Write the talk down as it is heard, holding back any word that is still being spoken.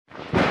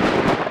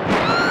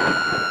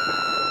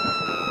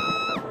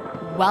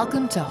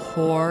Welcome to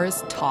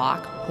Whores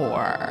Talk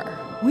Horror.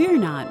 We're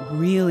not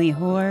really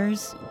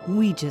whores.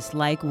 We just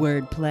like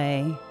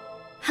wordplay.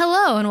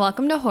 Hello and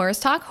welcome to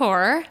Whores Talk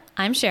Horror.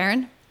 I'm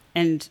Sharon.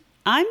 And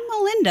I'm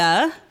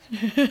Melinda.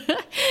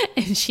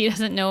 And she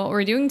doesn't know what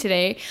we're doing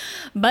today.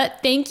 But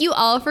thank you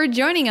all for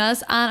joining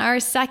us on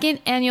our second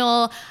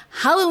annual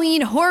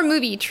Halloween horror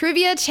movie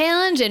trivia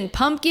challenge and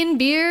pumpkin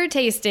beer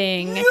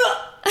tasting.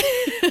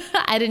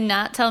 I did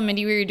not tell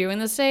Mindy we were doing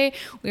this today.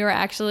 We were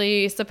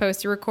actually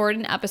supposed to record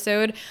an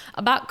episode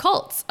about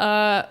cults.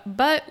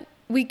 But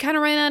we kind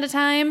of ran out of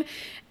time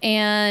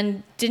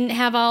and didn't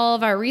have all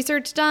of our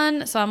research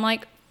done. So I'm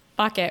like,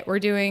 fuck it. We're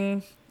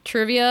doing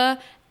trivia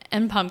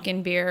and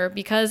pumpkin beer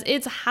because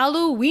it's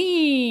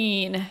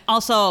Halloween.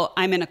 Also,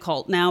 I'm in a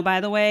cult now,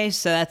 by the way,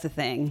 so that's a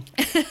thing.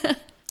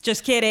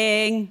 Just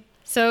kidding.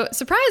 So,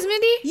 surprise,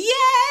 Mindy.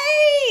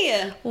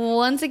 Yay!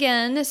 Once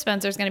again,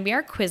 Spencer's going to be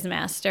our quiz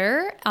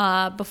master.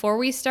 Before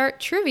we start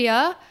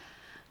trivia,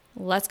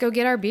 let's go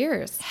get our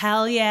beers.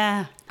 Hell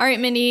yeah. All right,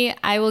 Mindy,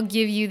 I will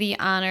give you the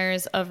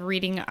honors of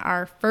reading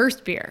our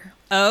first beer.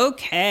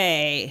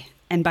 Okay.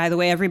 And by the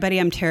way, everybody,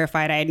 I'm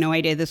terrified. I had no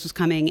idea this was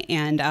coming,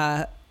 and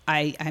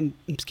I'm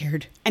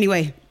scared.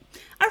 Anyway,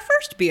 our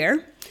first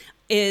beer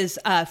is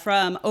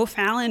from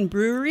O'Fallon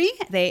Brewery.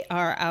 They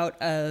are out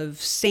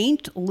of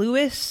St.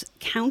 Louis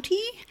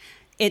County.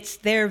 It's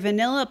their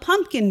vanilla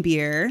pumpkin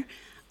beer.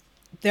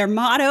 Their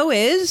motto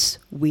is,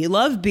 "We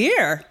love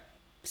beer."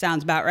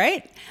 Sounds about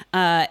right.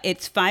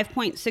 It's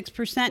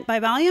 5.6% by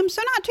volume,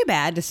 so not too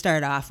bad to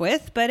start off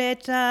with, but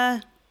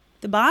the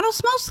bottle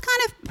smells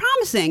kind of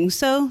promising,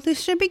 so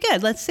this should be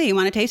good. Let's see. You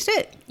want to taste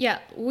it? Yeah,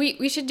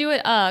 we should do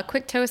it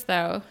quick toast,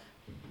 though.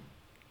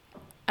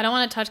 I don't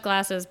want to touch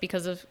glasses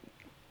because of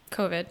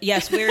COVID.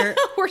 Yes,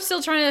 we're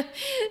still trying to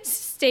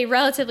stay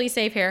relatively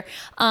safe here.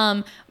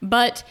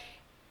 But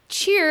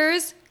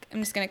cheers. I'm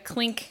just going to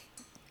clink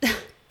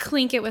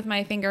it with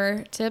my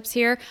fingertips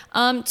here.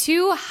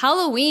 To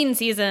Halloween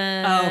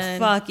season. Oh,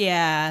 fuck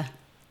yeah.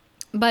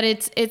 But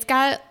it's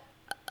got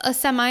a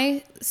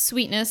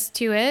semi-sweetness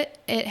to it.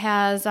 It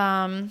has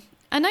a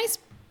nice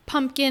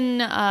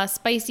pumpkin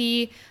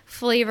spicy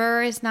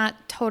flavor. It's not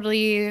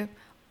totally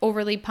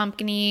overly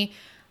pumpkin-y.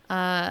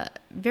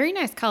 Very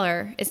nice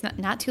color. It's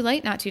not too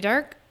light, not too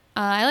dark.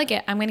 I like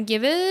it. I'm going to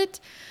give it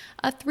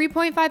a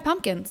 3.5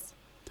 pumpkins.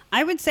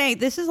 I would say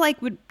this is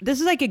like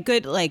a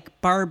good like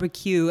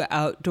barbecue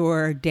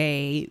outdoor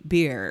day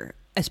beer,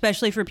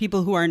 especially for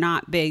people who are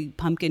not big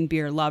pumpkin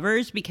beer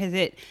lovers, because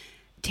it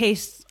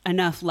tastes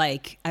enough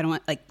like, I don't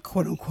want like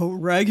quote unquote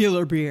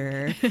regular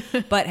beer,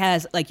 but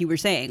has, like you were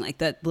saying, like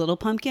the little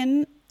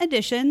pumpkin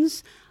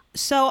additions.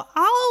 So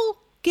I'll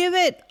give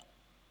it,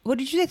 what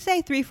did you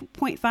say?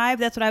 3.5?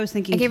 That's what I was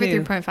thinking. I gave too.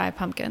 it 3.5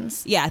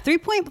 pumpkins. Yeah,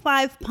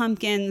 3.5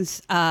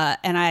 pumpkins.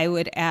 And I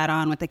would add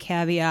on with the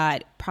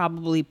caveat,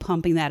 probably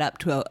pumping that up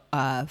to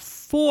a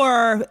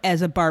 4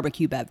 as a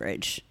barbecue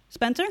beverage.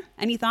 Spencer,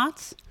 any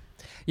thoughts?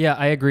 Yeah,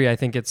 I agree. I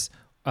think it's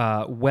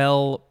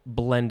well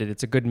blended.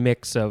 It's a good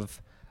mix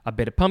of a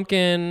bit of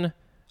pumpkin,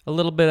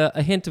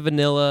 a hint of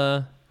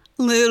vanilla.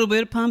 Little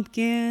bit of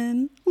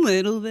pumpkin,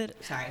 little bit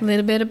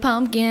of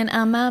pumpkin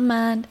on my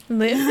mind.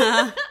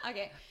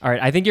 Okay. All right,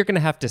 I think you're going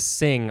to have to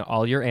sing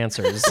all your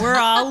answers. We're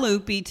all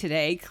loopy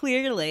today,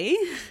 clearly.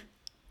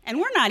 And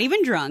we're not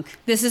even drunk.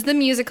 This is the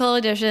musical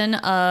edition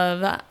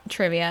of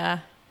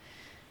trivia.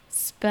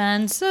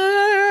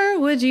 Spencer,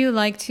 would you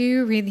like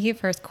to read the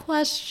first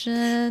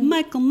question?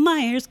 Michael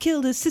Myers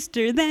killed his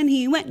sister, then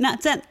he went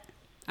nuts and...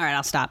 All right,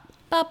 I'll stop.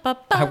 Ba, ba,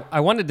 ba. I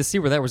wanted to see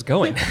where that was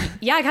going.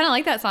 Yeah, I kind of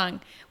like that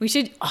song. We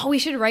should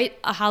write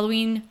a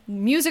Halloween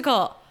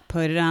musical.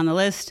 Put it on the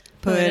list.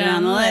 Put it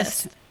on the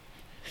list.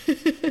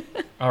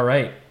 All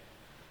right.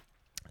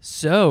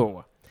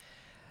 So,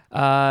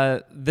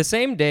 the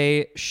same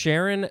day,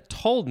 Sharon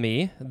told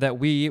me that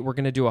we were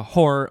going to do a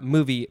horror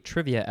movie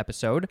trivia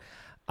episode.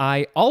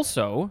 I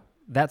also,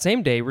 that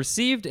same day,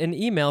 received an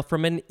email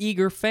from an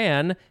eager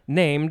fan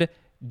named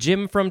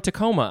Jim from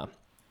Tacoma.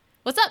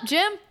 What's up,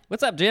 Jim?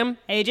 What's up, Jim?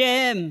 Hey,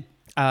 Jim.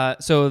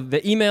 So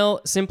the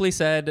email simply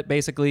said,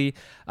 basically,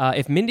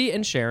 if Mindy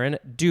and Sharon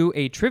do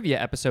a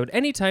trivia episode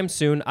anytime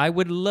soon, I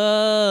would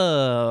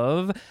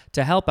love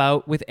to help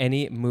out with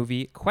any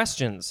movie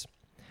questions.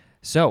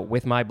 So,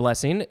 with my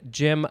blessing,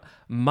 Jim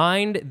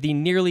mined the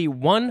nearly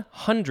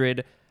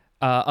 100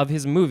 of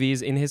his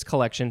movies in his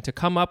collection to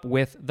come up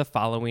with the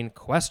following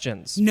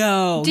questions.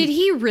 No. Did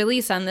he really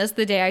send this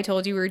the day I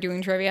told you we were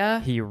doing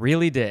trivia? He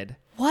really did.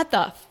 What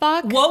the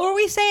fuck? What were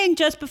we saying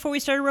just before we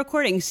started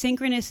recording?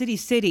 Synchronicity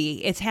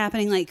City. It's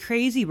happening like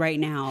crazy right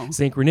now.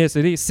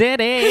 Synchronicity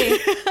City.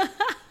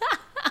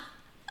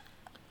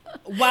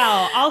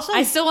 Wow. Also,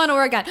 I still want to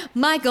work on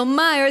Michael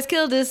Myers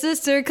killed his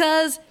sister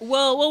cuz...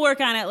 We'll work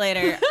on it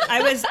later.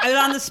 I was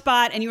on the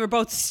spot and you were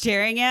both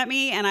staring at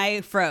me and I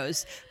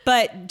froze.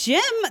 But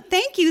Jim,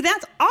 thank you.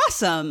 That's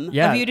awesome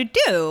of you to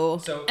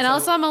do.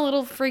 Also, I'm a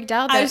little freaked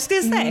out that I was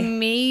gonna say,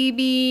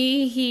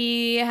 maybe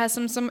he has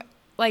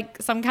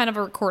some kind of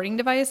a recording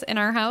device in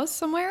our house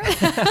somewhere.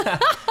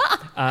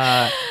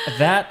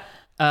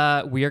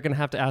 We are going to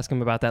have to ask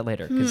him about that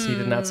later because he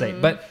did not say.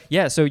 But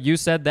yeah, so you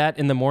said that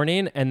in the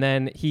morning, and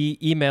then he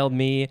emailed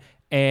me,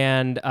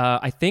 and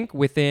I think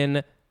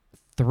within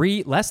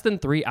less than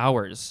 3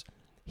 hours,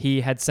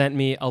 he had sent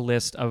me a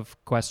list of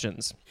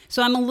questions.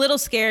 So I'm a little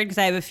scared because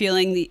I have a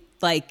feeling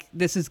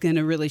this is going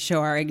to really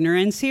show our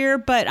ignorance here,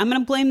 but I'm going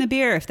to blame the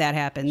beer if that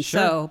happens. Sure.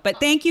 So, but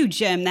thank you,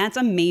 Jim. That's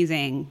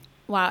amazing.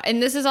 Wow.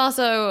 And this is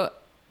also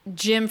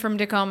Jim from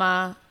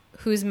Tacoma,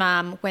 whose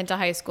mom went to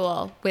high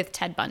school with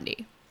Ted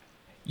Bundy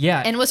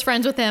Yeah. and was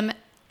friends with him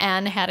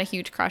and had a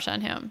huge crush on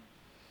him.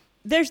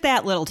 There's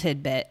that little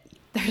tidbit.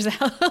 There's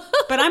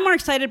But I'm more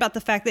excited about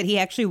the fact that he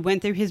actually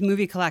went through his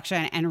movie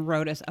collection and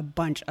wrote us a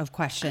bunch of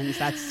questions.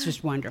 That's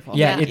just wonderful.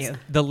 Yeah, Thank you.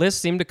 the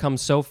list seemed to come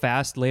so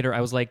fast later.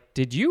 I was like,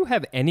 did you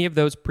have any of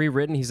those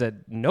pre-written? He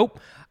said, nope.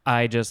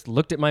 I just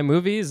looked at my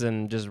movies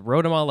and just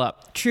wrote them all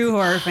up. True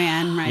horror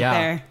fan right Yeah.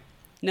 there.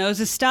 Knows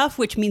his stuff,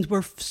 which means we're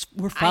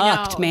I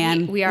fucked, know.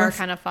 man. We are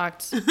kind of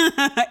fucked.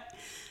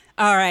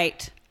 All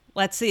right.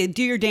 Let's see.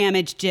 Do your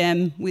damage,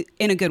 Jim.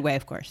 In a good way,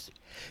 of course.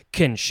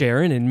 Can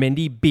Sharon and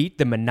Mindy beat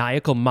the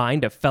maniacal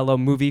mind of fellow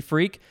movie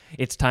freak?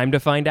 It's time to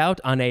find out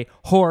on a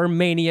Horror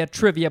Mania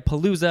Trivia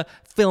Palooza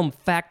Film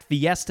Fact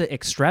Fiesta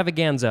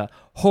Extravaganza.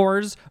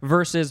 Horrors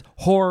versus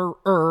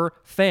horror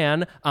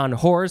fan on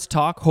Horrors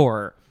Talk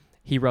Horror.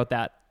 He wrote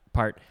that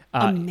part.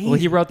 Well,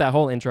 he wrote that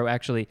whole intro,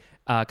 actually,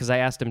 because I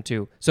asked him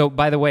to. So,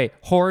 by the way,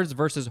 horrors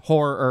versus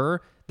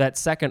horror, that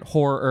second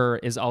horror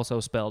is also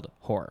spelled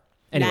horror.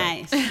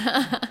 Anyway. Nice.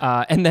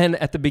 And then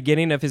at the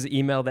beginning of his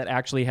email that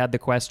actually had the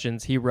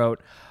questions, he wrote,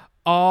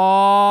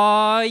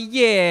 "Aw,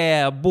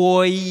 yeah,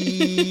 boy."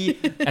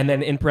 And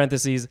then in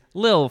parentheses,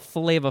 Lil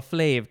Flava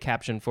Flav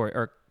caption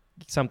or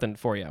something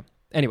for you.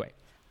 Anyway.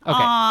 Okay.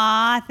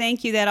 Aw,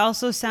 thank you. That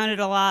also sounded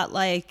a lot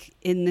like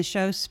in the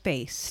show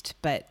Spaced,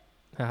 but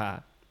Haha.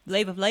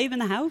 Flava Flav in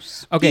the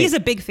house. Okay. He's a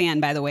big fan,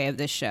 by the way, of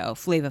this show,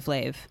 Flava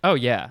Flav. Oh,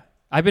 yeah.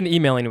 I've been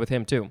emailing with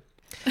him, too.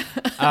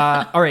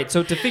 All right,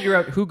 so to figure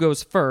out who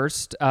goes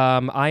first,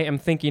 I am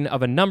thinking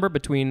of a number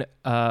between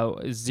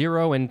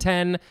 0 and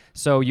 10,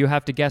 so you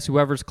have to guess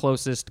whoever's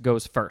closest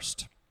goes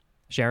first.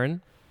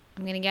 Sharon?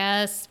 I'm going to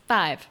guess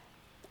 5.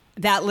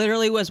 That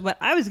literally was what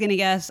I was going to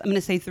guess. I'm going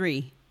to say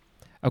 3.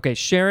 Okay,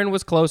 Sharon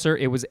was closer.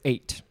 It was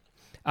 8.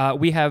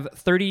 We have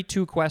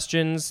 32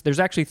 questions. There's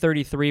actually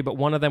 33, but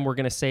one of them we're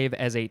going to save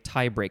as a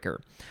tiebreaker.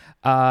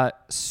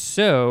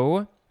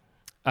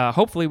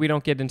 Hopefully we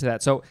don't get into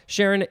that. So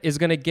Sharon is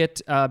going to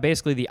get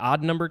basically the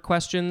odd number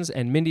questions,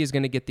 and Mindy is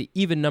going to get the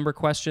even number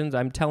questions.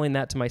 I'm telling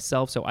that to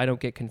myself so I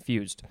don't get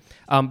confused.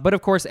 But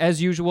of course,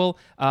 as usual,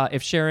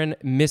 if Sharon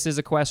misses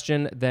a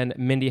question, then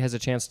Mindy has a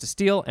chance to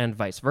steal, and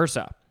vice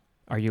versa.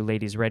 Are you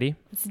ladies ready?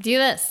 Let's do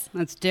this.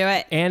 Let's do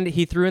it. And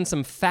he threw in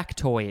some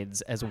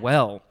factoids as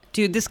well.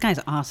 Dude, this guy's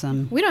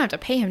awesome. We don't have to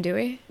pay him, do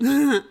we?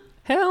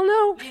 Hell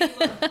no.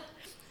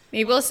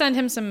 Maybe we'll send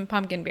him some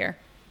pumpkin beer.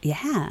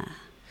 Yeah.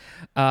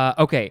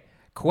 Okay,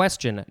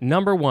 question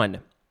number 1.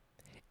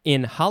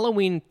 In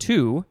Halloween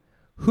 2,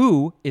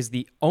 who is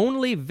the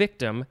only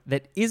victim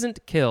that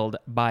isn't killed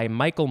by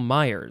Michael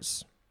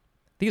Myers?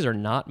 These are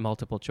not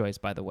multiple choice,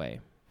 by the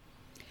way.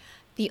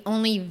 The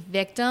only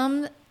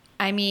victim,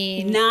 I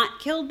mean... Not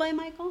killed by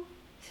Michael?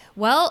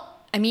 Well,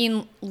 I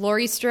mean,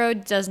 Laurie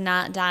Strode does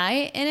not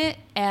die in it,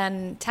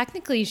 and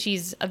technically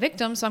she's a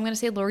victim, so I'm going to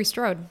say Laurie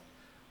Strode.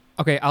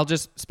 Okay, I'll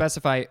just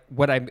specify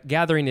what I'm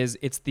gathering is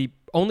it's the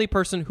only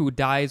person who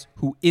dies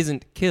who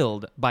isn't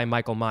killed by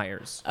Michael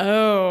Myers.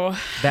 Oh.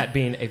 That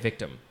being a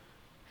victim.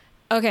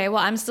 Okay,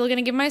 well, I'm still going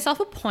to give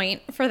myself a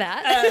point for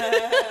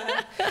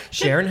that.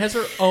 Sharon has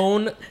her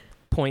own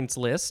points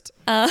list.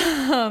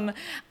 I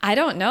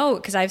don't know,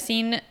 because I've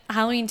seen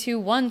Halloween 2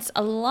 once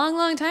a long,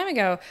 long time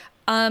ago.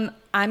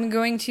 I'm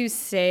going to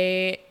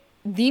say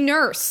the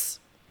nurse,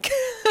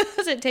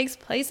 because it takes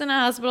place in a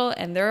hospital,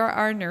 and there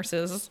are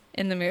nurses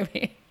in the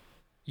movie.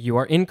 You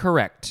are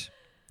incorrect.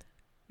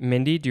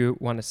 Mindy, do you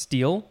want to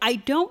steal? I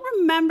don't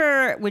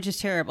remember, which is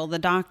terrible, the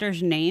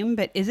doctor's name,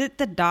 but is it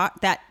that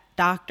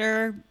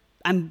doctor?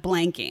 I'm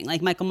blanking.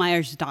 Like Michael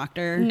Myers'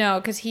 doctor? No,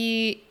 because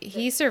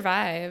he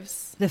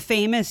survives. The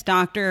famous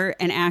doctor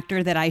and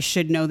actor that I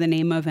should know the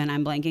name of and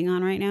I'm blanking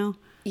on right now?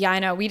 Yeah, I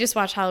know. We just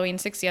watched Halloween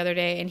 6 the other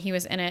day, and he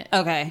was in it.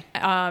 Okay.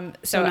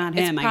 So not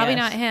him, it's I probably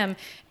guess. not him.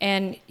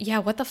 And yeah,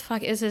 what the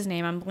fuck is his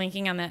name? I'm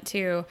blanking on that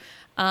too.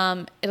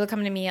 It'll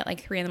come to me at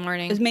like 3 It was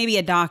a.m. maybe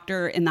a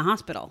doctor in the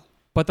hospital.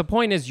 But the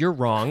point is, you're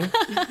wrong.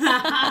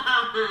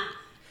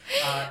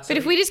 But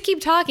if we just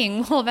keep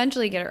talking, we'll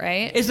eventually get it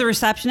right. Is the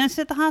receptionist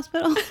at the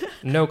hospital?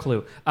 No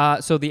clue.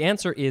 So the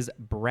answer is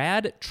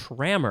Brad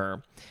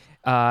Trammer.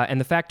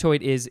 And the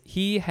factoid is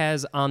he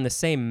has on the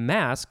same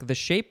mask the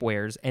Shape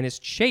wears and is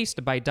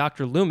chased by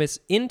Dr. Loomis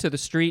into the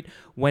street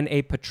when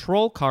a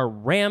patrol car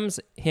rams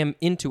him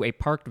into a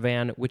parked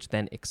van, which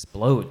then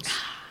explodes.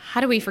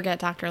 How do we forget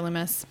Dr.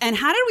 Loomis? And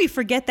how did we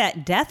forget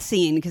that death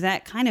scene? Because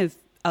that kind of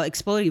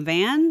exploding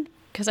van?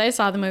 Because I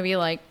saw the movie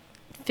like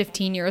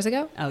 15 years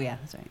ago. Oh, yeah,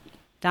 that's right.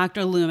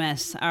 Dr.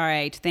 Loomis. All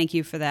right. Thank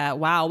you for that.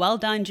 Wow. Well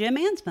done, Jim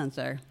and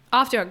Spencer.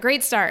 Off to a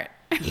great start.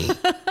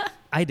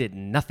 I did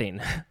nothing.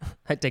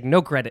 I take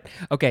no credit.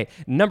 Okay,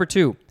 number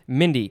 2,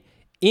 Mindy.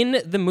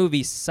 In the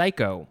movie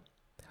Psycho,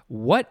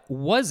 what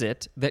was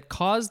it that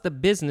caused the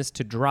business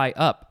to dry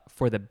up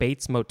for the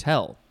Bates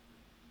Motel?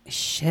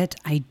 Shit,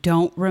 I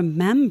don't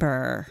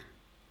remember.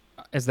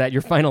 Is that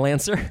your final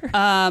answer?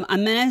 I'm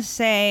going to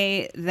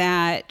say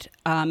that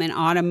an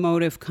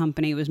automotive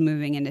company was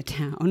moving into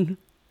town.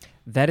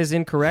 That is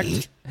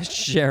incorrect.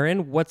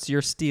 Sharon, what's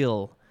your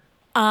steal?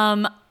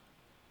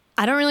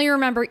 I don't really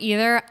remember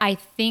either. I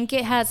think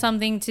it had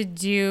something to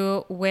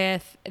do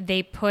with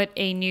they put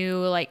a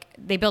new,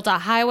 they built a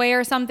highway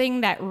or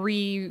something that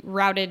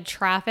rerouted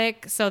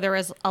traffic. So there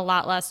was a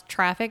lot less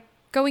traffic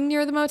going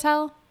near the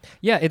motel.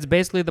 Yeah, it's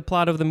basically the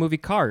plot of the movie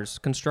Cars.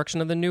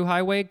 Construction of the new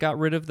highway got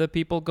rid of the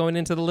people going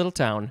into the little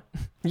town.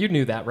 You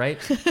knew that, right?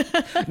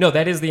 No,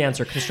 that is the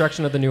answer.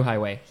 Construction of the new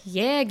highway.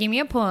 Yeah, give me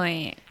a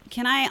point.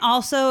 Can I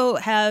also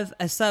have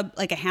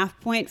a half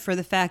point for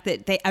the fact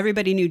that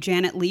everybody knew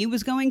Janet Leigh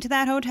was going to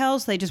that hotel,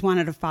 so they just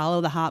wanted to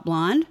follow the hot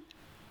blonde?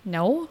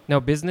 No. No,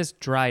 business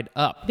dried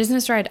up.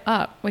 Business dried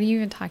up. What are you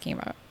even talking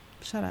about?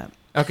 Shut up.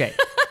 Okay.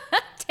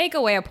 Take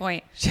away a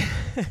point.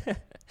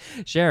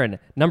 Sharon,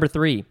 number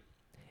 3.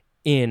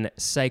 In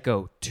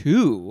Psycho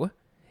 2,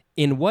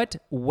 in what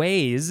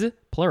ways,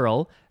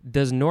 plural,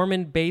 does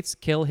Norman Bates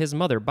kill his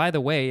mother? By the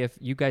way, if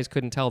you guys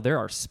couldn't tell, there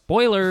are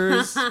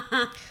spoilers.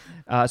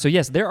 So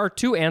yes, there are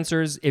 2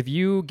 answers. If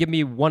you give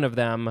me one of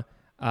them,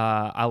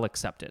 I'll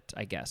accept it,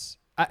 I guess.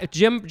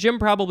 Jim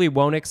probably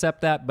won't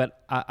accept that,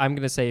 but I'm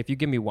going to say if you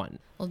give me one.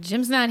 Well,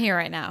 Jim's not here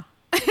right now.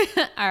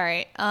 All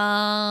right.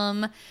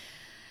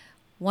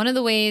 One of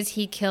the ways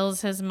he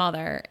kills his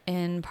mother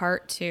in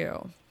part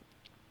 2.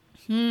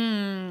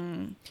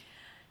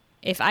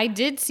 If I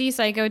did see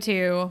Psycho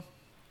 2,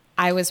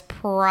 I was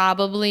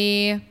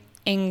probably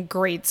in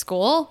grade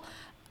school.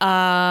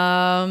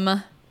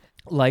 Like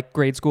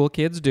grade school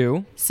kids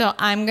do. So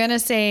I'm going to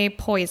say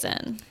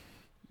poison.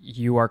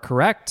 You are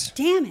correct.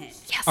 Damn it.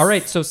 Yes. All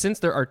right, so since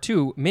there are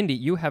 2, Mindy,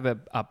 you have an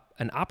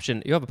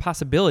option. You have a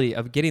possibility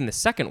of getting the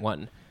second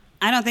one.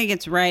 I don't think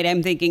it's right.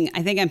 I think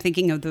I'm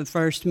thinking of the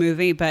first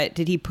movie, but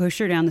did he push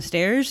her down the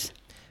stairs?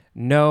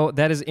 No,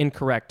 that is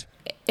incorrect.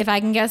 If I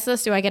can guess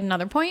this, do I get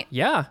another point?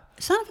 Yeah.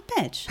 Son of a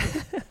bitch.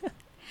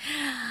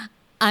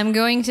 I'm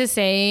going to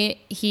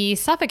say he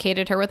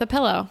suffocated her with a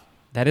pillow.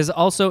 That is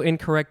also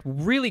incorrect.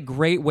 Really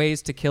great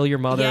ways to kill your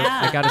mother,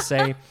 Yeah. I gotta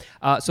say.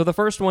 So the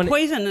first one...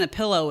 Poison in the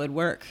pillow would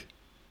work.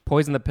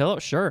 Poison the pillow?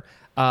 Sure.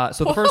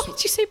 So the first...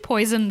 Did you say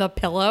poison the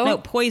pillow? No,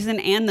 poison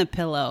and the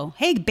pillow.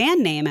 Hey,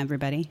 band name,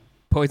 everybody.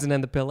 Poison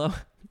and the pillow.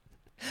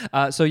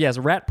 So yes,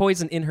 rat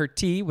poison in her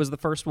tea was the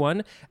first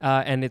one.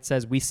 And it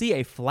says, we see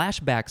a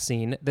flashback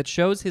scene that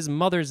shows his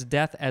mother's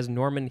death as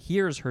Norman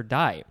hears her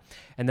die.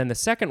 And then the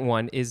second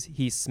one is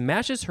he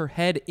smashes her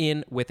head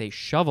in with a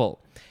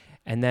shovel.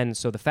 And then,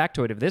 so the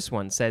factoid of this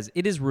one says,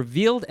 it is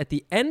revealed at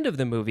the end of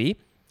the movie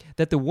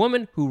that the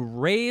woman who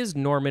raised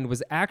Norman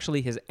was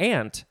actually his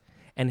aunt,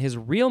 and his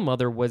real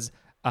mother was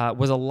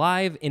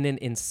alive in an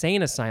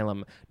insane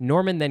asylum.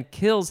 Norman then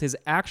kills his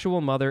actual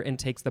mother and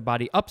takes the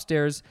body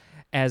upstairs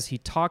as he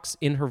talks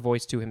in her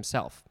voice to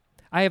himself.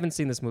 I haven't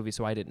seen this movie,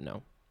 so I didn't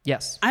know.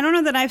 Yes. I don't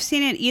know that I've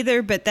seen it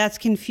either, but that's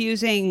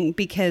confusing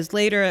because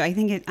later, I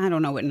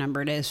don't know what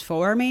number it is,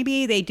 4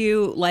 maybe, they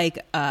do like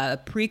a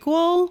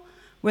prequel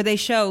where they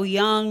show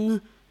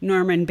young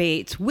Norman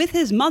Bates with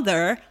his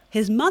mother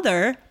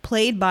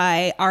played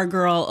by our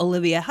girl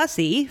Olivia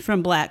Hussey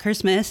from Black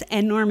Christmas,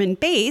 and Norman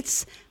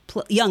Bates,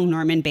 young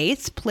Norman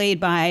Bates, played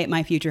by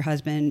my future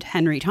husband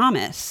Henry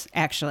Thomas,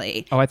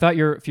 actually. Oh, I thought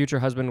your future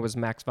husband was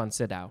Max von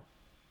Sydow.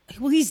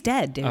 Well, he's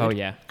dead, dude. Oh,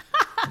 yeah.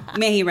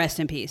 May he rest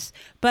in peace.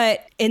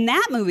 But in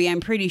that movie, I'm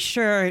pretty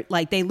sure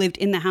like they lived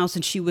in the house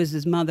and she was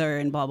his mother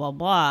and blah, blah,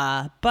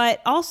 blah.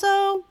 But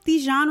also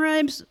these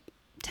genres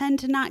tend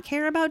to not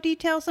care about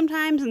details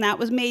sometimes. And that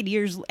was made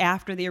years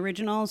after the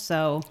original.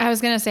 So I was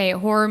going to say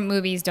horror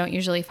movies don't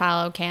usually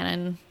follow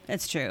canon.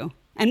 that's true.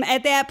 And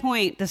at that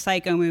point, the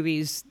Psycho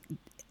movies,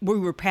 we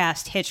were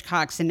past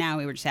Hitchcock's and now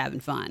we were just having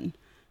fun.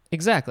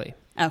 Exactly.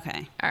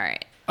 Okay. All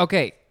right.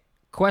 Okay,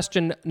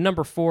 question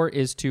number 4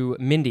 is to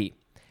Mindy.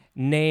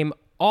 Name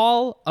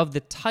all of the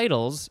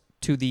titles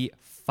to the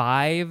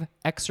 5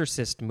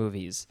 Exorcist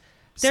movies.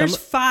 There's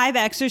 5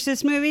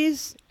 Exorcist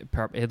movies?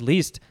 At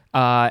least.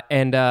 Some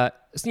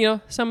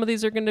of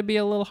these are going to be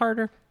a little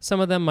harder. Some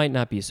of them might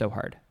not be so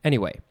hard.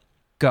 Anyway,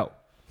 go.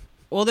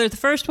 Well, the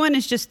first one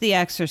is just The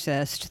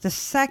Exorcist. The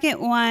second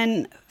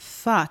one,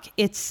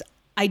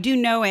 I do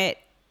know it.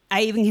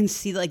 I even can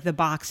see like the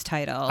box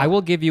title. I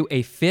will give you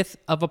a 1/5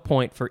 of a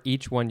point for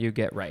each one you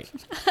get right.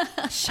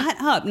 Shut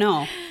up.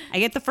 No, I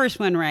get the first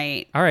one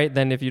right. All right,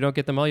 then if you don't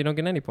get them all, you don't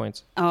get any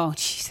points. Oh,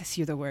 Jesus,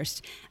 you're the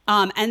worst.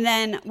 And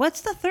then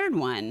what's the third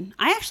one?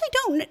 I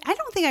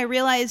don't think I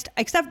realized,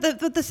 except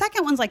the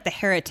second one's like The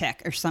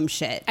Heretic or some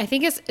shit. I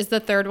think is the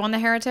third one the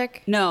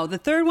Heretic? No, the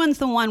third one's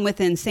the one with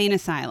Insane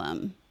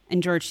Asylum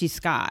and George C.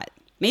 Scott.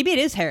 Maybe it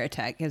is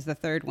Heretic is the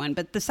third one,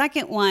 but the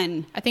second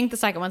one... I think the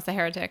second one's the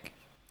Heretic.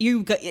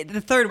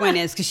 The third one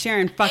is because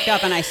Sharon fucked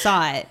up and I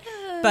saw it.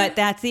 But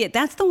that's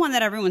the one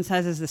that everyone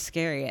says is the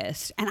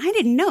scariest. And I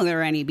didn't know there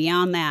were any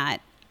beyond that.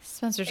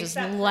 Spencer's just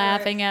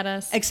laughing at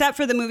us. Except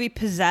for the movie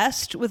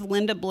Possessed with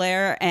Linda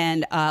Blair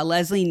and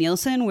Leslie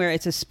Nielsen, where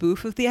it's a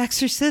spoof of The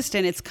Exorcist,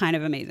 and it's kind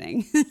of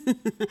amazing.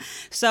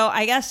 So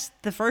I guess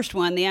the first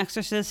one, The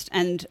Exorcist,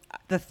 and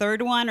the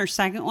third one or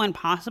second one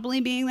possibly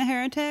being The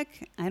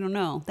Heretic. I don't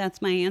know.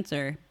 That's my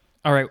answer.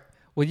 All right.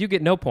 Well, you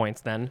get no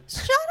points then.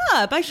 Shut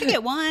up. I should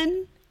get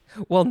one.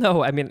 Well,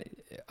 no. I mean,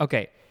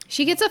 okay.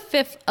 She gets a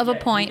fifth of a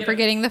point for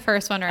getting the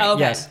first one right. Okay.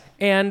 Yes.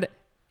 And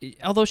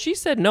although she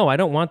said, no, I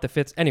don't want the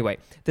fifth. Anyway,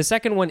 the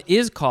second one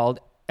is called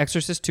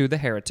Exorcist II, The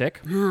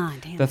Heretic. Ah,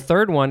 damn The it.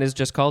 third one is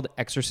just called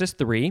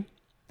Exorcist III.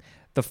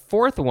 The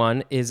fourth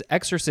one is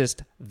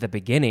Exorcist The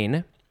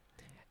Beginning.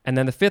 And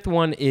then the fifth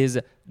one is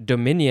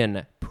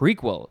Dominion,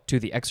 prequel to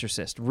The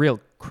Exorcist. Real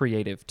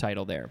creative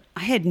title there.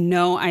 I had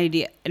no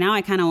idea. Now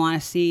I kind of want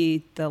to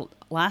see the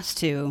last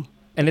two.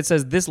 And it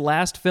says this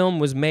last film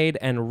was made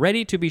and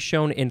ready to be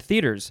shown in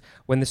theaters.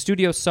 When the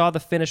studio saw the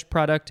finished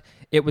product,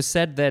 it was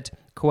said that,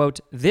 quote,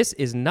 "This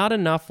is not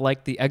enough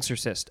like The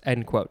Exorcist,"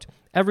 end quote.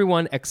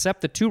 Everyone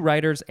except the two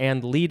writers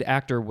and lead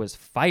actor was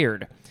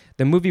fired.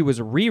 The movie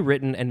was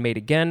rewritten and made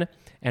again,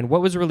 and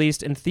what was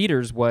released in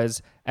theaters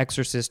was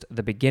Exorcist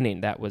The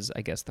Beginning. That was,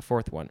 I guess, the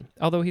fourth one.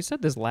 Although he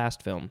said this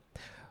last film.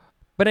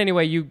 But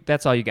anyway,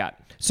 that's all you got.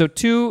 So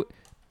two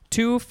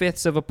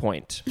fifths of a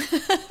point.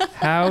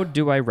 How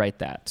do I write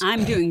that?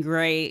 I'm doing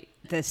great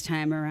this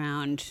time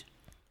around.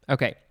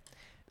 Okay.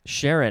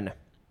 Sharon,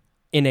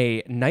 in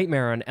A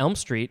Nightmare on Elm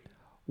Street,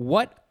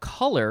 what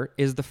color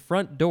is the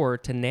front door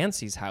to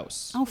Nancy's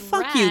house? Oh,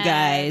 fuck you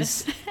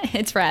guys.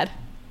 It's red.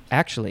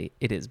 Actually,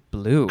 it is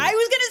blue. I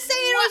was going to say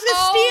it.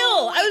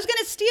 I was going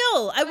to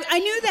steal. I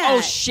knew that.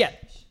 Oh, shit.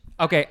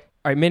 Okay.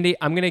 All right, Mindy,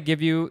 I'm going to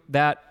give you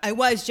that. I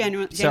was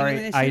genuinely Sorry,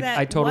 gonna say that.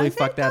 I totally Was it,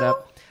 fucked that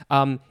though?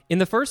 up. In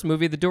the first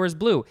movie, the door is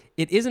blue.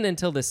 It isn't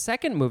until the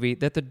second movie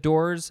that the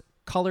door's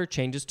color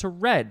changes to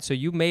red. So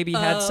you maybe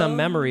had some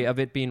memory of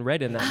it being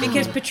red in that movie.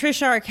 Because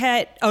Patricia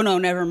Arquette. Oh no,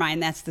 never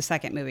mind. That's the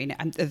second movie.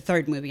 The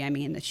third movie. I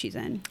mean that she's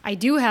in. I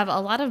do have a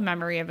lot of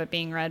memory of it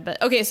being red,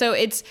 but okay, so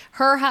it's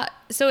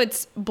so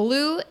it's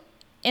blue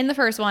in the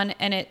first one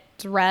and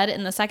it's red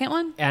in the second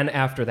one? And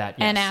after that,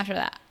 yes. And after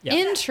that. Yeah.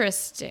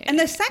 Interesting. And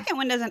the second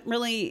one doesn't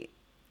really.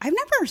 I've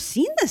never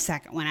seen the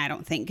second one. I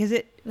don't think because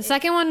The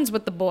second one's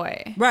with the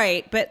boy.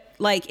 Right, but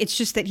like it's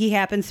just that he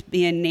happens to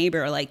be a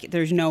neighbor. Like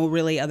there's no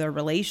really other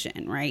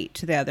relation, right,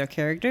 to the other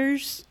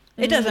characters.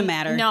 It doesn't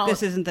matter. no,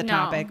 This isn't the no.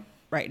 topic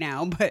right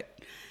now, but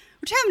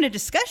we're just having a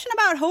discussion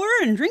about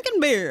horror and drinking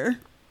beer.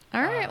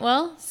 All right,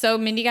 well, so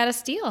Mindy got a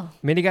steal.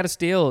 Mindy got a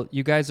steal.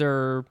 You guys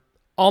are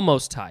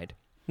almost tied.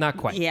 Not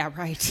quite. Yeah,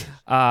 right.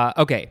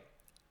 Okay.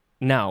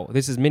 Now,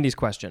 this is Mindy's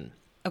question.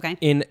 Okay.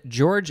 In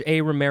George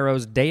A.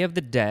 Romero's Day of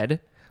the Dead,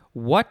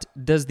 what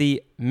does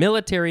the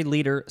military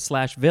leader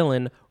 /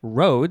 villain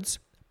Rhodes,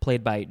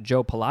 played by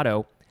Joe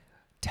Pilato,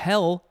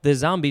 tell the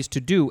zombies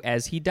to do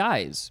as he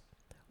dies?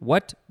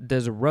 What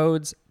does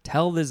Rhodes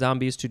tell the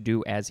zombies to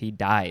do as he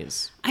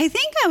dies? I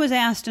think I was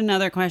asked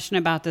another question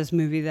about this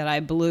movie that I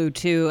blew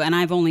too, and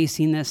I've only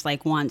seen this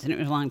like once, and it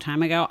was a long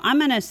time ago. I'm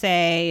gonna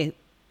say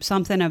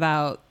something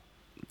about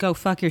 "go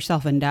fuck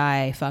yourself and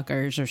die,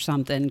 fuckers" or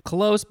something.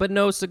 Close, but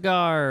no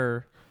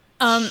cigar.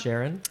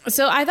 Sharon?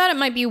 So I thought it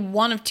might be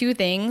one of two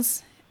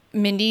things.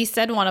 Mindy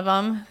said one of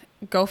them,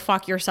 go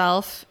fuck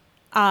yourself.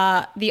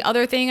 The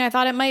other thing I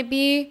thought it might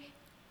be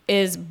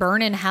is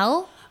burn in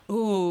hell.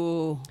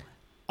 Ooh.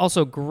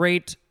 Also,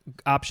 great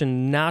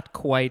option, not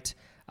quite.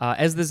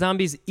 As the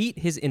zombies eat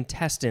his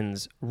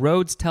intestines,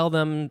 Rhodes tells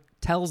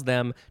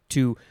them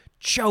to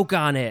choke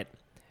on it,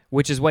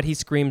 which is what he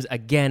screams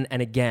again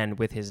and again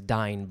with his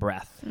dying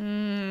breath.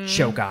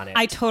 Choke on it.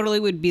 I totally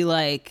would be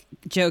like,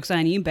 "Joke's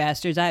on you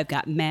bastards, I've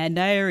got mad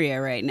diarrhea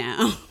right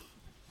now."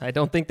 I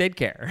don't think they'd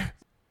care.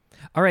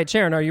 All right,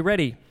 Sharon, are you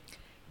ready?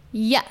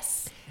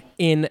 Yes.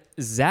 In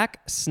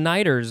Zack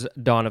Snyder's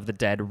Dawn of the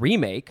Dead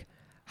remake,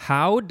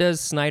 how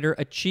does Snyder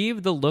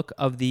achieve the look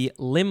of the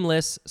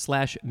limbless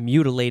 /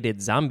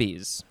 mutilated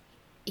zombies?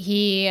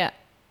 He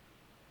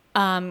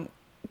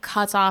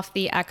cuts off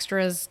the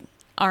extras'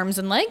 arms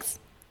and legs.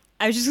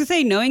 I was just gonna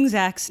say, knowing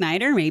Zack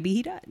Snyder, maybe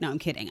he does. No, I'm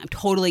kidding. I'm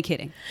totally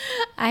kidding.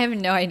 I have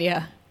no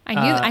idea.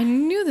 I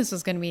knew this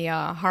was going to be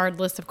a hard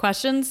list of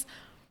questions.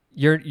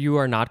 You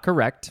are not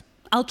correct.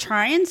 I'll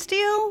try and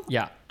steal.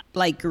 Yeah.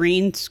 Like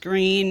green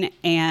screen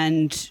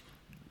and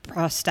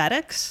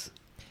prosthetics.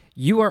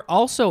 You are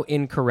also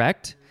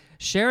incorrect.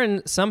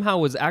 Sharon somehow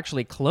was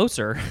actually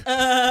closer.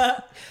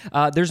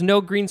 There's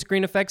no green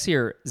screen effects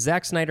here.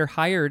 Zack Snyder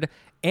hired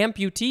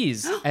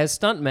amputees as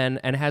stuntmen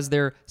and has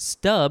their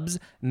stubs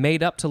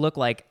made up to look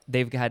like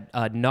they've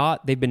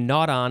been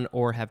gnawed on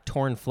or have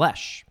torn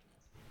flesh.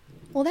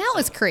 Well, that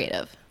was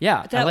creative.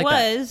 Yeah, I That like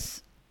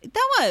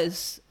that.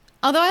 was.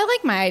 Although I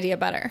like my idea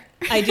better.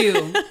 I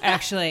do,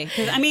 actually.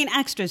 'Cause, I mean,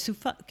 extras, who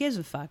gives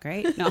a fuck,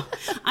 right? No.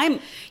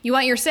 I'm You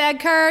want your SAG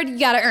card? You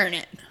got to earn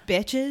it.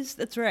 bitches.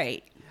 That's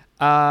right.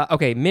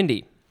 Okay,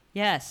 Mindy.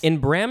 Yes. In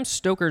Bram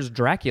Stoker's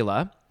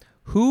Dracula,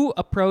 Who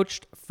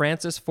approached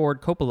Francis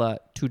Ford Coppola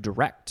to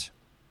direct?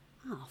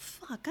 Oh,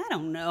 fuck. I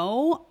don't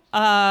know.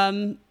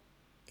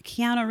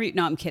 Keanu Reeves.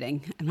 No, I'm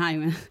kidding. I'm not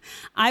even.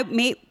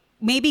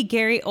 Maybe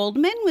Gary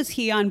Oldman. Was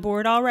he on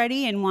board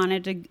already and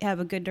wanted to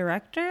have a good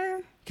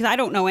director? Because I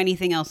don't know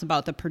anything else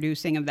about the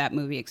producing of that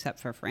movie except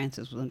for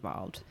Francis was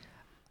involved.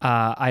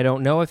 I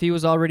don't know if he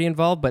was already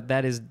involved, but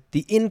that is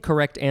the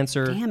incorrect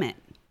answer. Damn it.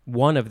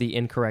 One of the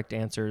incorrect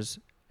answers.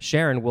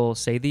 Sharon will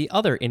say the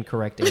other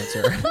incorrect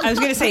answer. I was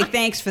going to say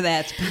thanks for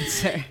that,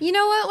 Spencer. You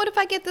know what? What if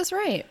I get this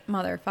right,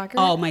 motherfucker?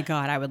 Oh my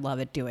God, I would love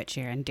it. Do it,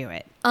 Sharon. Do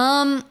it.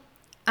 I'm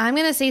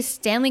gonna say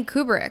Stanley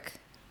Kubrick.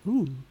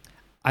 Ooh.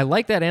 I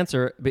like that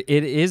answer, but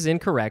it is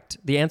incorrect.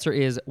 The answer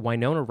is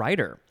Winona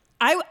Ryder.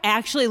 I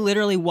actually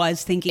literally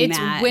was thinking It's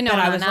that. Winona, but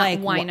I was not like,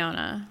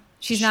 Winona.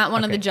 She's not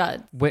one of the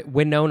judges.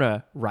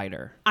 Winona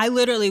Ryder. I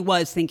literally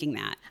was thinking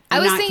that. I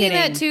I'm was not thinking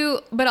kidding. that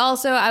too, but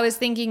also I was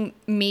thinking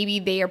maybe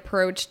they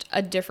approached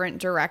a different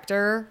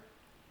director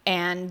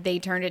and they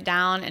turned it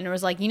down and it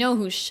was like, you know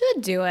who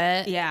should do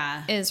it?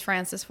 Yeah. Is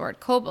Francis Ford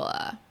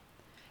Coppola.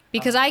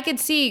 Because I could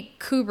see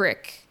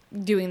Kubrick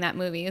doing that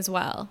movie as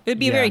well. It'd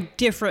be Yeah. a very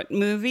different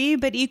movie,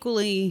 but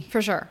equally.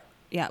 For sure.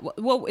 Yeah.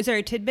 What is there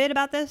a tidbit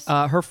about this?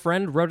 Her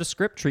friend wrote a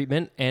script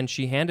treatment and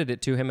she handed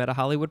it to him at a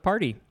Hollywood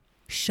party.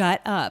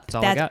 Shut up. That's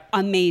all I got.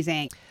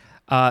 Amazing.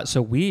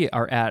 So we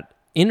are at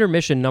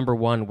intermission number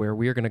 1 where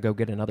we are going to go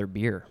get another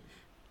beer.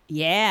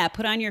 Yeah.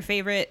 Put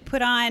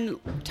on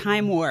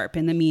Time Warp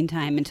in the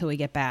meantime until we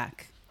get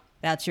back.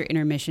 That's your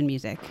intermission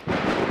music.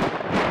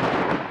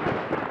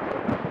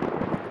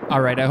 All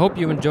right. I hope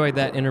you enjoyed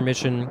that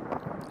intermission.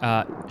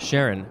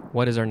 Sharon,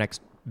 what is our next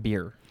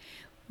beer?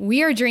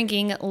 We are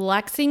drinking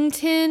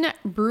Lexington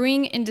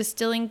Brewing and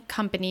Distilling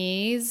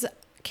Company's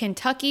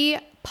Kentucky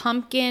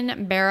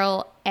Pumpkin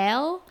Barrel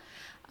Ale.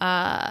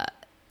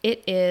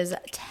 It is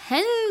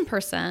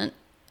 10%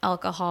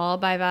 alcohol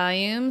by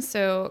volume,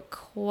 so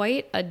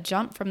quite a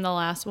jump from the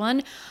last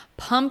one.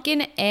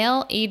 Pumpkin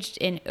ale aged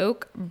in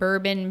oak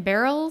bourbon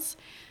barrels.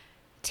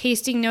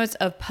 Tasting notes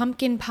of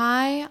pumpkin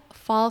pie,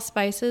 fall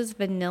spices,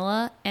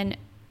 vanilla, and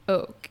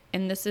oak.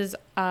 And this is,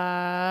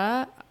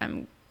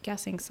 I'm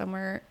guessing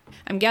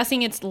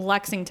it's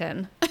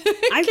Lexington,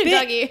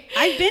 Kentucky.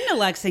 I've been to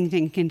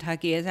Lexington,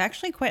 Kentucky. It's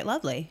actually quite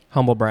lovely.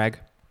 Humble brag.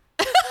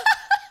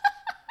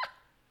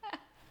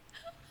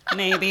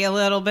 Maybe a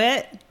little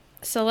bit.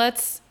 So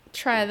let's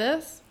try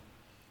this.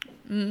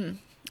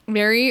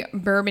 Very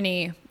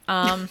bourbony.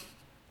 I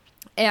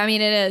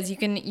mean, it is. You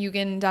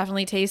can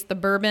definitely taste the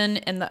bourbon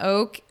and the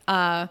oak.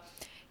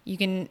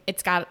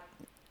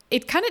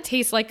 It kind of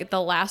tastes like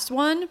the last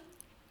one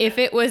if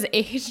it was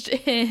aged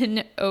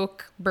in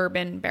oak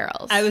bourbon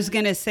barrels. I was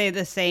going to say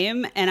the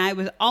same, and I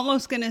was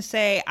almost going to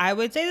say, I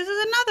would say this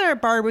is another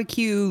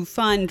barbecue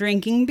fun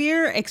drinking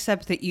beer,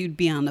 except that you'd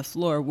be on the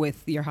floor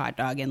with your hot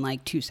dog in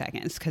like 2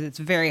 seconds because it's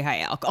very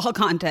high alcohol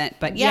content.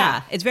 But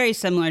yeah, it's very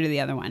similar to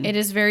the other one. It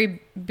is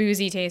very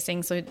boozy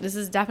tasting, so this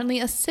is definitely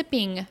a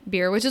sipping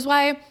beer, which is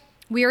why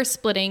we are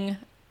splitting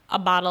a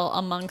bottle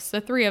amongst the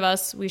three of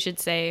us. We should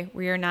say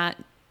we are not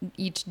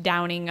each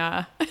downing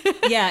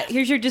Yeah,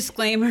 here's your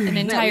disclaimer. an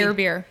entire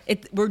beer.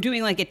 We're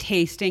doing like a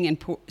tasting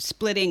and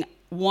splitting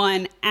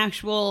one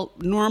actual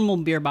normal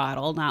beer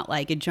bottle, not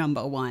like a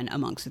jumbo one,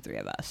 amongst the three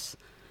of us.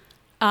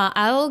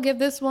 I'll give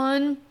this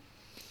one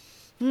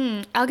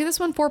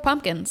 4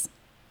 pumpkins.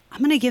 I'm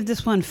going to give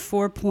this one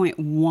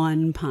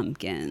 4.1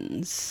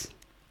 pumpkins.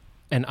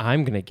 And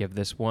I'm going to give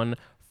this one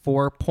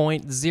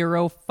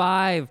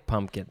 4.05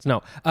 pumpkins.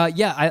 No.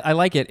 I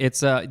like it.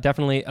 It's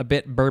definitely a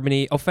bit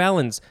bourbony.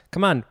 O'Fallon's,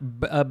 come on.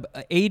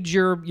 Age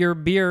your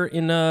beer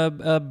in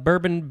a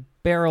bourbon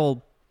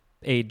barrel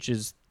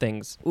ages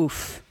things.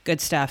 Oof, good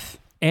stuff.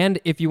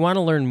 And if you want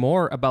to learn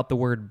more about the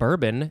word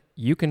bourbon,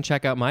 you can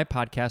check out my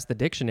podcast, The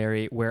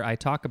Dictionary, where I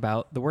talk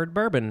about the word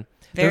bourbon.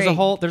 There's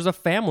a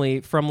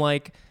family from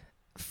like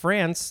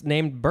France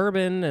named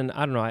Bourbon, and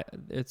I don't know.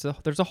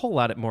 There's a whole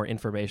lot more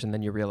information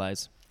than you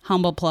realize.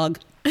 Humble plug.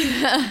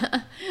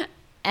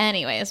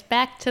 Anyways,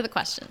 back to the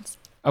questions.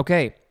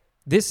 Okay,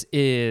 this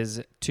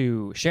is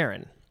to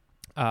Sharon.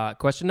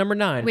 Question number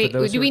 9. Wait,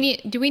 do we need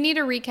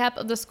a recap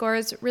of the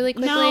scores really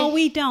quickly? No,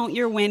 we don't.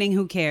 You're winning.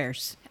 Who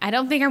cares? I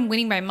don't think I'm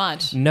winning by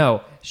much.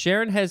 No,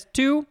 Sharon has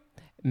 2.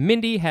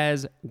 Mindy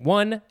has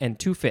 1 and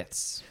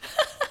 2/5.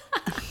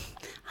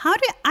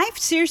 I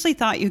seriously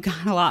thought you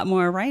got a lot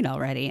more right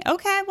already.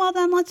 Okay, well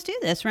then let's do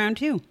this. Round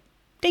 2.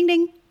 Ding,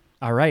 ding.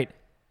 All right.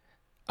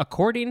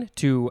 According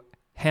to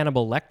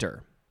Hannibal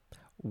Lecter,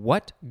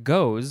 what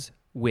goes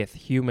with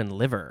human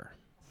liver?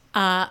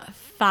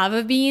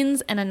 Fava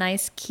beans and a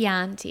nice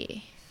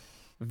Chianti.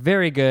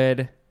 Very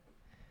good.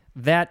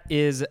 That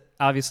is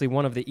obviously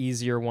one of the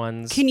easier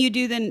ones. Can you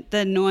do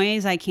the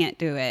noise? I can't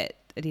do it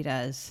that he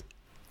does.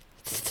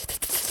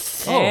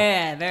 Oh.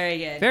 Yeah, very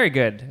good. Very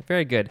good.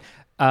 Very good.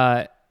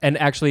 And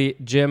actually,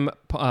 Jim,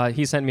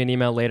 he sent me an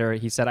email later.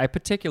 He said, I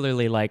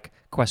particularly like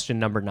question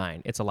number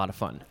 9. It's a lot of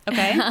fun.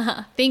 Okay.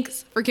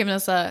 Thanks for throwing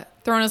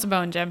us a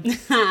bone, Jim.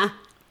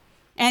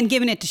 And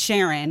giving it to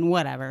Sharon,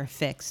 whatever,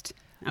 fixed.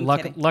 I'm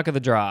kidding. Luck of the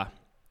draw.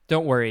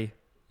 Don't worry.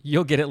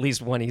 You'll get at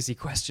least one easy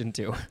question,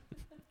 too.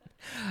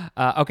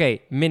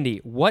 Okay, Mindy,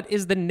 what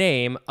is the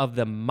name of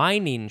the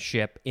mining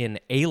ship in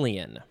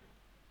Alien?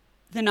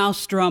 The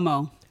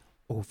Nostromo.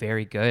 Oh,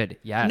 very good.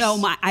 Yes. No,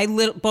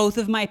 both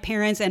of my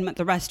parents and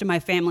the rest of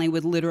my family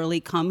would literally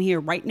come here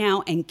right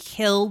now and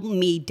kill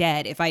me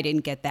dead if I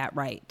didn't get that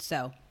right.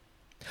 So,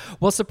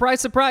 Well,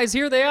 surprise, surprise,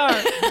 here they are.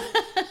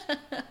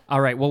 All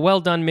right.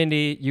 Well done,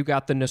 Mindy. You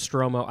got the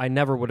Nostromo. I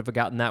never would have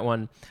gotten that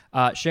one.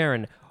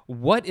 Sharon,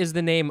 what is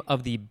the name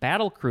of the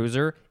battle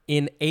cruiser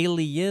in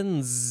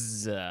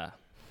Aliens? Oh,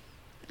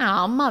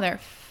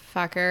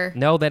 motherfucker.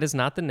 No, that is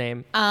not the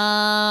name.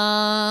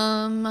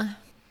 I'm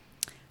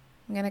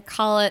going to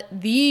call it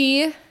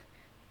the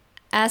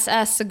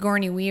SS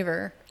Sigourney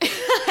Weaver.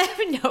 I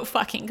have no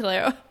fucking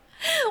clue.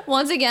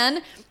 Once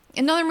again,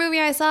 another movie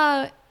I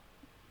saw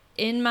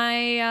in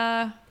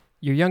my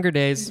Your younger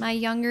days. my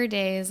younger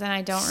days, and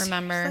I don't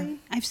remember.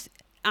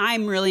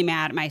 I'm really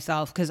mad at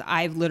myself because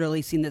I've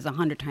literally seen this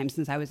 100 times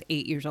since I was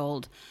 8 years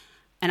old.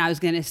 And I was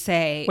going to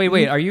say...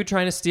 Wait. Are you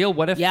trying to steal?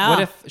 What if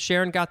Yeah.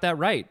 Sharon got that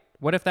right?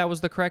 What if that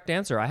was the correct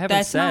answer? I haven't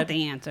That's said. not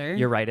the answer.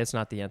 You're right. It's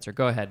not the answer.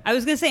 Go ahead. I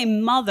was going to say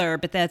Mother,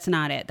 but that's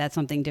not it. That's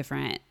something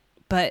different.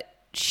 But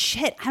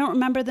shit, I don't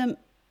remember them.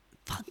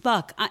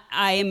 Fuck.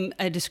 I am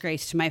a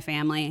disgrace to my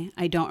family.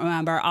 I don't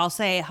remember. I'll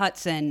say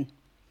Hudson.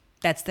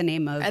 That's the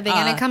name of... Are they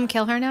going to come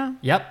kill her now?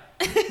 Yep.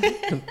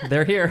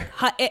 They're here.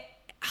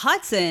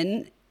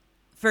 Hudson,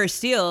 for a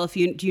steal,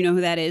 do you know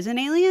who that is in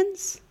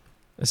Aliens?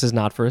 This is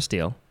not for a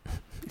steal.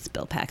 It's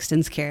Bill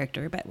Paxton's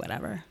character, but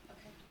whatever.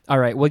 All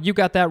right. Well, you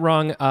got that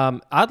wrong.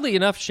 Oddly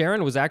enough,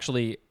 Sharon was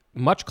actually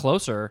much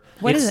closer.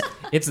 What is it?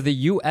 It's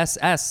the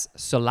USS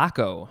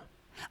Sulaco.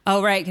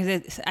 Oh, right,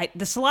 because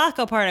the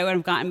Sulaco part I would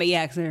have gotten, but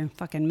yeah, because they're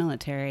fucking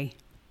military.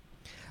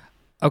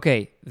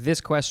 Okay,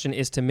 this question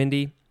is to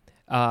Mindy.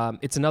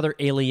 It's another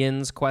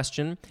Aliens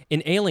question.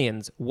 In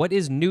Aliens, what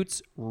is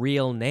Newt's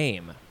real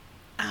name?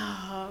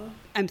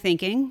 I'm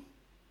thinking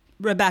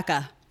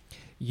Rebecca.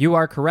 You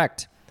are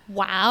correct.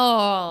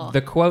 Wow.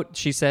 The quote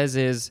she says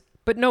is,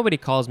 "But nobody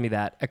calls me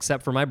that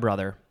except for my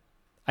brother."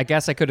 I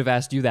guess I could have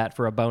asked you that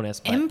for a bonus.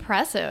 But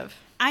Impressive.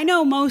 I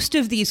know most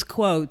of these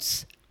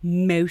quotes,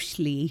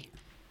 mostly.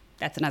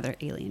 That's another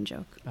alien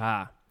joke.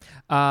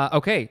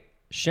 Okay,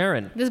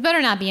 Sharon. This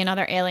better not be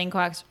another alien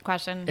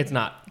question. It's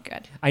not.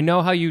 Good. I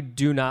know how you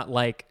do not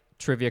like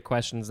trivia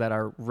questions that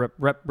are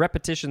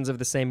repetitions of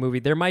the same movie.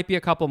 There might be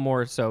a couple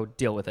more, so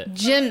deal with it.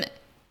 Jim,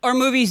 Or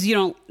movies you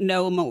don't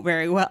know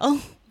very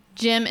well.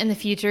 in the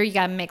future, you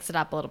got to mix it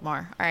up a little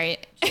more. All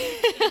right.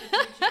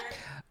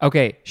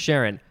 Okay,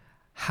 Sharon.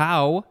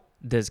 How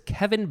does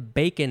Kevin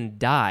Bacon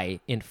die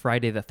in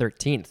Friday the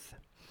 13th?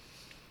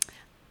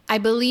 I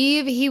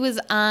believe he was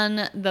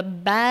on the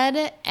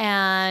bed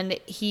and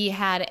he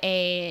had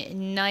a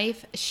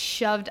knife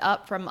shoved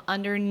up from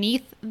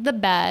underneath the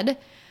bed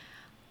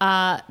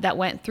that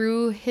went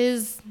through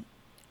his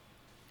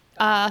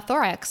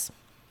thorax.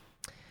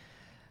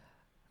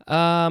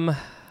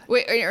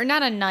 Wait, or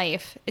not a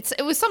knife.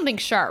 It was something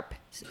sharp.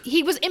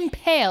 He was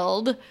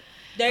impaled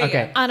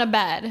Okay. on a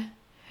bed,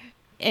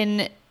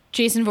 and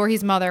Jason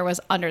Voorhees' mother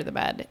was under the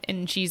bed,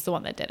 and she's the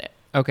one that did it.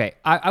 Okay,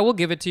 I will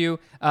give it to you.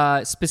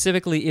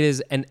 Specifically, it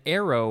is an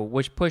arrow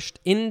which pushed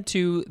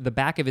into the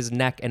back of his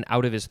neck and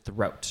out of his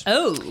throat.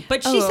 Oh,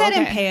 but she Oh, said okay.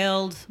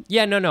 impaled.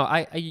 Yeah, no,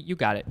 you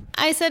got it.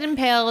 I said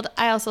impaled.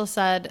 I also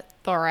said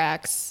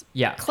thorax.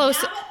 Yeah.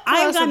 Close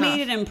I enough. made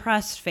an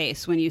impressed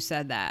face when you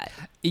said that.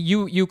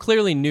 You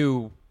clearly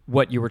knew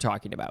what you were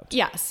talking about.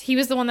 Yes, he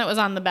was the one that was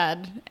on the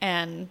bed,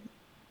 and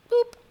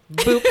boop.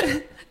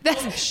 Boop.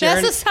 That's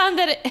Sharon- the sound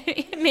that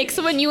it makes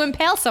when you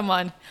impale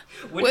someone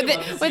with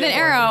an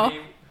arrow.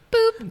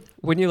 Boop.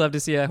 Wouldn't you love to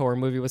see a horror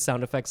movie with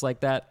sound effects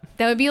like that?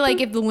 That would be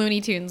like if the Looney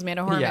Tunes made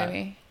a horror Yeah.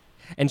 movie.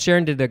 And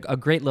Sharon did a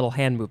great little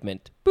hand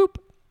movement. Boop.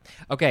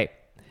 Okay.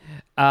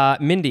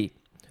 Mindy,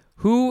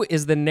 who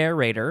is the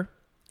narrator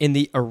in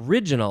the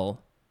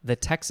original The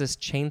Texas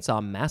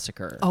Chainsaw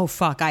Massacre? Oh,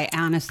 fuck. I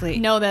honestly...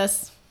 Know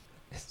this.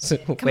 So,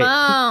 Come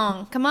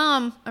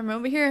on. I'm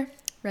over here.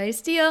 Ready to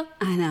steal.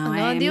 I know. I'm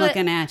gonna I'm do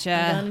looking it. at you.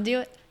 I'm gonna do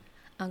it.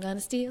 I'm gonna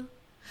steal.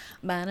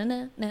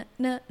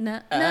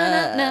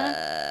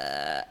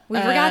 Ba-na-na-na-na-na-na. We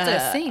forgot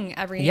to sing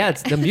every. Yeah,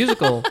 it's the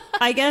musical.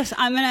 I guess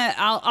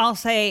I'll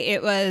say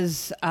it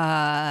was,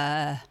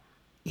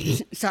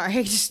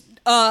 sorry, just,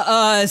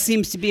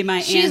 seems to be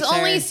my She's answer.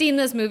 only seen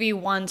this movie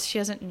once. She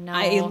doesn't know.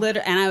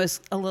 And I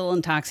was a little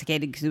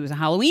intoxicated because it was a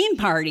Halloween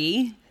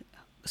party.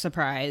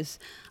 Surprise.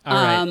 All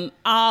right.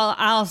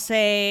 I'll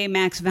say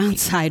Max von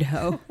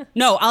Sydow.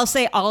 No, I'll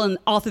say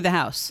all through the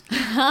house.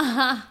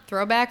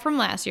 Throwback from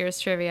last year's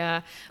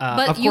trivia.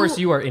 Of course,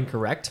 you are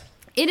incorrect.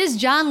 It is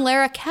John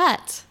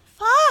Larroquette.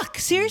 Fuck,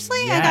 seriously?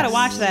 I gotta Yes.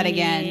 watch that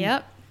again.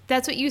 Yep.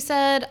 That's what you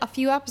said a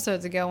few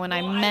episodes ago when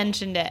I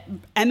mentioned it.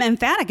 I'm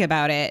emphatic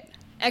about it.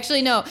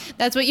 Actually, no,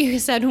 that's what you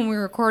said when we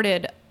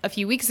recorded a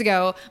few weeks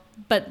ago.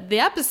 But the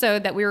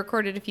episode that we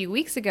recorded a few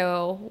weeks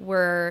ago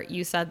where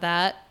you said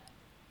that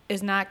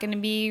is not going to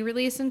be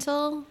released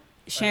until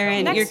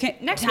Sharon,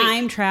 Next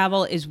time week.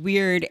 travel is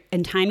weird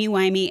and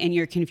timey-wimey, and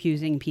you're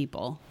confusing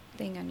people.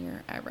 Thing on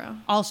your eyebrow.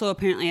 Also,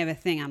 apparently, I have a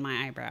thing on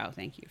my eyebrow.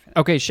 Thank you for that.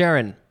 Okay,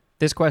 Sharon,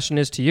 this question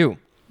is to you.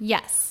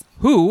 Yes.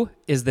 Who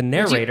is the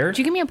narrator? Did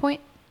you give me a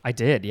point? I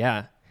did,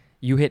 yeah.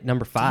 You hit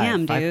number 5.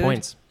 Damn, 5 dude.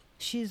 points.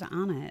 She's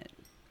on it.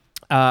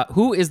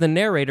 Who is the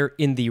narrator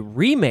in the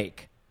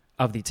remake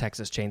of the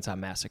Texas Chainsaw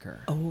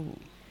Massacre? Oh,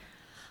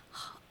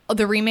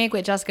 the remake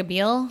with Jessica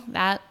Biel.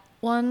 That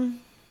one.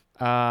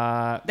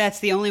 That's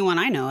the only one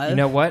I know of. You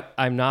know what?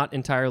 I'm not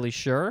entirely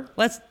sure.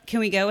 Can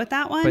we go with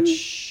that one? But That's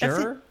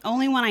sure. the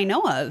only one I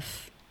know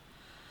of.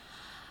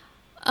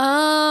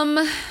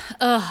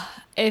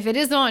 If it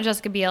is the one with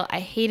Jessica Biel, I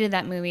hated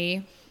that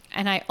movie,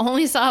 and I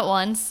only saw it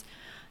once,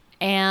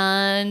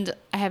 and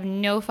I have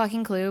no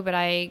fucking clue. But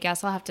I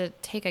guess I'll have to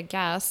take a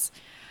guess.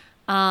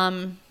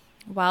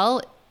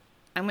 Well,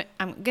 I'm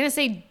gonna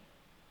say,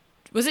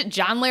 was it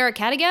John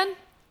Larroquette again?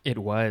 It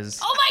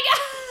was. Oh my god!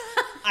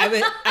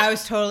 I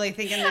was totally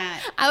thinking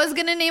that. I was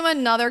gonna name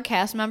another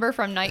cast member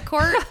from Night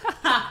Court,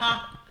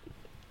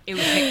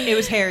 It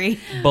was Harry.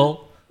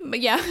 Bull. but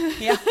yeah.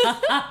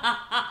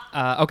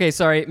 Okay,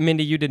 sorry,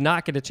 Mindy, you did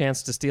not get a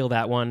chance to steal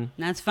that one.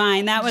 That's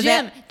fine. That was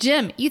Jim, it.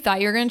 Jim, you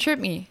thought you were gonna trick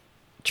me,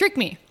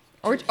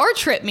 or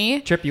trip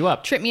me, Trip you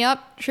up. trip me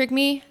up, trick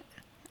me.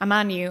 I'm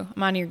on you.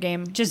 I'm on your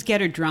game. Just get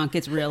her drunk.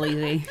 It's real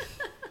easy.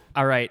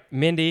 All right,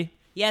 Mindy.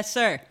 Yes,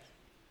 sir.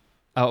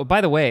 Oh,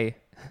 by the way,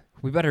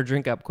 we better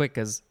drink up quick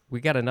because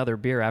we got another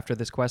beer after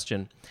this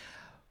question.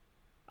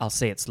 I'll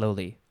say it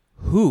slowly.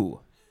 Who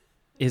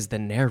is the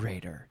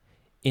narrator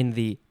in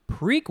the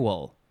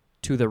prequel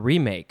to the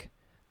remake,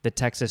 The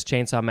Texas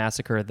Chainsaw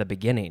Massacre: The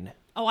Beginning?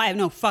 Oh, I have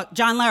no fuck.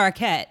 John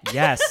Larroquette.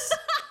 Yes.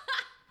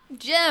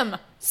 Jim,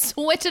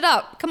 switch it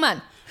up. Come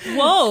on.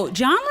 Whoa,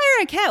 John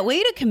Larroquette.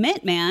 Way to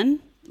commit, man.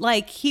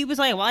 Like, he was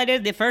like, well, I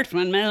did the first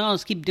one. Man, I'll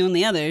just keep doing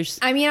the others.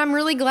 I mean, I'm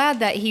really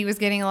glad that he was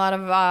getting a lot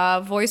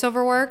of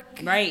voiceover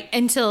work. Right.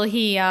 Until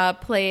he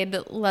played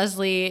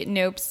Leslie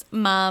Knope's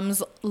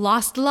mom's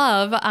lost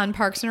love on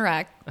Parks and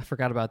Rec. I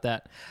forgot about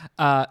that.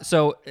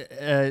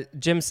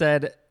 Jim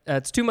said,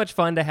 it's too much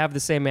fun to have the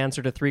same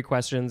answer to 3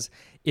 questions.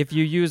 If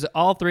you use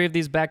all 3 of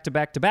these back to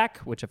back to back,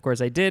 which of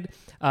course I did,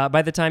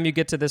 by the time you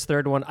get to this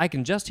third one, I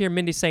can just hear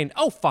Mindy saying,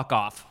 oh, fuck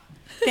off.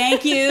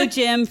 Thank you,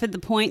 Jim, for the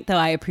point, though.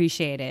 I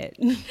appreciate it.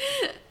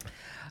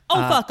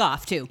 Fuck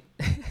off, too.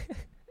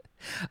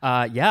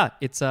 Yeah,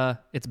 it's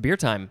beer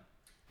time.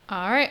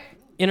 All right.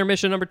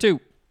 Intermission number 2.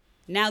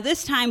 Now,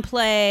 this time,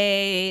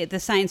 play the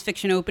science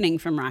fiction opening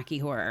from Rocky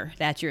Horror.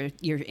 That's your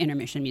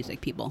intermission music,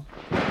 people.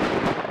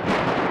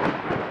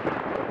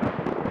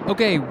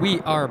 Okay, we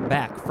are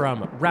back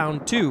from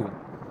round 2.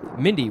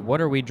 Mindy,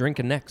 what are we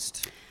drinking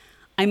next?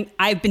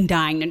 I've been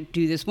dying to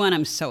do this one.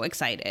 I'm so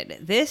excited.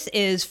 This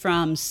is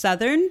from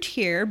Southern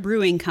Tier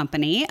Brewing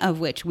Company,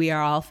 of which we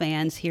are all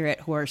fans here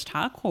at Horse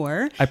Talk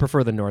Horror. I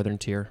prefer the northern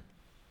tier.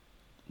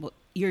 Well,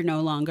 you're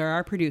no longer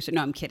our producer.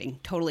 No, I'm kidding.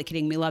 Totally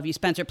kidding. We love you,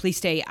 Spencer. Please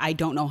stay. I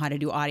don't know how to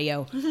do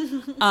audio.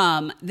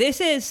 This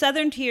is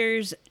Southern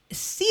Tier's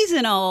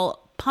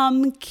seasonal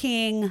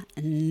Pumpkin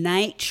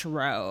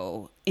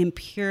Nitro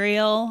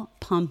Imperial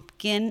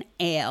Pumpkin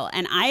Ale.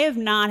 And I have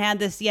not had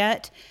this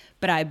yet,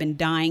 but I've been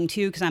dying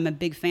to because I'm a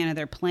big fan of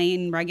their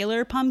plain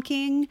regular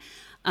pumpkin.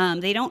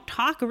 They don't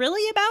talk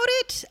really about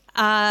it.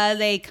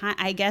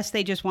 I guess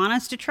they just want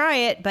us to try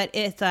it, but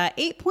it's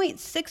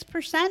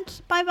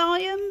 8.6% by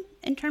volume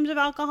in terms of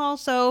alcohol.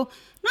 So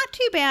not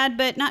too bad,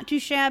 but not too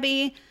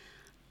shabby.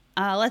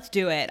 Let's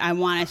do it. I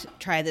want to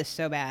try this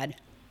so bad.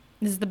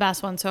 This is the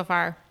best one so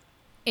far.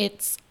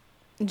 It's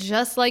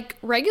just like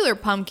regular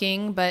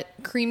pumpkin, but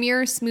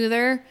creamier,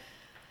 smoother,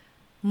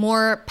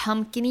 more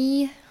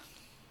pumpkin-y.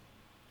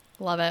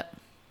 Love it.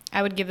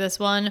 I would give this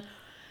one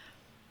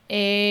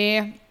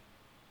a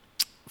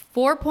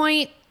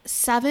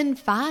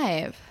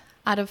 4.75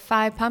 out of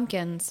 5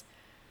 pumpkins.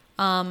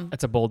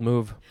 That's a bold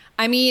move.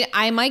 I mean,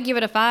 I might give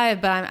it a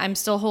 5, but I'm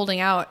still holding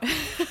out.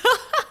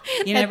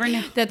 You never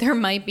know. That there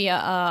might be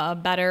a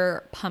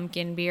better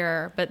pumpkin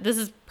beer, but this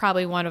is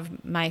probably one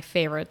of my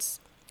favorites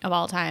of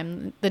all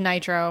time. The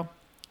Nitro.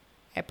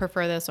 I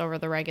prefer this over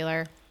the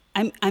regular.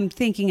 I'm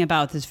thinking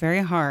about this very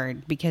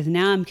hard because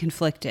now I'm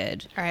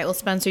conflicted. All right, well,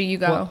 Spencer, you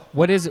go.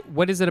 What is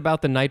it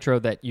about the Nitro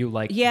that you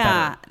like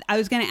Yeah, better? I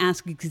was going to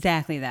ask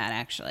exactly that,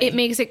 actually. It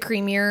makes it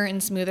creamier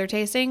and smoother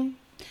tasting.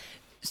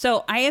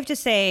 So I have to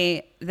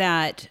say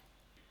that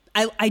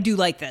I do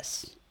like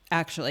this,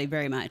 actually,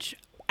 very much.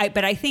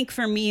 But I think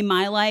for me,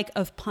 my like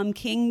of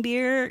pumpkin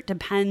beer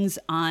depends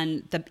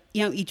on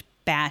each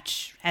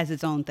batch has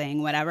its own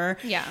thing, whatever.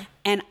 Yeah.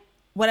 And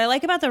what I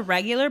like about the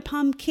regular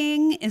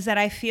pumpkin is that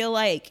I feel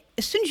like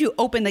as soon as you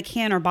open the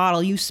can or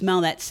bottle, you smell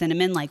that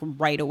cinnamon like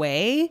right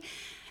away.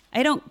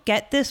 I don't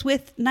get this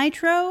with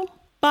Nitro,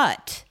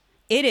 but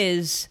it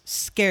is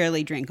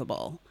scarily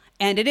drinkable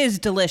and it is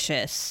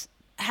delicious.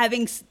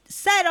 Having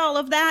said all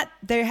of that,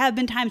 there have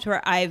been times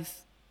where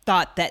I've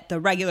thought that the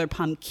regular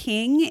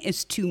pumpkin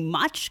is too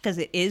much because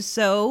it is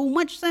so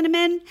much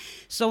cinnamon.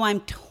 So I'm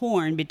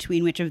torn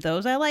between which of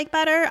those I like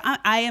better.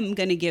 I am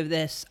going to give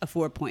this a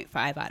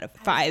 4.5 out of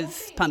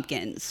 5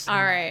 pumpkins. All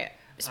right.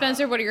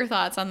 Spencer, what are your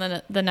thoughts on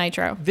the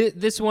nitro?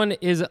 This one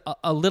is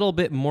a little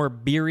bit more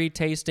beery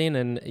tasting,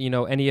 and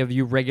any of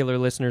you regular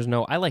listeners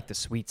know I like the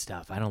sweet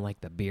stuff. I don't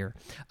like the beer,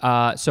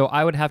 so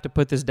I would have to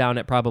put this down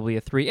at probably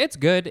a 3. It's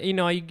good,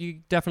 you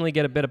definitely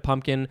get a bit of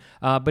pumpkin,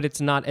 but it's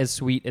not as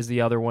sweet as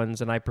the other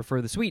ones, and I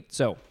prefer the sweet.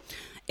 So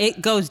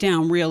it goes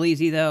down real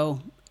easy,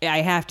 though. I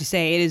have to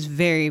say it is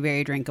very,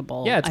 very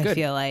drinkable. Yeah, it's good. I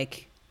feel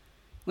like,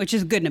 which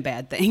is a good and a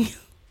bad thing.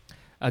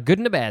 A good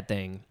and a bad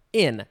thing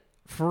in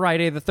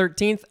Friday the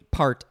 13th,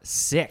 Part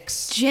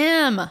 6.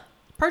 Jim.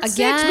 Part 6?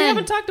 We Again,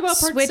 haven't talked about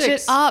Part 6. Switch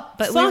it up,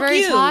 but we've Fuck already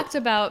you. talked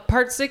about...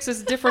 Part 6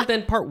 is different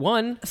than Part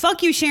 1.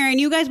 Fuck you, Sharon.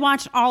 You guys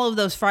watched all of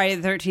those Friday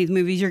the 13th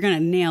movies. You're going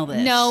to nail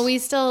this.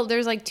 No,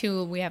 there's like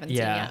 2 we haven't seen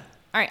Yeah. yet.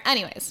 All right,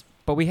 anyways.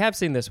 But we have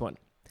seen this one.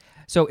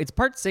 So it's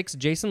Part 6,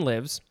 Jason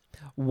Lives.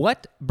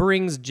 What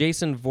brings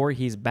Jason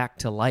Voorhees back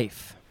to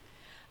life?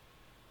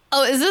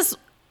 Oh, is this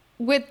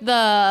with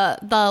the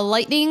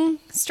lightning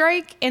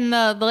strike in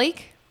the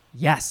lake?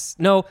 Yes.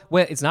 No,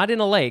 well, it's not in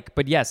a lake,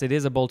 but yes, it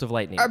is a bolt of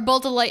lightning. Or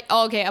bolt of light.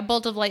 Oh, okay, a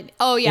bolt of lightning.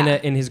 Oh, yeah.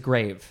 In his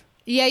grave.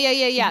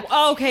 Yeah.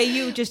 Okay,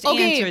 you just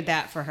Okay. answered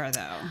that for her,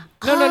 though.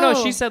 No.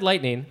 Oh. She said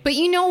lightning. But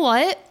you know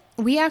what?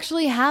 We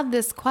actually had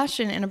this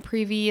question in a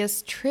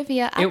previous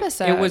trivia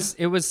episode.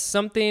 It was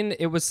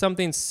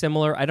something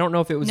similar. I don't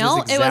know if it was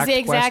No, his it was the exact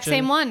exact question.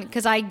 same one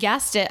because I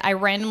guessed it. I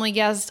randomly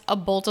guessed a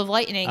bolt of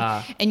lightning,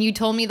 and you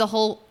told me the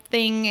whole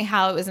thing,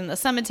 how it was in the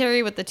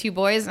cemetery with the 2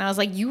 boys, and I was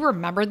like, you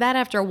remembered that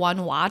after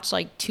one watch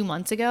like 2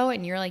 months ago?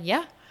 And you're like,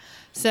 yeah.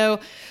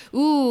 So,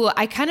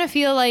 I kind of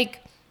feel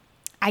like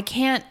I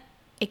can't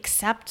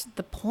accept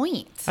the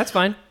point. That's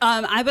fine.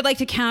 I would like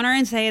to counter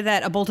and say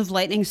that a bolt of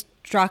lightning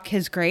struck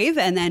his grave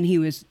and then he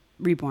was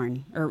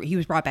reborn, or he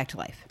was brought back to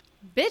life.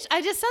 Bitch,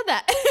 I just said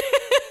that.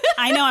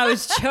 I know, I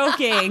was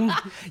choking.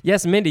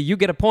 Yes, Mindy, you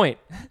get a point.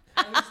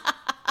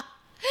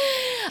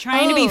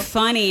 Trying to be Oh.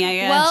 funny, I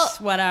guess. Well-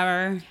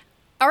 Whatever.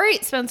 All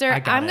right, Spencer, I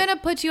got I'm it. gonna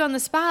put you on the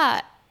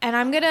spot, and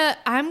I'm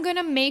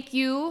gonna make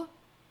you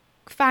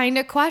find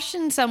a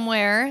question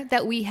somewhere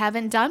that we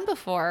haven't done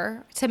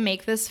before to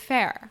make this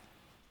fair.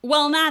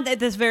 Well, not at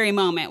this very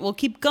moment. We'll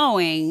keep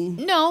going.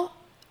 No,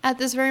 at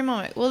this very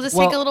moment, we'll just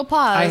take a little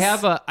pause.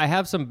 I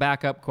have some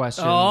backup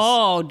questions.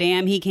 Oh,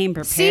 damn, he came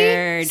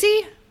prepared.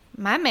 See,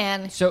 my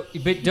man, So,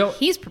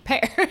 he's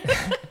prepared.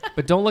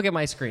 but don't look at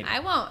my screen. I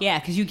won't. Yeah,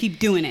 because you keep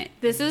doing it.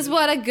 This is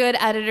what a good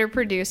editor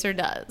producer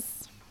does.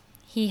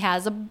 He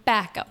has a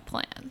backup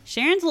plan.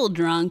 Sharon's a little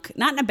drunk.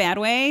 Not in a bad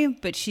way,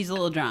 but she's a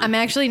little drunk. I'm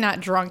actually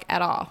not drunk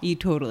at all. You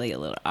totally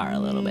are a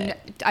little bit.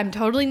 I'm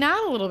totally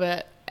not a little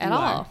bit at You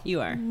all. are.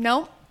 You are.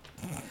 Nope.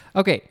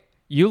 Okay,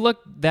 you look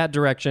that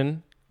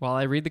direction while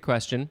I read the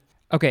question.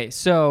 Okay,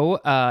 so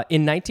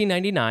in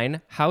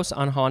 1999, House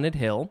on Haunted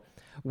Hill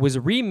was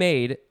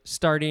remade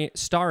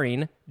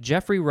starring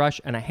Jeffrey Rush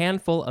and a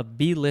handful of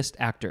B-list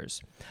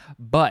actors.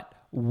 But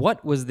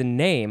what was the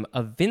name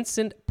of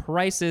Vincent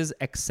Price's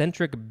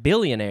eccentric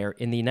billionaire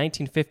in the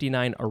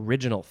 1959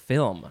 original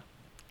film?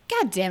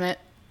 God damn it.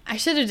 I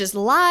should have just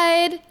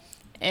lied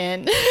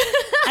and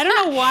I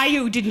don't know why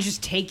you didn't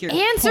just take your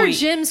answered point.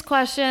 Jim's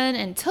question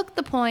and took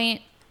the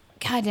point.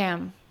 God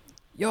damn.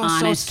 You're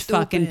Honest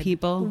fucking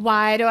people.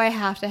 Why do I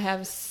have to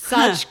have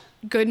such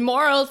good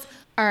morals?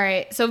 All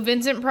right. So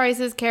Vincent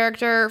Price's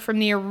character from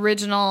the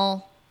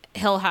original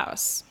Hill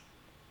House.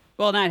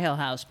 Well, not Hill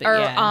House, but Or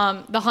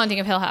yeah. The Haunting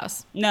of Hill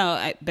House.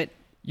 No, but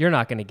You're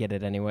not going to get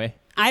it anyway.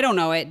 I don't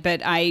know it,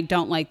 but I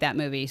don't like that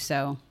movie,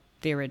 so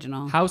the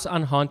original. House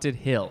on Haunted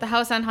Hill. The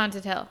House on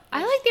Haunted Hill.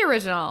 I like the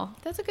original.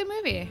 That's a good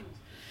movie.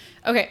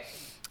 Okay.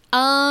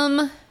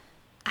 I'm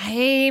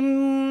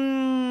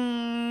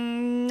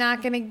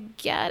not gonna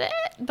get it,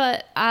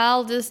 but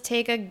I'll just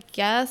take a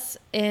guess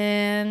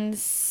and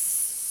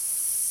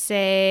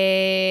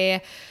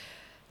say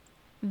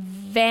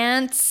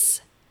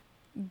Vance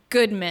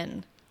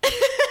Goodman.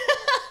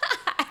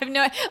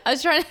 I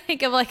was trying to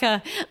think of like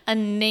a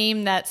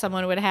name that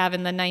someone would have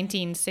in the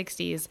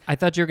 1960s. I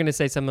thought you were going to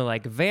say something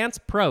like Vance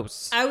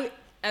Pros.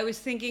 I was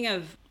thinking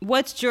of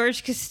what's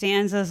George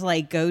Costanza's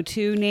like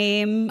go-to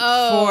name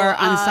Oh, for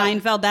on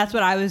Seinfeld. That's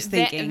what I was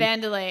thinking.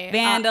 Vandalay.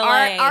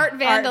 Vandalay. Art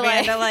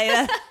Vandalay.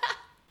 Vandalay.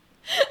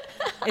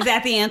 Is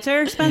that the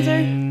answer,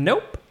 Spencer?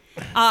 Nope.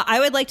 I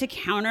would like to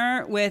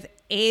counter with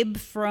Abe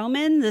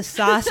Froman, the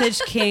Sausage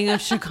King of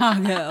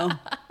Chicago.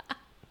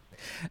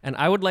 And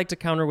I would like to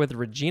counter with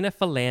Regina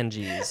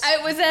Phalanges. I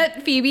was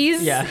at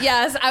Phoebe's. Yeah.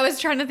 Yes, I was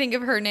trying to think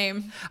of her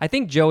name. I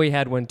think Joey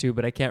had one too,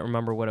 but I can't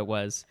remember what it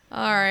was.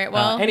 All right.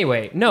 Well,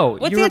 Anyway, no.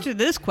 What's you the were- answer to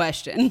this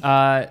question?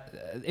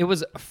 It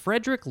was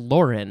Frederick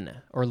Loren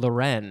or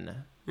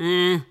Loren.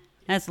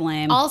 That's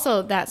lame.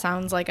 also that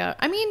sounds like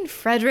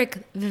Frederick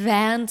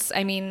Vance.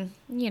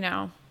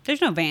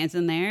 There's no Vance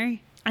in there.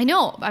 I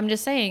know. I'm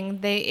just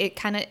saying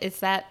it's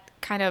that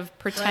kind of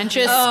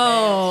pretentious.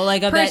 Oh,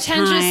 like of that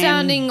Pretentious time.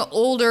 sounding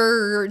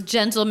older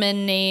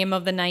gentleman name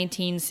of the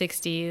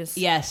 1960s.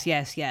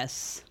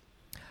 Yes.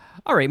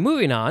 All right,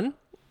 moving on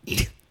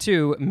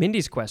to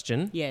Mindy's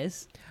question.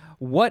 Yes.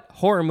 What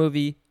horror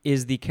movie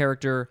is the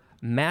character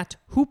Matt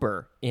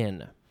Hooper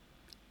in?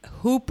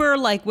 Hooper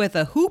like with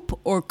a hoop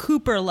or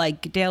Cooper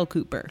like Dale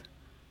Cooper?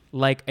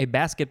 Like a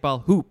basketball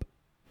hoop.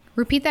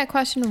 Repeat that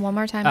question one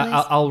more time,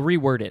 please. I'll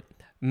reword it.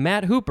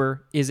 Matt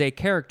Hooper is a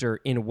character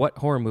in what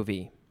horror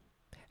movie?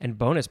 And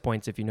bonus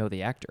points if you know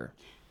the actor.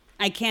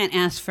 I can't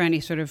ask for any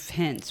sort of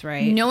hints,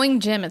 right? Knowing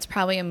Jim, it's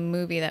probably a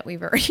movie that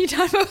we've already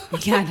done before.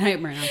 Yeah,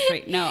 Nightmare on Elm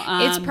Street. No,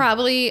 It's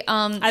probably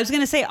I was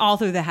going to say All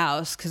Through the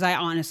House because I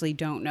honestly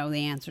don't know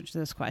the answer to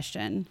this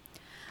question.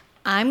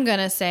 I'm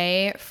gonna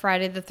say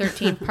Friday the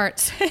 13th Part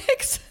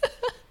 6.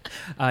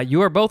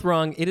 You are both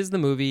wrong. It is the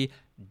movie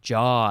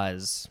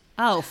Jaws.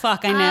 Oh,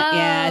 fuck, I know.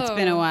 Yeah, it's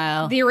been a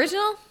while. The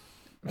original?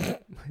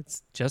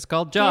 It's just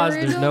called Jaws.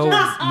 There's original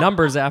no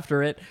numbers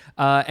after it.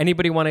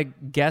 Anybody want to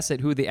guess at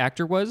who the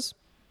actor was?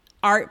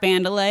 Art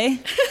Vandelay.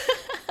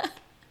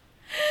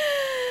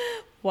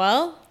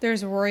 Well,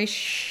 there's Roy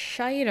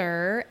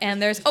Scheider,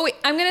 and there's... Oh, wait,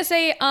 I'm gonna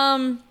say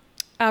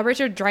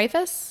Richard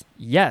Dreyfuss.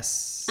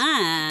 Yes. Do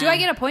I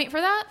get a point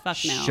for that? Fuck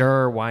no.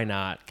 Sure, why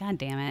not? God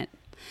damn it.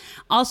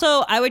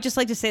 Also, I would just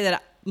like to say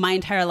that my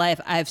entire life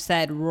I've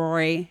said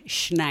Roy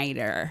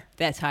Schneider.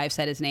 That's how I've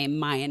said his name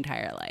my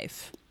entire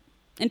life.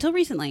 Until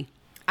recently.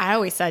 I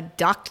always said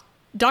duct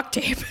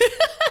tape,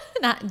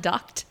 not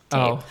duct tape.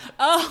 Oh,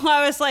 Oh,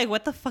 I was like,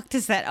 what the fuck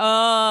does that?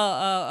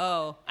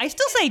 Oh. I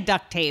still say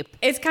duct tape.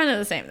 It's kind of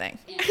the same thing.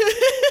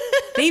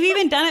 They've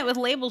even done it with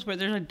labels where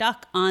there's a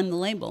duck on the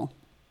label.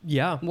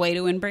 yeah. Way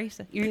to embrace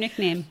it. Your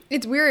nickname.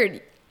 It's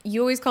weird.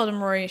 You always called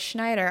him Roy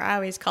Schneider. I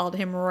always called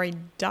him Roy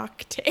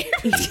Duct Tape.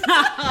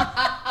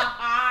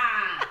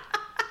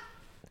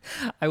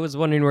 I was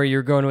wondering where you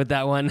were going with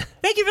that one.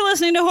 Thank you for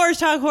listening to Horrors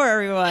Talk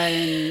Horror, everyone.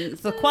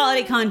 It's the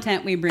quality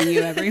content we bring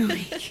you every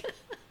week.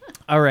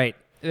 All right,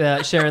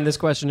 Sharon, this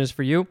question is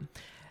for you.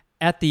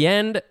 At the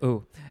end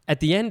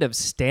of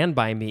Stand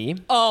By Me,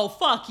 Oh,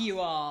 fuck you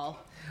all.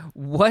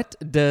 what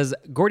does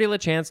Gordy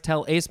LaChance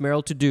tell Ace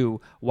Merrill to do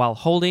while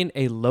holding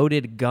a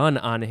loaded gun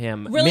on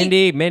him?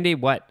 Really? Mindy,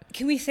 what?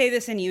 Can we say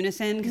this in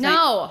unison? 'Cause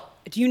No.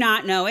 do you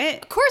not know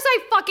it? Of course I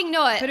fucking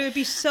know it. But it would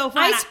be so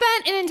fun. I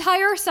spent an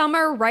entire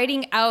summer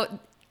writing out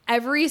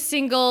every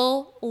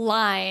single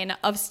line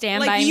of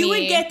Stand By like, you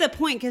Me. would get the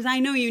point because I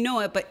know you know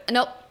it, but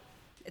Nope.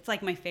 it's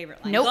like my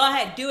favorite line. Nope. Go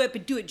ahead, do it,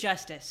 but do it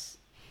justice.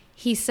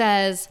 He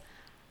says,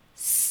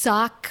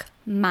 "Suck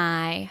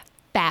my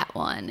fat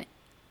one."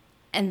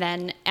 And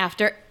then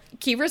after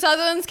Kiefer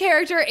Sutherland's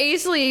character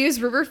Ace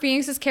leaves, River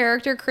Phoenix's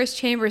character Chris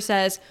Chambers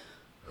says,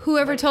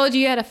 "Whoever told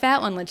you had a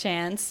fat one,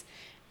 LaChance?"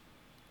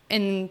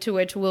 And to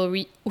which Will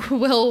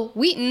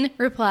Wheaton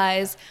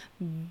replies,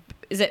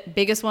 "Is it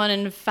biggest one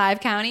in 5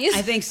 counties?"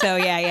 I think so.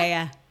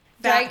 Yeah.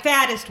 Right.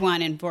 Fattest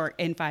one in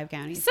 5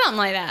 counties. Something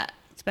like that.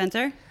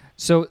 Spencer,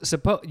 So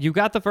you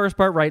got the first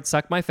part right,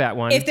 suck my fat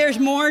one. if there's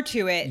more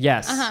to it,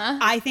 Yes.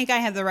 I think I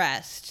have the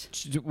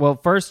rest. Well,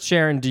 first,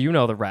 Sharon, do you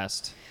know the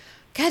rest?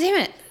 God damn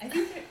it.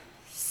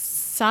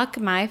 Suck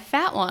my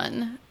fat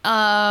one.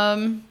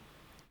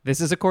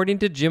 This is according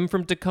to Jim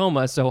from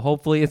Tacoma, so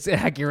hopefully it's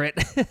accurate.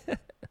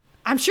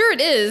 I'm sure it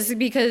is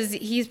because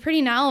he's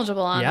pretty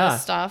knowledgeable on Yeah.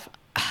 this stuff.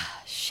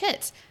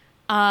 Shit.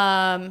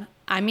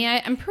 I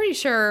mean, I'm pretty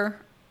sure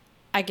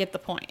I get the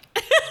point.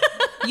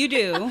 You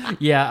do.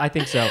 Yeah, I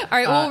think so. All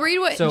right, we'll read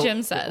what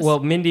Jim says. Well,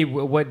 Mindy,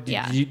 what did,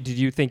 Yeah. did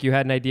you think you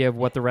had an idea of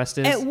what the rest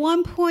is? At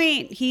one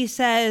point, he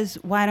says,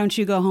 "Why don't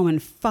you go home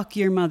and fuck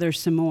your mother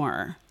some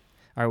more?"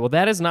 All right, well,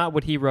 that is not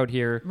what he wrote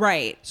here.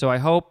 Right. So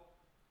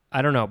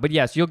I don't know. But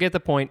yes, you'll get the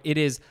point. It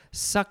is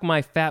suck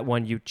my fat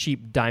one, you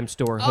cheap dime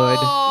store hood.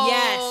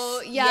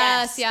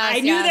 Yes. I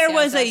knew there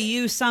was a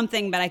you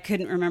something, but I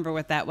couldn't remember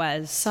what that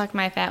was. Suck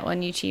my fat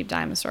one, you cheap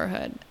dinosaur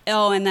hood.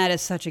 Oh, and that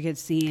is such a good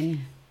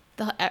scene.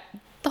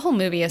 The whole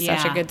movie is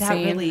such a good that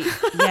scene. Really,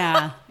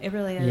 yeah, it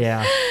really is.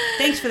 Yeah.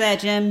 Thanks for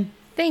that, Jim.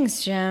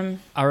 Thanks, Jim.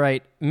 All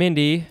right,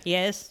 Mindy.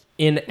 Yes.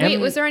 Wait,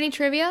 was there any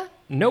trivia?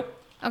 Nope.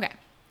 Okay.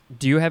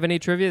 Do you have any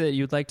trivia that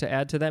you'd like to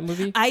add to that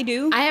movie? I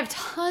do. I have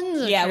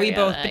tons of Yeah, we trivia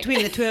both, that I-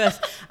 between the two of us.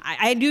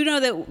 I do know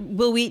that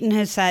Will Wheaton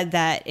has said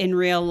that in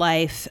real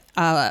life,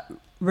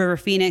 River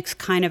Phoenix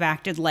kind of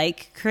acted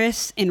like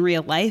Chris in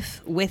real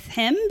life with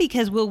him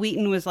because Will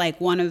Wheaton was like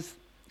one of,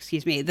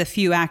 the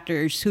few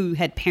actors who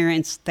had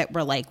parents that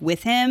were like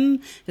with him.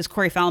 Because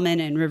Corey Feldman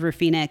and River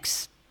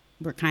Phoenix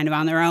were kind of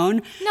on their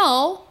own.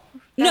 No.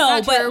 that's No,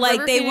 not but true. like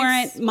River they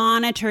Phoenix- weren't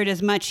monitored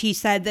as much. He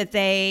said that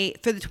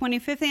for the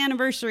 25th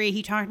anniversary,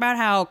 he talked about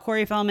how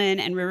Corey Feldman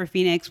and River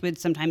Phoenix would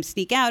sometimes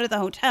sneak out of the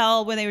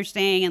hotel where they were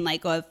staying and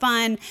like go have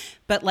fun.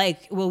 But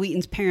like Will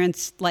Wheaton's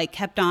parents like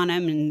kept on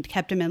him and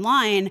kept him in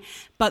line.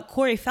 But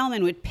Corey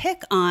Feldman would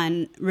pick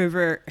on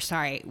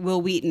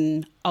Will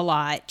Wheaton a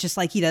lot, just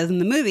like he does in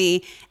the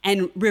movie.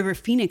 And River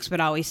Phoenix would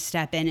always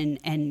step in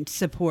and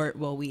support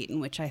Will Wheaton,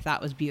 which I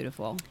thought was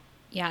beautiful.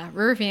 Yeah,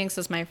 River Phoenix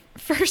is my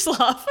first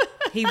love.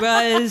 He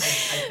was.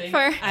 For,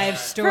 I have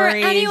for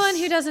stories. anyone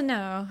who doesn't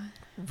know.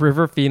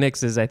 River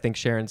Phoenix is, I think,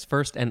 Sharon's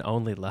first and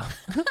only love.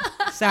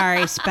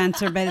 Sorry,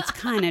 Spencer, but it's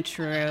kind of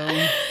true.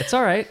 It's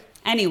all right.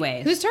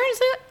 Anyways. Whose turn is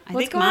it? I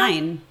What's think going on?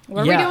 mine.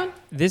 What are we doing?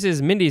 This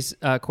is Mindy's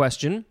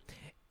question.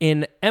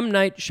 In M.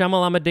 Night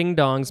Shyamalama Ding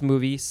Dong's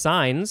movie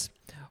Signs,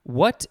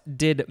 what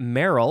did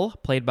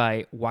Meryl, played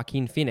by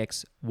Joaquin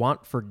Phoenix,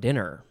 want for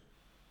dinner?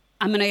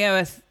 I'm going to go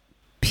with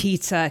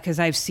pizza because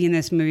I've seen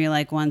this movie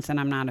like once and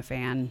I'm not a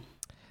fan.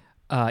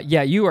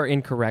 Yeah, you are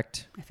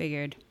incorrect. I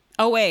figured.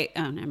 Oh, wait.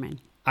 Oh, never mind.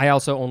 I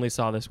also only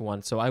saw this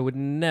once, so I would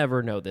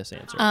never know this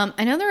answer.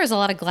 I know there was a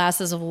lot of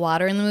glasses of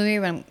water in the movie,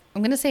 but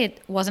I'm going to say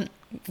it wasn't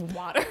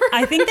water.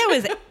 I think that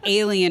was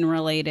alien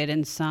related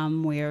in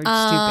some weird,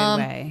 stupid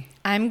way.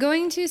 I'm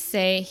going to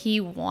say he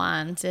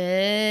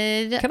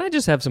wanted... Can I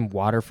just have some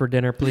water for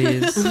dinner,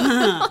 please?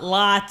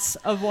 Lots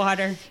of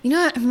water. You know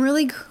what? I'm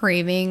really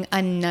craving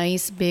a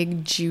nice,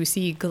 big,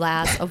 juicy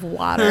glass of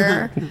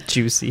water.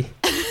 Juicy.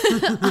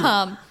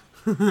 I'm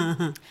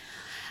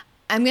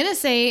going to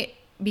say,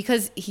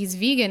 because he's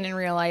vegan in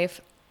real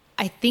life,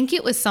 I think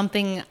it was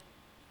something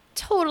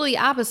totally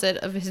opposite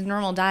of his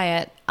normal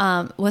diet.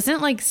 Wasn't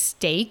it like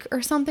steak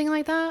or something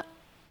like that?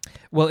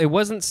 Well, it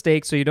wasn't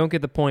steak, so you don't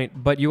get the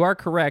point, but you are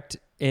correct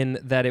in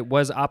that it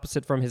was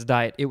opposite from his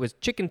diet. It was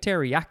chicken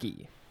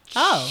teriyaki.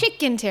 Oh.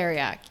 Chicken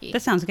teriyaki.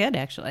 That sounds good,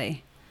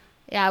 actually.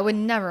 Yeah, I would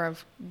never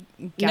have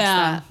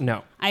guessed that.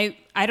 No. I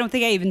don't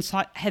think I even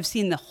have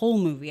seen the whole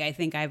movie. I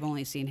think I've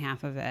only seen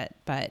half of it.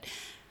 But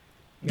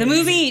the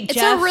movie, It's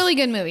Jeff, a really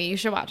good movie. You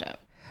should watch it.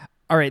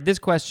 All right, this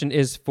question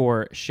is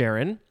for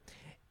Sharon.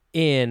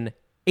 In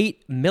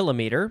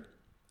 8mm,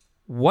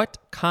 what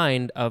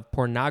kind of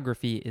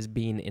pornography is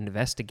being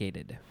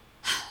investigated?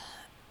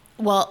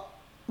 Well,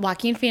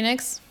 Joaquin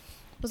Phoenix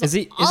was Is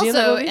he in also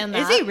that movie? in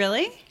that. Is he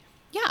really?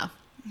 Yeah,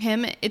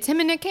 him. It's him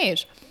and Nick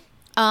Cage.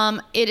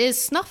 It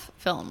is snuff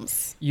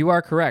films. You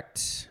are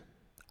correct.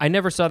 I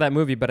never saw that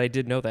movie, but I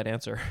did know that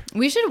answer.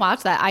 We should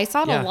watch that. I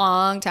saw it Yeah. a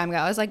long time ago.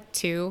 I was like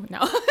 2. No.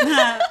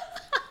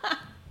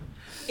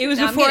 It was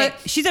No, I'm before. kidding.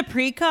 She's a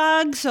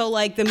precog, so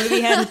like the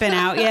movie hadn't been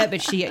out yet,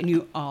 but she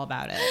knew all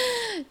about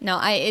it. No,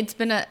 it's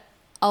been a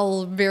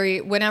very,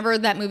 whenever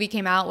that movie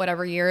came out,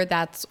 whatever year,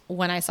 that's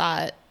when I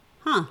saw it.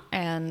 Huh.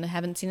 And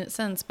haven't seen it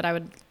since, but I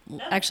would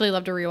actually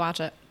love to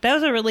rewatch it. That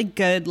was a really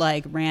good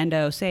like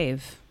rando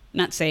save.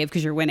 Not save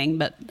because you're winning,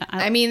 but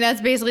I mean, that's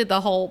basically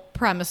the whole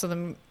premise of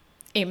the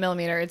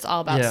 8mm. It's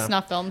all about Yeah.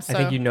 snuff films. So. I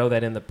think you know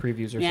that in the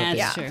previews or yeah,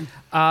 something.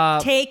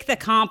 that's true. Take the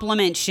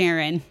compliment,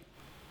 Sharon.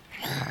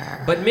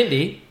 But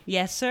Mindy,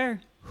 Yes, sir.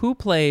 who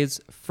plays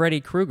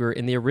Freddy Krueger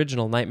in the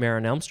original Nightmare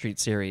on Elm Street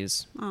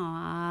series?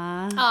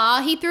 Aww.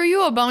 Aw, he threw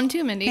you a bone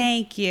too, Mindy.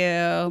 Thank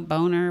you,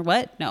 boner.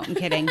 What? No, I'm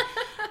kidding.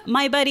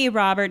 My buddy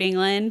Robert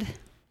England.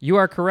 You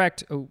are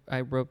correct. Oh,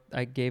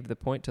 I gave the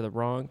point to the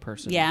wrong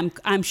person. Yeah,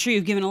 I'm sure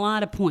you've given a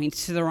lot of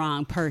points to the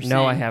wrong person.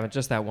 No, I haven't.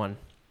 Just that one.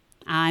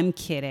 I'm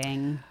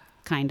kidding.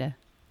 Kinda.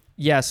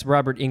 Yes,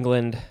 Robert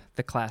England,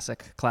 the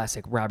classic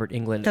Robert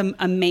England. The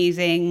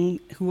amazing,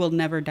 who will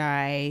never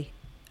die,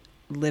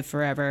 live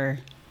forever.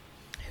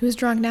 Who's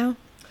drunk now?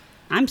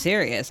 I'm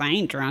serious. I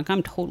ain't drunk.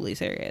 I'm totally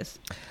serious.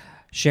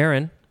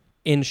 Sharon,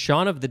 in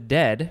Shaun of the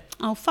Dead,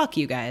 Oh, fuck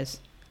you guys.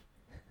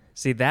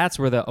 see, that's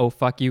where the oh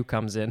fuck you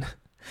comes in.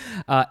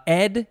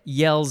 Ed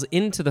yells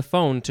into the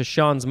phone to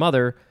Sean's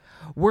mother,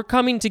 "We're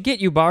coming to get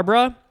you,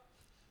 Barbara."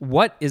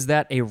 What is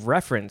that a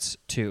reference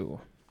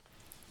to?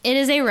 It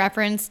is a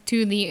reference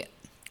to the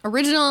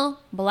original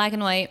black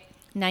and white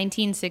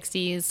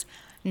 1960s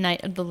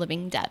Night of the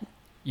Living Dead.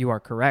 You are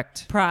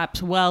correct.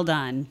 Props. Well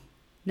done.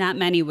 Not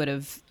many would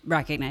have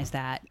recognized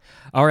that.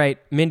 All right,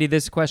 Mindy,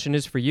 this question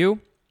is for you.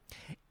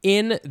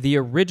 In the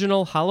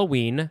original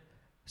Halloween,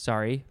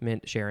 sorry,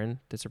 Sharon,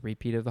 that's a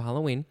repeat of the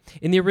Halloween.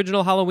 In the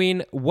original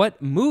Halloween,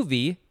 what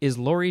movie is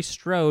Laurie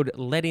Strode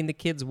letting the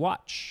kids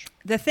watch?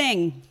 The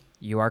Thing.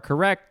 You are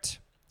correct.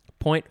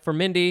 Point for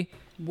Mindy.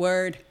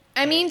 Word.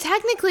 I mean,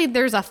 technically,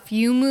 there's a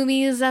few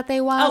movies that they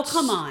watch.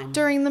 come on.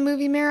 During the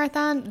movie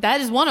marathon,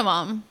 that is one of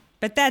them.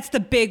 But that's the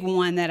big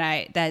one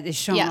that is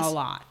shown Yes. a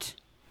lot.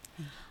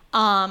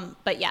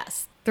 But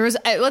yes,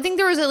 I think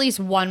there was at least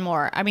one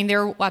more. I mean, they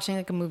were watching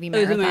like a movie It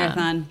was marathon. a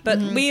marathon.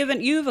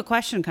 But you have a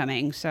question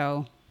coming,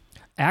 so.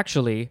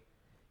 Actually,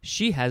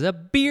 she has a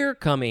beer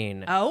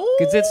coming. Oh.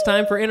 Because it's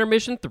time for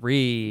intermission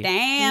 3.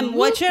 Damn.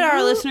 What should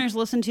our listeners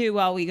listen to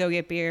while we go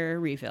get beer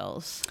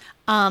refills?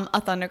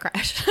 A Thunder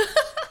Crash.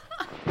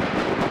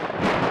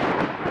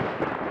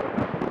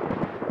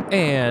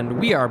 And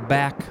we are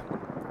back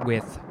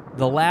with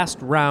the last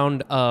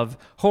round of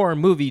horror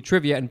movie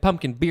trivia and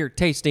pumpkin beer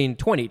tasting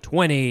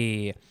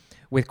 2020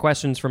 with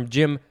questions from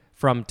Jim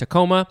from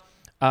Tacoma.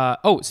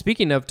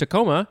 Speaking of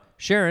Tacoma,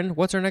 Sharon,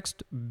 what's our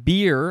next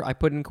beer? I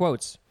put in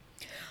quotes.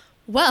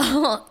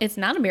 Well, it's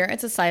not a beer.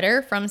 It's a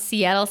cider from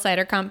Seattle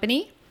Cider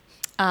Company,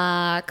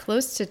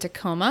 close to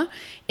Tacoma.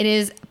 It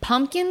is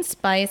pumpkin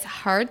spice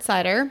hard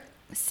cider,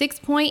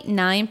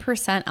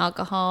 6.9%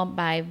 alcohol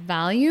by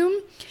volume.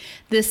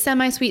 This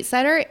semi-sweet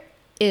cider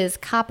is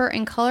copper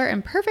in color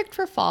and perfect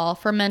for fall,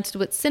 fermented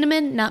with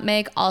cinnamon,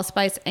 nutmeg,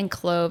 allspice, and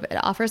clove. It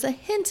offers a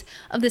hint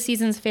of the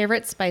season's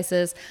favorite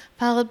spices,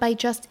 followed by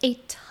just a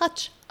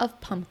touch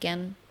of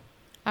pumpkin.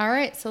 All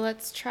right, so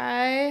let's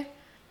try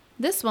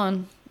this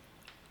one.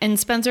 And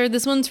Spencer,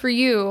 this one's for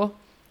you,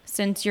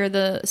 since you're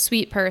the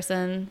sweet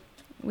person.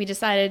 We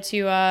decided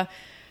to...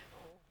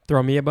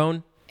 Throw me a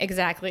bone?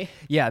 Exactly.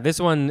 Yeah, this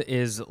one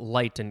is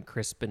light and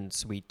crisp and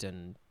sweet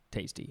and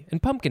tasty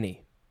and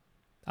pumpkin-y.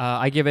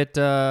 I give it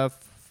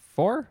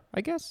 4,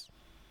 I guess.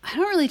 I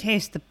don't really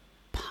taste the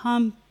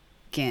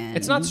pumpkin.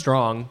 It's not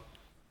strong,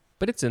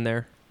 but it's in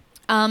there.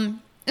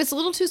 It's a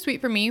little too sweet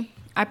for me.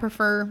 I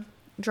prefer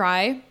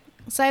dry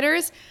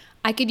ciders.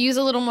 I could use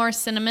a little more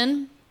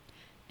cinnamon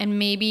and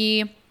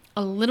maybe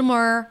a little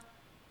more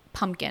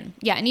pumpkin.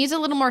 Yeah, it needs a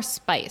little more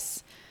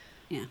spice.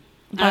 Yeah,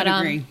 But, I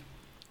would agree.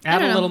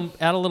 Add I a don't little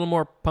add a little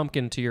more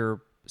pumpkin to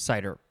your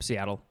cider,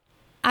 Seattle.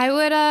 I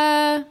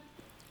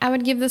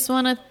would give this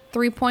one a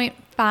 3.5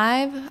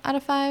 out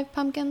of 5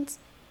 pumpkins.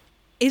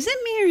 Is it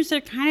me or is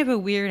there kind of a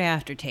weird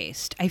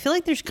aftertaste? I feel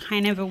like there's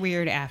kind of a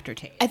weird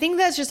aftertaste. I think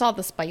that's just all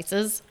the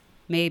spices.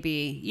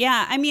 Maybe.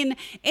 Yeah, I mean,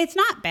 it's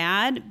not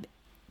bad,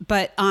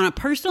 but on a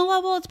personal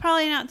level, it's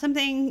probably not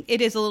something.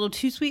 It is a little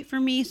too sweet for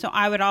me, so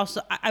I would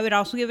also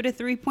give it a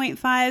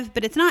 3.5,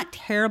 but it's not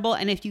terrible.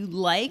 And if you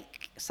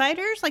like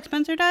ciders like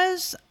Spencer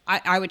does,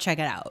 I would check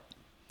it out.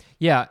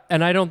 Yeah,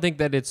 and I don't think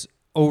that it's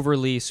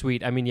overly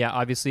sweet. I mean, yeah,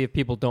 obviously if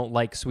people don't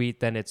like sweet,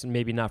 then it's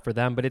maybe not for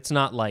them, but it's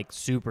not like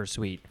super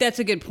sweet. That's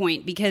a good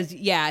point because,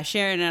 yeah,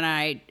 Sharon and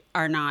I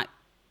are not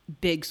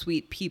big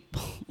sweet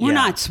people. We're Yeah.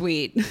 not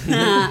sweet.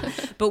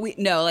 But we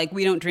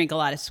don't drink a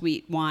lot of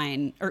sweet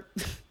wine. Or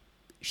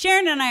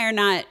Sharon and I are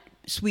not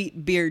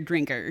sweet beer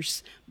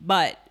drinkers.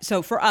 But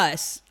so for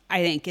us,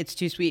 I think it's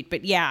too sweet.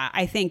 But yeah,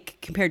 I think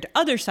compared to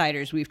other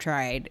ciders we've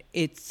tried,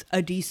 it's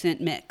a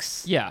decent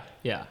mix. Yeah,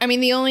 yeah. I mean,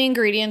 the only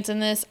ingredients in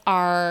this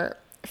are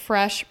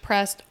fresh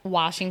pressed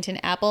Washington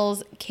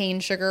apples, cane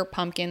sugar,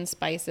 pumpkin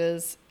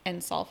spices,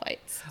 and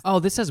sulfites. Oh,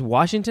 this has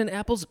Washington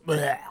apples?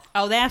 Blech.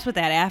 Oh, that's what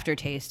that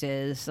aftertaste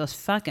is. Those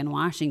fucking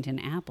Washington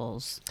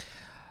apples.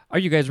 Are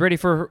you guys ready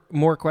for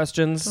more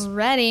questions?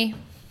 Ready?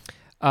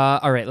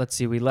 All right, let's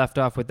see. We left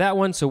off with that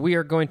one, so we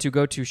are going to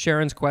go to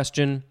Sharon's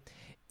question.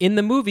 In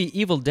the movie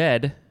Evil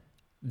Dead,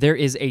 there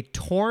is a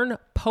torn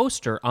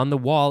poster on the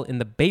wall in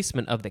the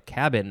basement of the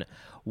cabin.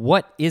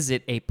 What is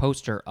it a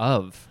poster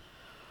of?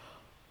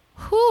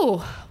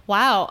 Whew.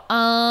 Wow.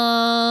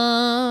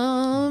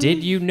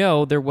 Did you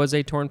know there was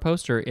a torn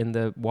poster in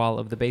the wall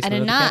of the I basement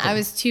did of the not. cabin? I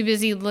was too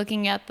busy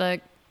looking at the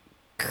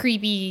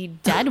creepy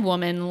dead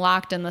woman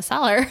locked in the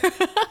cellar.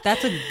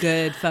 That's a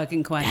good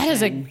fucking question. That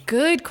is a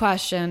good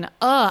question.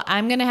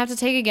 I'm going to have to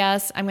take a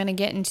guess. I'm going to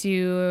get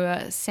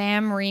into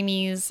Sam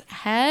Raimi's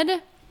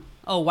head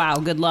Oh, wow.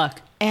 Good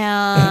luck.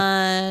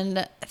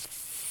 and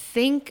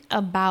think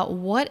about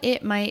what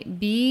it might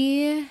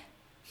be.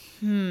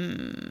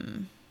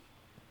 Thank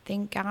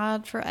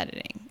God for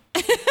editing.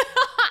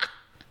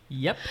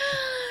 Yep.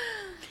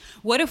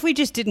 What if we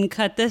just didn't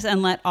cut this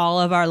and let all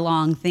of our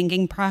long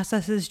thinking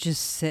processes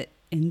just sit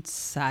in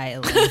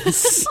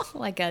silence?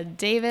 Like a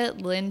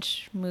David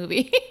Lynch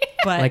movie.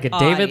 But Like a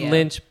David audio.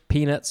 Lynch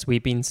peanut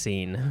sweeping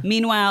scene.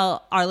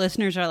 Meanwhile, our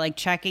listeners are like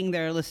checking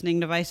their listening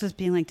devices,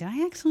 being like, did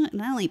I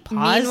accidentally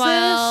pause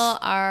Meanwhile,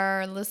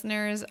 our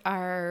listeners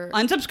are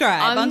this?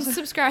 Unsubscribe.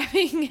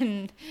 unsubscribing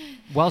and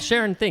While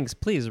Sharon thinks,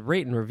 please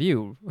rate and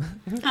review.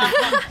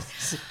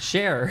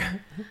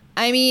 Share.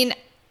 I mean,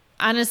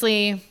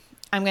 honestly,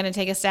 I'm going to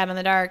take a stab in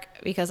the dark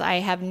because I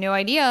have no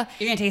idea.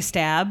 You're going to take a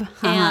stab?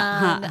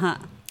 And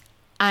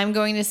I'm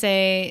going to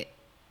say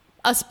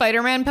a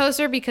Spider-Man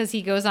poster because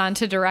he goes on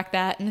to direct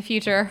that in the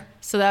future.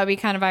 So that would be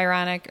kind of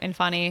ironic and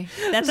funny.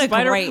 That's a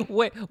great...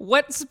 Wait,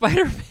 what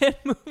Spider-Man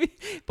movie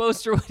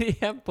poster would he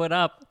have put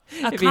up?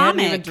 A if he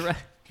hadn't comic.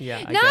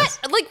 Yeah, I Not guess.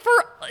 like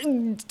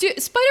Spider-Man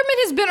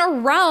has been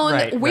around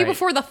Right, way right.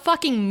 before the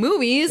fucking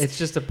movies. It's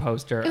just a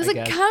poster. It was I a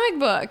guess. comic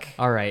book.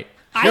 All right.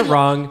 You're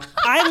wrong.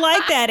 I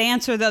like that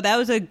answer, though. That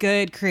was a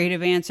good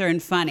creative answer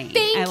and funny.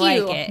 Thank I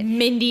you, like it.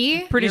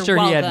 Mindy. Pretty You're sure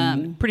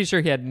welcome.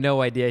 he had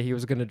no idea he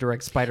was going to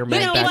direct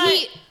Spider-Man. But back.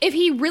 if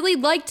he really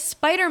liked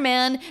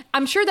Spider-Man,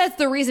 I'm sure that's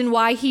the reason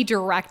why he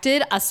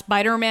directed a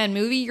Spider-Man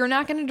movie. You're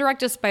not going to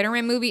direct a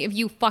Spider-Man movie if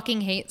you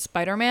fucking hate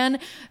Spider-Man.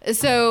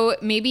 So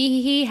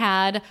maybe he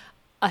had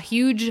a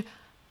huge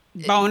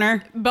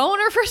Boner.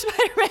 boner for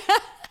Spider-Man.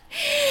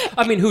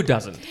 I mean, who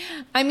doesn't?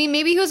 I mean,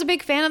 maybe he was a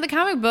big fan of the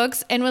comic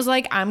books and was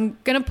like, I'm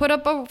going to put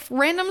up a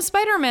random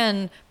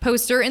Spider-Man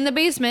poster in the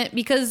basement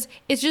because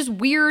it's just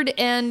weird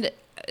and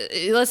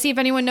let's see if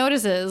anyone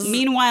notices.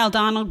 Meanwhile,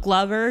 Donald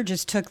Glover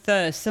just took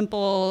the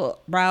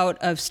simple route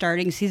of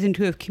starting season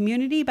 2 of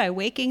Community by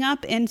waking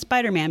up in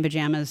Spider-Man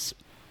pajamas.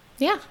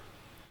 Yeah.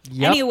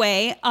 Yep.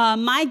 Anyway,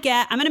 my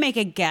guess, I'm going to make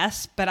a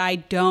guess, but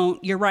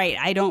you're right.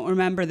 I don't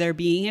remember there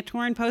being a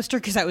torn poster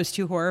because I was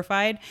too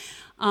horrified.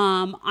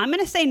 I'm going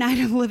to say Night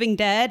of the Living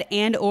Dead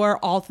and or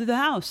All Through the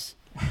House.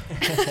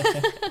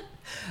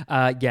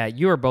 Yeah,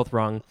 you are both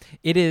wrong.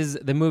 It is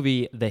the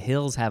movie The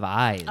Hills Have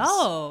Eyes.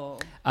 Oh.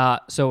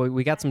 So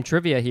we got some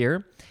trivia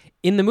here.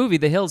 In the movie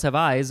The Hills Have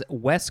Eyes,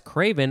 Wes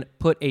Craven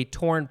put a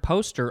torn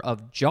poster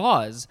of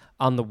Jaws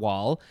on the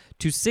wall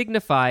to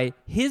signify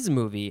his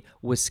movie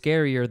was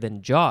scarier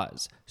than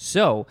Jaws.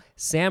 So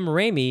Sam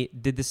Raimi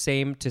did the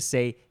same to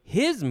say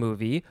his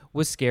movie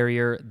was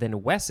scarier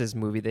than Wes's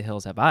movie The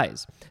Hills Have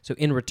Eyes. So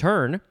in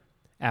return,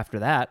 after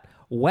that,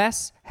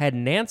 Wes had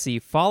Nancy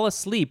fall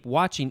asleep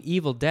watching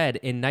Evil Dead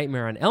in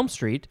Nightmare on Elm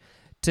Street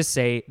to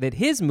say that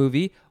his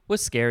movie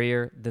was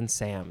scarier than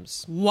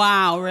Sam's.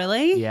 Wow,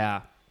 really?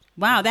 Yeah.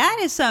 Wow, that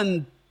is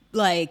some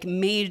like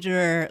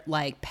major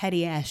like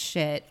petty ass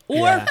shit or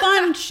Yeah.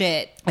 fun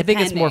shit. I think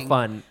it's more depending.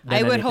 fun than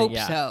I would anything, hope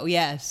yeah. so.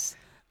 Yes.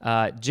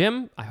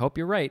 Jim, I hope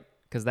you're right,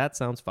 because that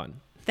sounds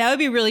fun. That would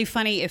be really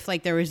funny if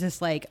like there was this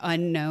like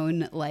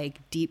unknown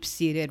like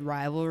deep-seated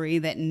rivalry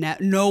that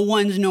no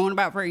one's known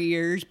about for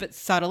years, but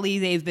subtly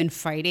they've been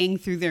fighting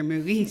through their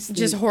movies.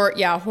 Just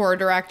horror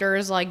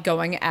directors like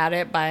going at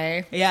it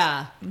by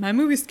Yeah. my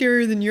movie's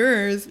scarier than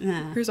yours.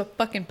 Yeah. Here's a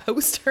fucking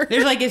poster.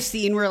 There's like a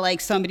scene where like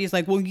somebody's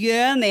like, well,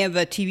 yeah, and they have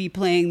a TV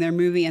playing their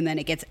movie and then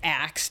it gets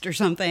axed or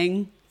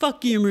something.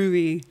 Fuck your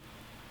movie.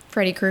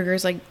 Freddy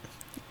Krueger's like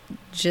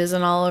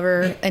jizzing all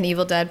over an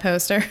Evil Dead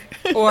poster.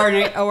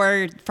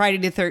 or Friday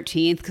the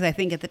 13th, because I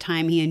think at the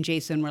time he and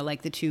Jason were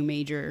like the two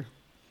major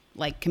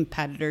like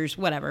competitors.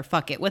 Whatever.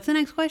 Fuck it. What's the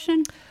next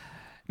question?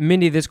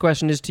 Mindy, this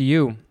question is to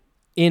you.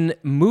 In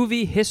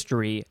movie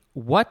history,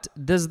 what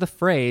does the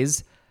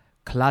phrase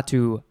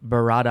Klaatu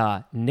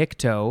Barada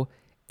Nikto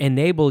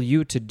enable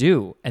you to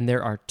do? And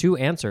there are two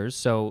answers,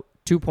 so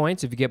 2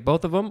 points if you get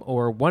both of them,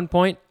 or 1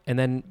 point, and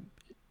then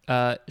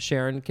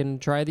Sharon can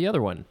try the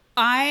other one.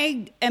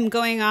 I am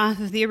going off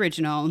of the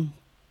original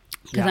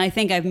because Yeah. I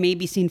think I've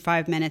maybe seen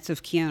 5 minutes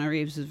of Keanu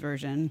Reeves'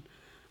 version.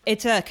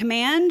 It's a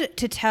command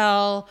to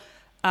tell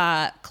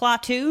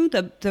Klaatu,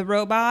 the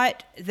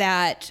robot,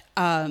 that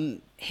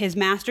his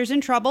master's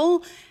in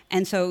trouble,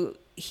 and so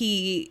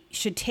he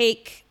should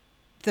take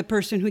the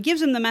person who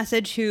gives him the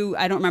message, who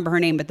I don't remember her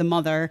name, but the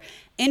mother,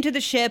 into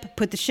the ship,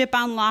 put the ship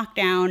on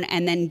lockdown,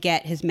 and then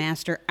get his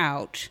master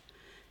out.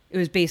 It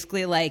was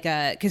basically like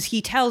because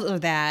he tells her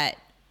that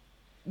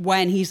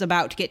when he's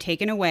about to get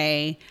taken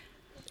away.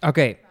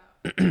 Okay.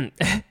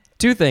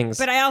 Two things.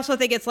 But I also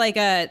think it's like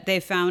they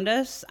found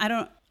us.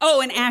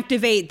 And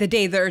activate the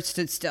day the earth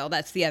stood still.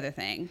 That's the other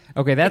thing.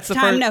 Okay, that's it's the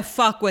time first. to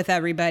fuck with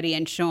everybody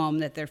and show them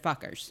that they're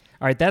fuckers.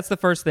 All right, that's the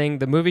first thing.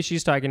 The movie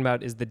she's talking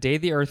about is The Day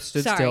the Earth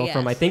Stood Sorry, Still yes.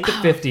 from, I think, the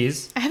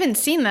 50s. I haven't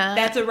seen that.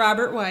 That's a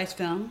Robert Wise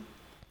film.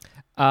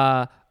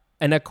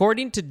 And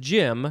according to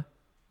Jim,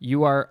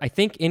 you are, I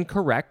think,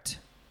 incorrect.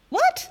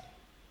 What?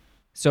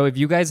 So if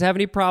you guys have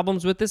any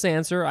problems with this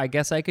answer, I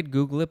guess I could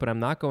Google it, but I'm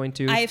not going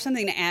to. I have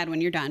something to add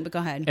when you're done, but go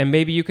ahead. And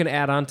maybe you can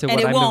add on to And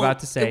what it I'm won't- about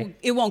to say.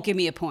 It won't give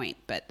me a point,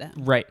 but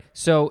Right.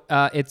 So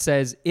it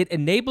says it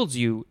enables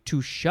you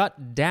to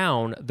shut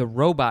down the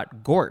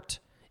robot Gort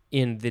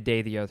in The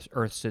Day the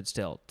Earth Stood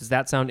Still. Does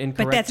that sound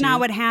incorrect? But that's to you? not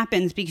what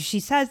happens, because she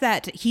says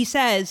that he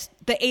says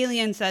the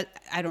alien says,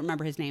 I don't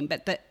remember his name,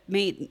 but the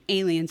main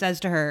alien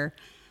says to her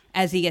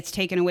as he gets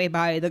taken away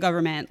by the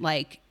government,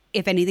 like,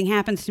 if anything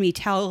happens to me,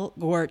 tell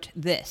Gort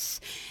this.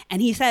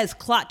 And he says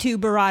Klaatu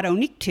Barado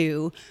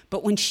Nikto,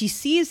 but when she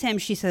sees him,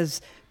 she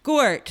says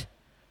Gort,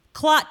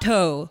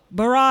 Klaatu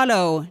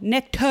Barado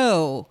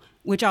Nikto,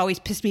 which always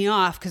pissed me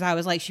off because I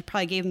was like, she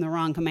probably gave him the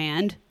wrong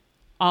command.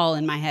 All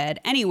in my head.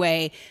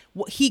 Anyway,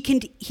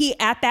 he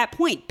at that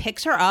point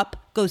picks her up,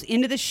 goes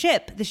into the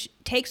ship,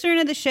 takes her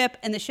into the ship,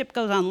 and the ship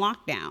goes on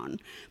lockdown.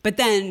 But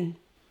then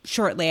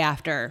shortly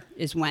after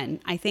is when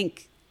I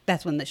think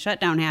that's when the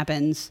shutdown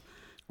happens.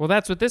 Well,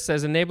 that's what this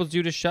says. Enables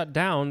you to shut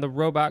down the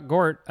robot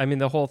Gort. I mean,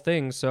 the whole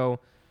thing. So,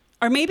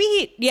 Or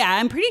maybe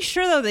I'm pretty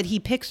sure though that he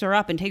picks her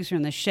up and takes her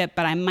in the ship,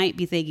 but I might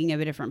be thinking of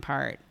a different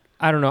part.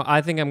 I don't know.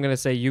 I think I'm going to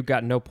say you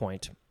got no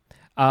point.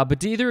 But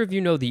do either of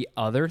you know the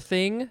other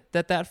thing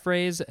that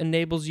phrase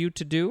enables you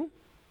to do?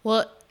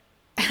 Well,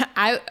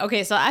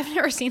 so I've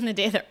never seen The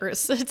Day the Earth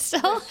Stood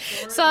Still.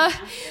 So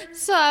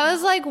I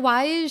was like,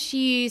 why is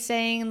she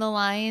saying the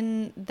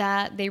line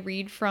that they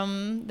read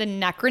from the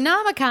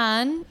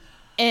Necronomicon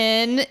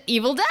in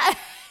Evil Dead?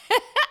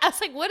 I was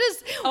like, my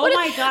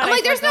God, I'm I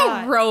like, there's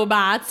forgot. no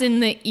robots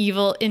in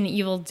Evil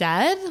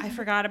Dead. I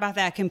forgot about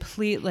that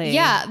completely.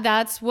 Yeah,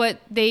 that's what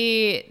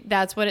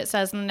it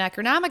says in the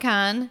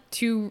Necronomicon,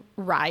 to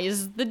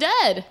rise the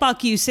dead.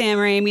 Fuck you, Sam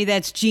Raimi.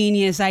 That's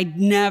genius. I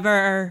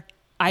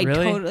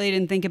Really? totally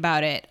didn't think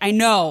about it. I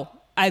know.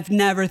 I've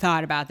never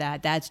thought about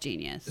that. That's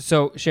genius.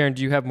 So, Sharon,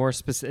 do you have more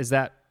specific? Is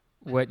that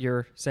what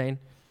you're saying?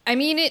 I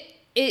mean,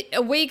 it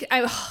awake.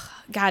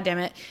 God damn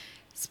it!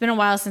 It's been a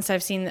while since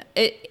I've seen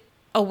it.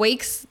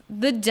 Awakes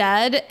the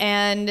dead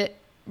and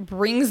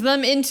brings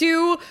them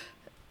into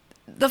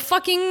the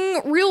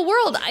fucking real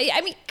world. I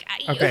mean,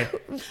 Okay.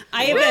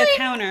 I have Really? a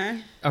counter.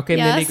 Okay,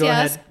 Yes, Mindy, go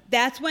yes. ahead.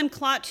 That's when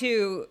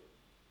Klaatu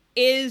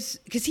is,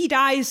 because he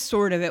dies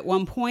sort of at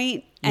one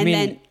point, and you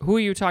mean, then who are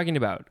you talking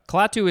about?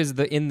 Klaatu is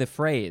in the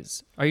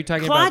phrase. Are you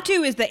talking about?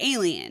 Klaatu is the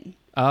alien.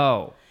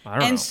 Oh. I don't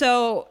know. And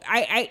so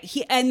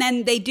and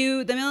then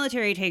the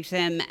military takes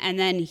him, and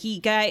then he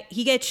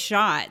gets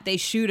shot. They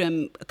shoot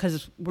him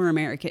because we're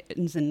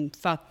Americans and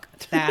fuck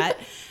that.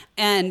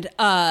 And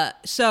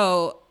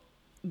so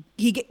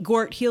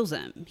Gort heals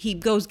him. He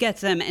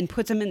gets him and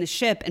puts him in the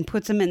ship and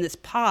puts him in this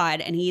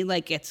pod, and he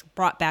like gets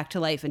brought back to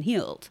life and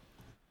healed.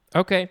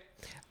 Okay.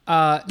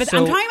 But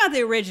I'm talking about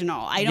the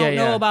original. I don't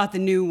know yeah. about the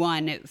new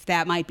one, if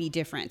that might be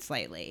different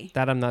slightly.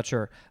 That I'm not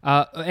sure.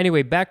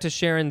 Anyway, back to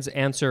Sharon's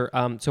answer.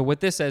 So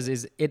what this says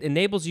is it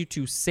enables you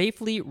to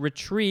safely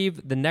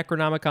retrieve the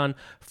Necronomicon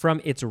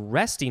from its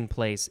resting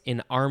place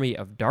in Army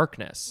of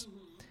Darkness.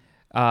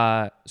 So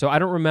I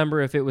don't remember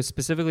if it was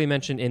specifically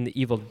mentioned in The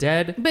Evil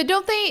Dead. But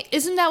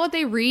isn't that what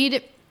they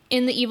read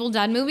in the Evil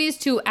Dead movies,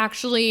 to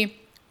actually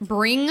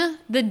bring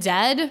the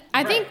dead?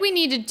 I think we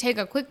need to take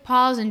a quick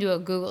pause and do a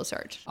Google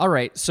search. All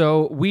right,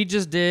 so we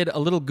just did a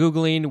little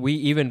Googling. We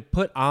even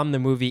put on the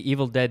movie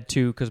Evil Dead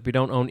 2 because we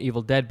don't own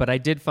Evil Dead, but I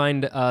did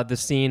find the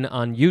scene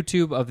on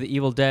YouTube of the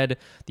Evil Dead,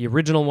 the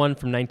original one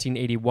from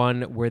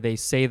 1981, where they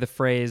say the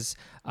phrase,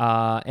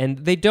 and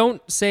they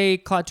don't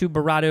say Klaatu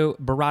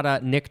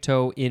Barada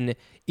Nikto in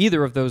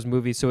either of those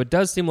movies, so it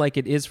does seem like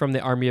it is from the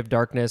Army of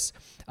Darkness.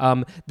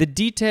 The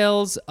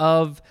details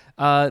of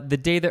the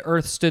day the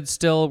Earth stood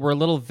still were a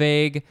little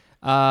vague.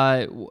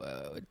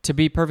 To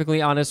be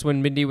perfectly honest,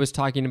 when Mindy was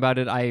talking about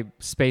it, I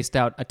spaced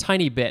out a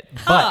tiny bit.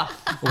 But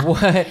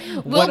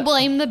We'll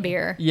blame the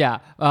beer. Yeah,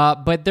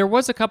 but there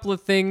was a couple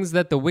of things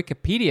that the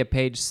Wikipedia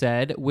page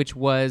said, which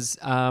was,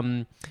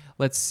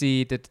 let's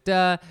see,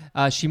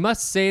 she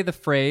must say the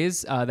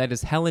phrase, that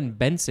is Helen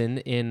Benson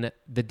in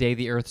The Day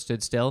the Earth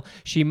Stood Still.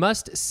 She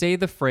must say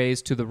the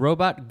phrase to the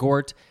robot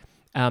Gort,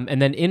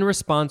 and then in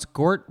response,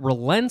 Gort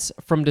relents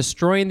from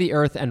destroying the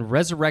Earth and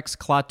resurrects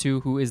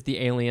Klaatu, who is the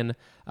alien,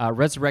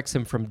 resurrects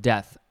him from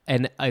death.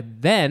 And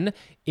then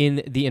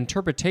in the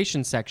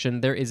interpretation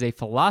section, there is a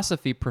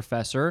philosophy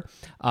professor,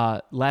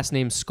 last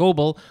name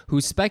Scoble,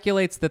 who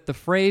speculates that the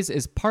phrase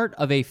is part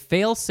of a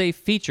fail-safe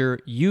feature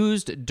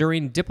used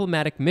during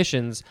diplomatic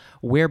missions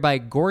whereby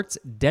Gort's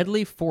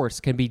deadly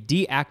force can be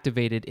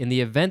deactivated in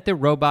the event the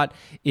robot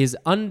is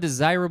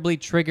undesirably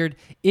triggered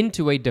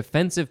into a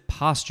defensive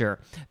posture.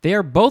 They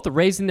are both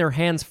raising their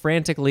hands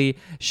frantically.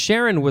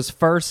 Sharon was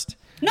first.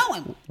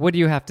 No. What do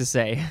you have to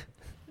say?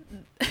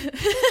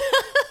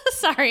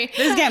 Sorry.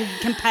 This is getting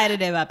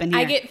competitive up in here.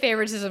 I get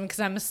favoritism because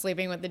I'm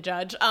sleeping with the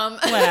judge.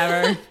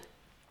 Whatever.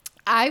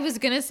 I was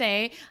going to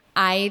say,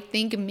 I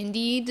think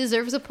Mindy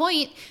deserves a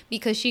point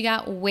because she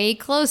got way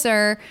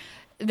closer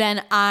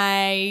than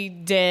I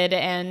did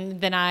and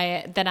than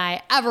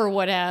I ever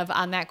would have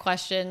on that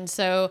question.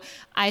 So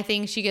I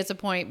think she gets a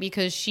point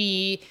because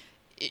she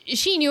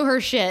knew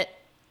her shit,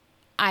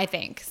 I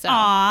think. So.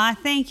 Aw,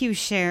 thank you,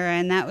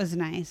 Sharon. That was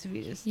nice of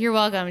you. You're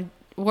welcome.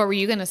 What were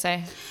you going to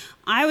say?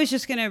 I was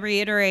just going to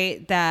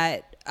reiterate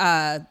that,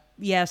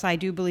 yes, I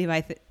do believe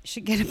I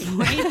should get a point,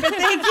 but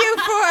thank you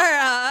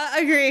for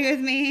agreeing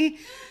with me.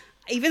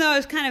 Even though I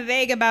was kind of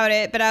vague about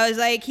it, but I was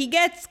like, he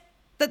gets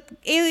the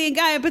alien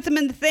guy and puts him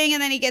in the thing,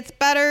 and then he gets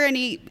better, and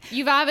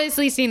You've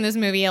obviously seen this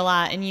movie a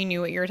lot, and you knew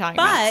what you were talking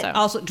about. But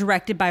also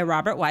directed by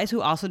Robert Wise,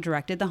 who also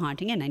directed The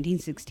Haunting in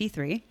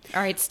 1963.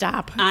 All right,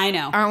 stop. I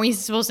know. Aren't we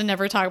supposed to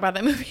never talk about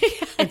that movie?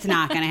 It's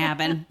not going to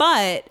happen.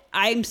 But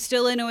I'm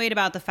still annoyed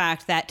about the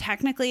fact that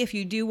technically, if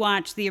you do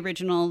watch the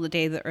original The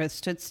Day the Earth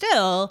Stood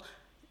Still,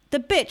 the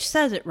bitch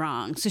says it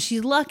wrong. So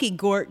she's lucky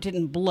Gort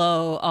didn't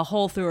blow a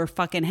hole through her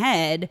fucking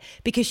head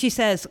because she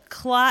says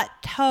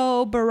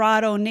Klaatu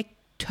Barada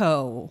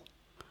Nikto.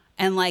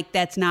 And like,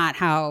 that's not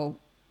how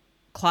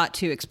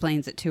Klaatu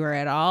explains it to her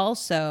at all.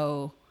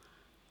 So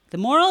the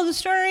moral of the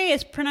story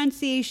is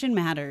pronunciation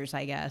matters,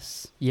 I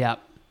guess.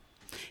 Yep.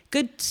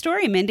 Good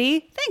story,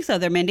 Mindy. Thanks,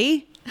 other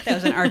Mindy. That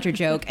was an Archer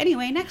joke.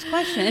 Anyway, next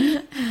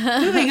question.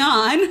 Moving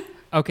on.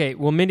 Okay,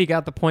 well, Mindy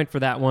got the point for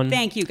that one.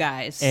 Thank you,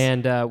 guys.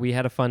 And we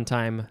had a fun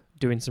time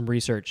doing some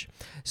research.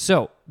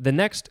 So the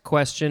next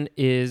question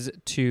is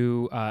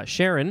to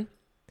Sharon.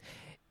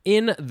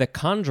 In The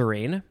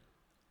Conjuring,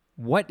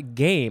 what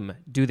game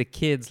do the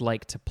kids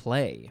like to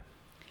play?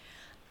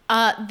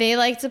 They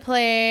like to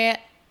play...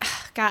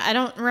 God, I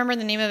don't remember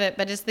the name of it,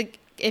 but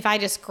if I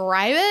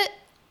describe it,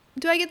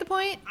 do I get the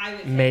point?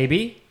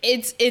 Maybe.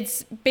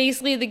 It's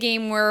basically the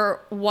game where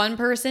one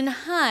person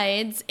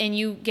hides and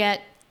you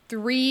get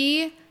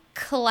 3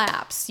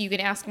 claps. You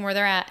can ask them where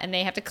they're at and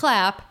they have to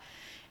clap,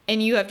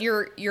 and you have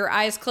your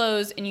eyes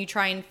closed and you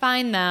try and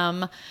find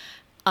them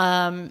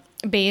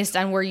based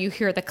on where you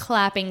hear the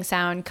clapping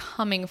sound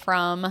coming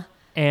from.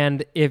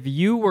 And if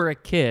you were a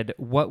kid,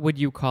 what would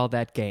you call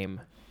that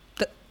game?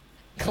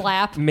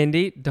 Clap.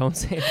 Mindy, don't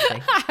say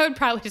anything. I would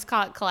probably just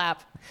call it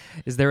clap.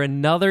 Is there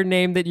another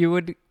name that you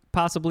would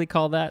possibly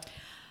call that?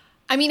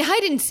 I mean,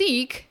 hide and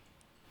seek,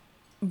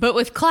 but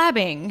with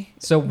clapping.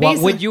 So what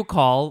would you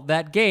call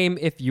that game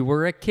if you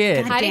were a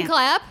kid? Hide and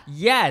clap?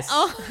 Yes.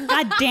 Oh.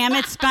 God damn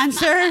it,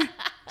 Spencer.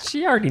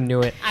 She already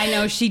knew it. I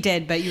know she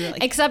did, but you were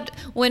like... Except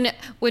when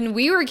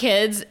we were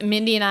kids,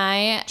 Mindy and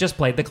I... Just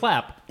played the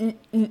clap.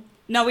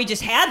 No, we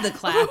just had the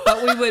clap,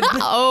 but we would.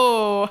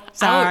 Oh,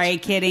 Sorry,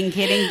 ouch.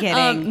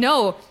 kidding.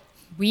 No,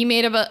 we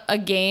made up a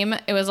game.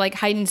 It was like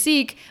hide and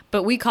seek,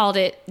 but we called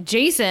it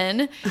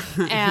Jason.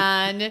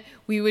 And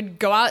we would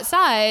go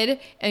outside,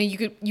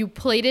 and you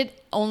played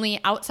it only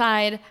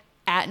outside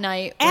at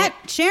night. At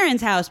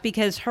Sharon's house,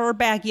 because her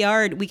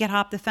backyard, we could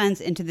hop the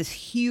fence into this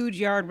huge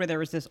yard where there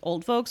was this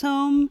old folks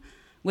home,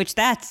 which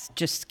that's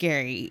just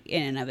scary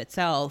in and of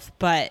itself.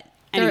 But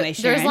anyway,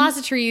 Sharon. There's lots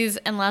of trees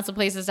and lots of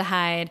places to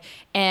hide.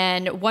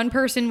 And one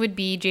person would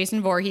be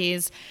Jason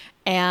Voorhees,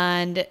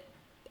 and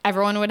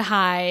everyone would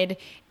hide.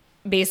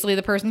 Basically,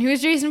 the person who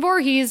is Jason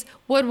Voorhees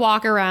would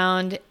walk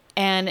around,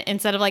 and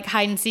instead of like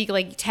hide and seek,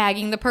 like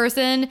tagging the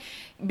person,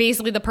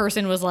 basically the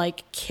person was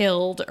like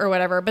killed or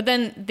whatever. But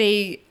then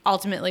they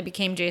ultimately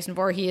became Jason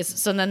Voorhees.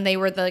 So then they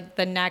were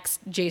the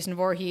next Jason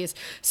Voorhees.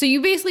 So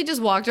you basically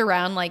just walked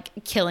around like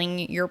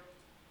killing your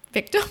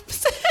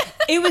victims.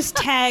 It was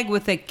tag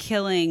with a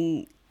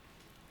killing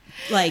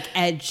like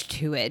edge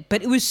to it,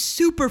 but it was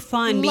super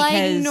fun like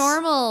because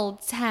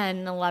normal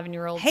 10,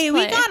 11-year-olds hey,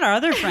 play. we got our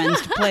other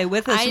friends to play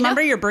with us. I know.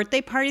 Remember your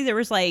birthday party? There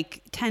was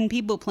like 10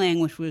 people playing,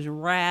 which was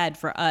rad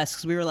for us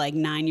because we were like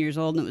 9 years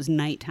old and it was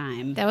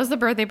nighttime. That was the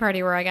birthday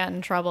party where I got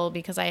in trouble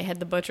because I had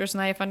the butcher's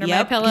knife under my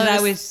Yep, pillows. because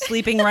I was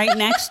sleeping right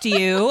next to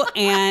you,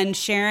 and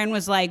Sharon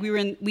was like,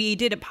 we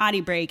did a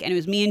potty break, and it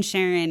was me and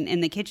Sharon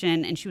in the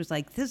kitchen, and she was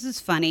like, "This is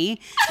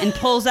funny," and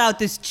pulls out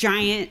this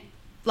giant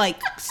like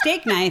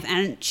steak knife,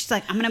 and she's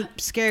like, "I'm gonna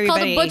scare called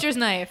everybody." a butcher's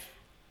knife.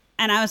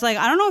 And I was like,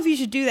 "I don't know if you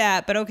should do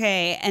that, but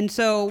okay." And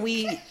so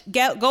we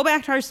go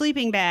back to our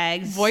sleeping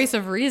bags. Voice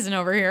of reason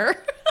over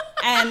here.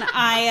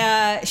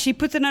 And she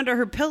puts it under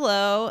her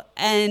pillow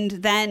and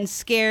then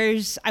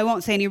scares, I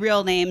won't say any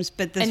real names,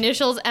 but this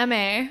Initials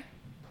MA.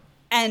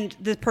 and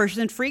the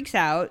person freaks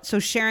out. So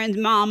Sharon's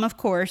mom, of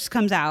course,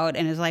 comes out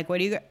and is like, what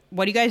are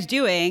you guys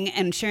doing?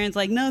 And Sharon's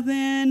like,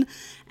 nothing.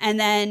 And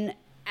then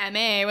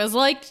MA was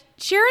like,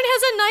 Sharon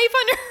has a knife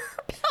under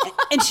her pillow.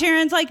 and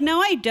Sharon's like, no,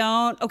 I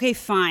don't. Okay,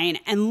 fine.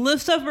 And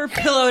lifts up her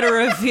pillow to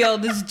reveal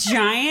this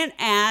giant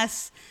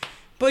ass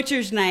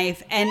butcher's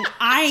knife. And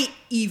I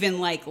even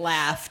like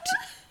laughed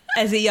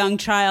as a young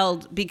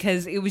child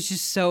because it was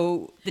just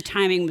so, the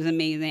timing was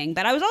amazing.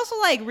 But I was also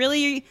like,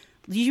 really,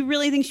 did you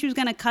really think she was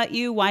going to cut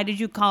you? Why did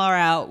you call her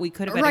out? We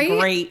could have had Right? a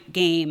great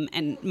game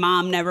and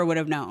mom never would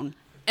have known.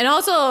 And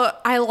also,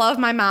 I love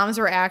my mom's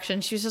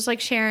reaction. She was just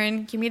like,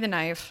 Sharon, give me the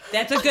knife.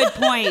 That's a good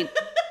point.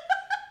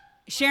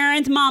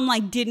 Sharon's mom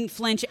like didn't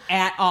flinch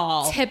at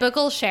all.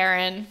 Typical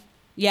Sharon.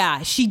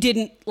 Yeah, she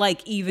didn't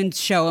like even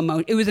show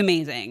emotion. It was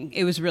amazing.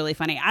 It was really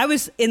funny. I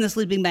was in the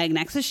sleeping bag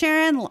next to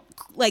Sharon,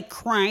 like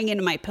crying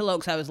into my pillow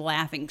because I was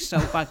laughing so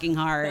fucking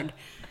hard.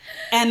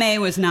 MA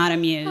was not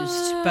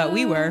amused, but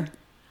we were.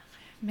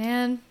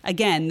 Man.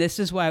 Again, this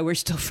is why we're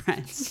still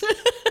friends.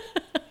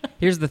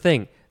 Here's the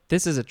thing.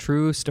 This is a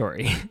true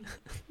story.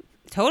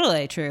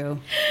 Totally true.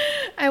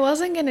 I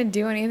wasn't going to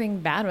do anything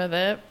bad with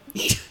it.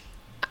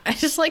 I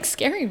just like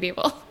scaring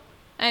people.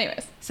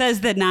 Anyways.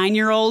 Says the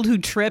 9-year-old who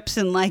trips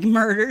and like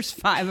murders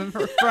 5 of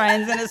her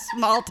friends in a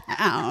small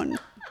town.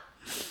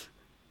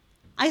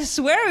 I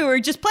swear we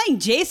were just playing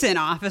Jason,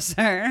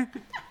 officer.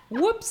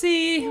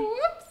 Whoopsie.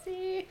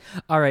 Whoopsie.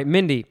 All right,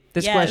 Mindy,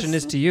 this Yes. question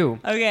is to you.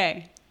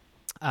 Okay.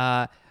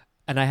 And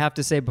I have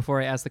to say before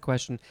I ask the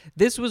question,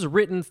 this was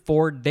written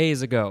 4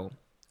 days ago,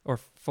 or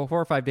 4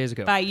 or 5 days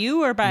ago. By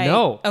you or by?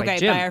 No, by Okay,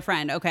 Jim. by our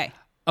friend. Okay.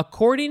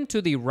 According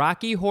to the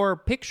Rocky Horror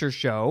Picture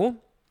Show,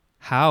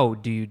 how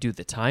do you do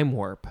the time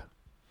warp?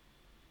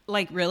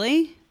 Like,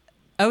 really?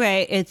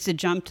 Okay, it's a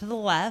jump to the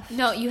left.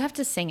 No, you have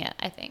to sing it,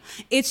 I think.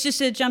 It's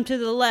just a jump to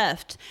the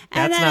left.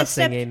 That's then not a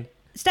step, singing.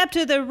 Step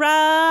to the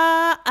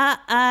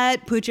right.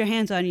 Put your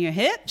hands on your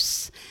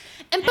hips.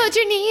 And put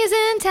your knees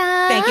in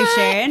time. Thank you,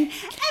 Sharon. And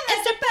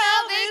as the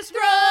pelvis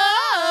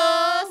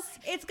grows,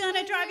 it's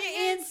gonna drive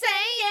you insane.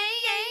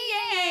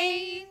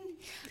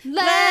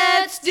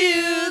 Let's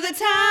do the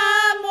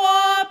time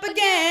warp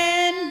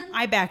again.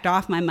 I backed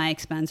off my mic,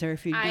 Spencer,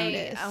 if you I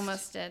noticed.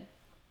 almost did.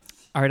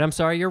 All right, I'm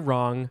sorry, you're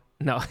wrong.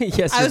 No,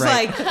 yes, I you're was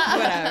right. like,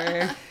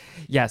 whatever.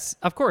 Yes,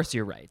 of course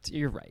you're right.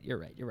 You're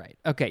right.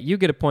 Okay, you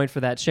get a point for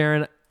that,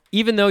 Sharon.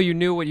 Even though you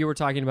knew what you were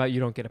talking about, you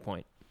don't get a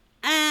point.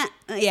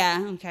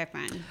 Yeah, okay,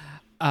 fine.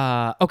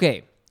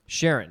 Okay,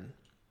 Sharon.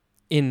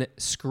 In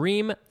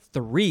Scream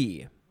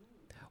 3,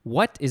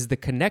 what is the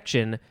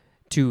connection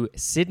to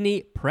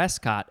Sidney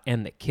Prescott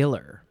and the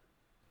killer?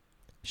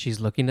 She's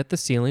looking at the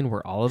ceiling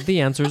where all of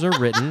the answers are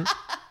written.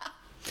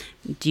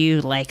 Do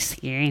you like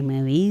scary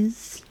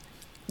movies?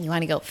 You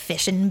want to go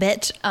fishing,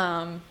 bitch?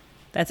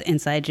 That's an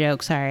inside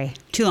joke. Sorry.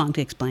 Too long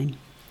to explain.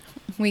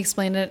 We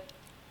explained it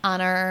on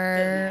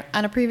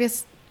a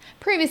previous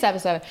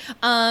episode.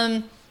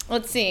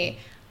 Let's see.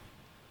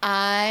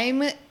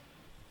 I'm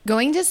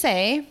going to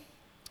say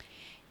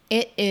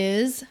it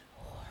is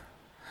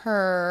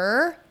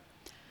her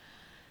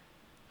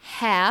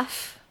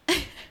half.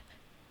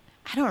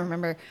 I don't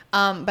remember.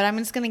 But I'm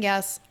just going to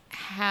guess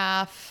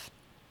half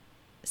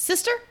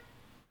sister.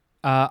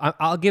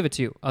 I'll give it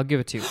to you.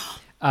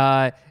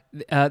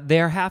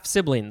 They are half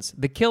siblings.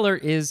 The killer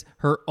is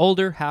her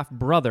older half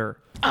brother.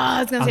 Oh,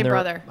 I was going to say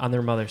brother. On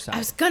their mother's side. I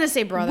was going to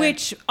say brother.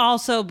 Which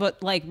also,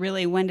 but like,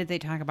 really, when did they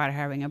talk about her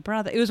having a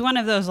brother? It was one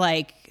of those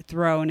like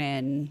thrown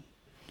in.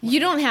 You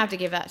don't have to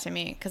give that to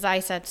me because I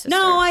said sister.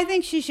 No, I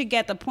think she should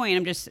get the point.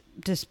 I'm just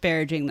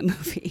disparaging the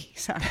movie.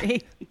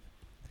 Sorry.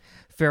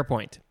 Fair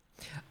point.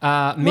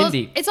 Well,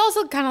 Mindy. it's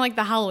also kind of like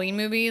the Halloween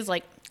movies,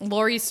 like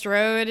Laurie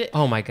Strode.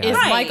 Oh my God. Is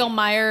Right. Michael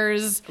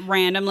Myers'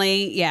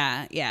 Randomly,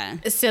 yeah.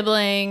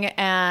 sibling,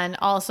 and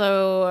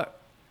also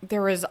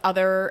there was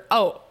other.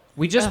 Oh,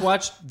 We just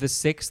watched the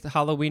 6th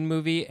Halloween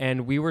movie,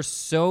 and we were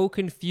so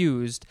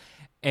confused,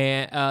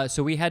 and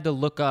so we had to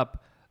look up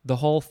the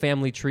whole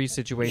family tree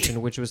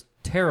situation, which was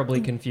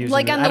terribly confusing.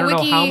 Like on I the don't know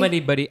wiki- how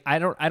anybody. I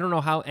don't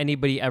know how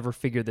anybody ever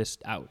figured this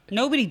out.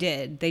 Nobody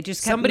did. They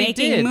just kept Somebody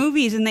making did.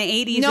 movies in the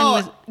 80s. no,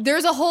 and was,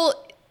 there's a whole.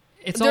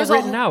 It's all there's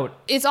written out.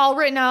 It's all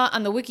written out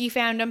on the Wiki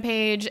fandom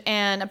page,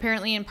 and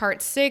apparently in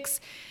part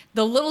 6,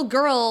 the little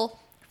girl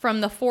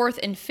from the 4th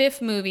and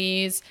 5th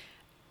movies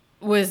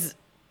was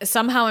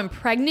somehow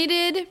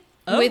impregnated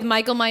with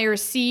Michael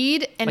Myers'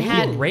 seed and Like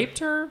had he raped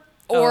her,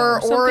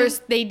 or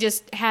something? they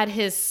just had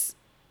his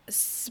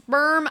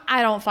sperm.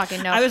 I don't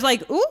fucking know. I was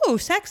like, ooh,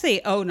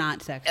 sexy. Oh,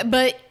 not sexy.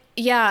 But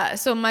yeah,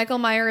 so Michael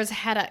Myers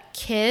had a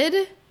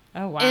kid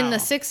Oh, wow. in the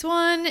 6th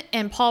one,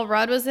 and Paul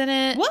Rudd was in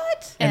it.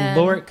 What? and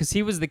Laurie, because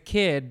he was the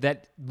kid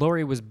that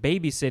Laurie was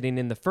babysitting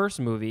in the first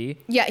movie.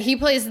 Yeah, he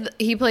plays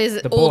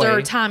The older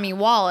boy. Tommy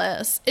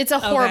Wallace. It's a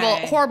horrible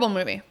Okay. horrible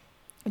movie.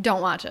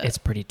 Don't watch it. It's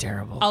pretty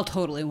terrible. I'll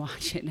totally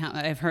watch it now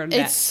that I've heard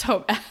It's that. so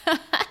bad.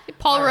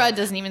 Paul Rudd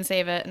doesn't even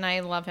save it, and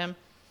I love him.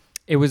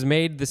 It was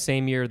made the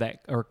same year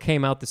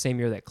came out the same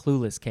year that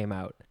Clueless came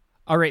out.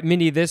 All right,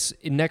 Mindy, this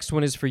next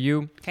one is for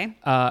you. Okay.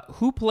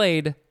 Who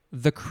played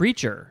the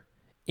creature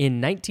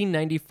in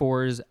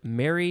 1994's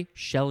Mary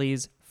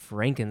Shelley's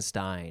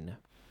Frankenstein?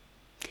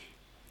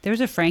 There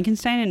was a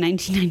Frankenstein in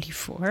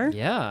 1994?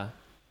 Yeah.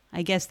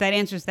 I guess that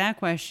answers that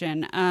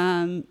question.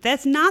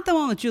 That's not the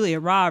one with Julia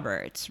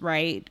Roberts,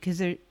 right?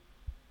 Because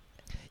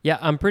Yeah,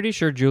 I'm pretty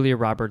sure Julia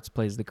Roberts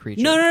plays the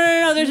creature.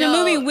 No. There's No. a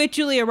movie with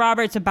Julia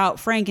Roberts about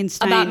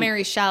Frankenstein. About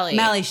Mary Shelley.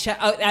 Mary Shelley.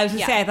 Oh, I was gonna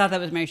Yeah. say I thought that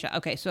was Mary Shelley.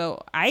 Okay,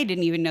 so I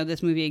didn't even know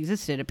this movie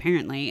existed.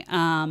 Apparently,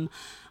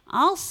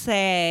 I'll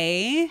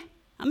say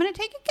I'm gonna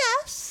take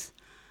a guess.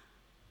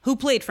 Who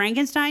played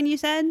Frankenstein? You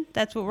said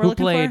that's what we're Who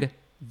looking played for.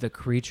 the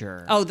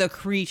creature? Oh, the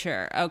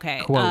creature.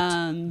 Okay.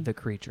 Quote, the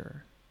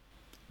creature.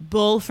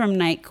 Bull from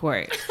Night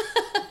Court.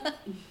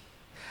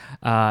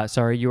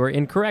 Sorry, you are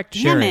incorrect,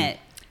 Damn Sharon. it.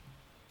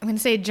 I'm gonna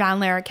say John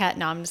Larroquette.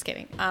 No, I'm just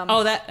kidding.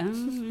 Oh, that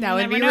That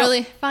would be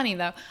really funny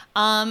though.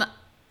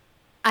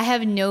 I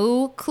have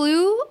no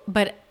clue,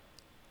 but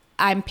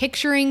I'm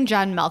picturing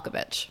John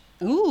Malkovich.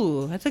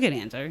 Ooh, that's a good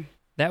answer.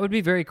 That would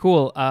be very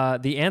cool.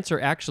 The answer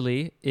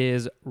actually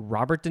is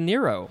Robert De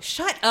Niro.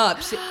 Shut up.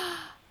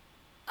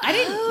 I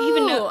didn't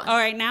even know. Oh. All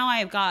right, now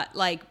I've got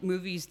like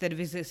movies that have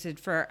existed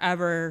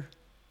forever.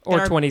 that Or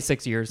are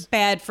 26 years.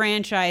 Bad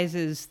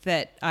franchises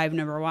that I've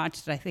never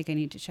watched that I think I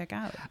need to check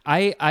out.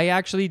 I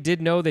actually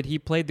did know that he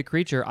played the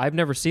creature. I've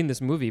never seen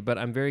this movie, but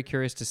I'm very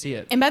curious to see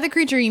it. And by the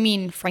creature, you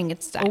mean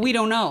Frankenstein. But we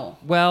don't know.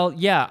 Well,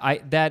 yeah,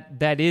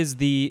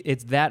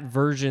 it's that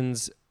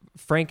version's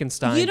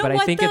Frankenstein, You know but I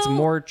what, think it's though?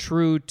 more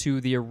true to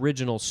the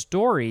original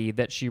story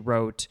that she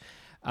wrote.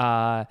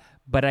 But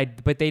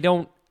they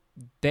don't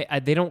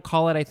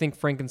call it, I think,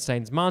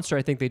 Frankenstein's monster.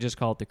 I think they just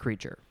call it the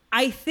creature.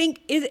 I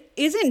think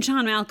isn't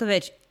John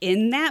Malkovich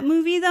in that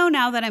movie though?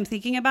 Now that I'm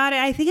thinking about it,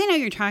 I think I know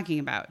what you're talking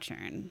about,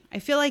 Sharon. I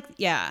feel like Look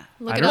I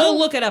it don't up. We'll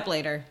look it up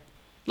later.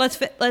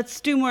 Let's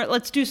do more.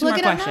 Let's do some Look more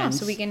it up questions. now,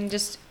 so we can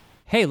just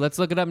Hey, let's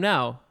look it up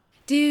now.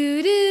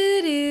 do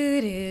do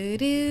do do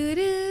do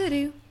do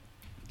do.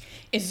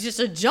 It's just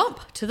a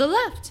jump to the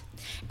left,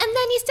 and then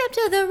you step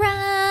to the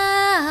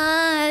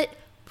right.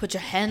 Put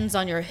your hands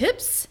on your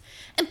hips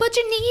and put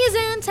your knees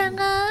in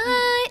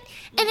tight,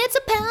 and it's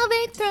a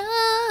pelvic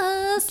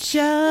thrust.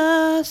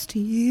 Just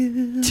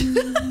you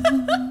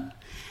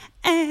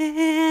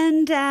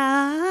and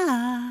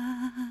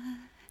I.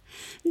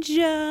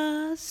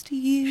 Just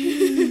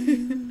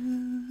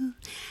you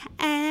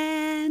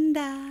and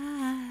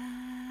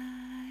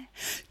I.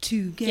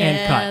 Together.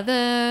 And cut.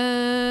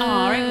 Together.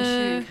 All right, we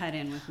should cut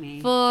in with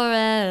me.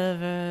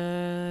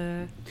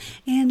 Forever.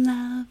 In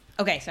love.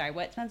 Okay, sorry.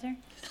 What, Spencer?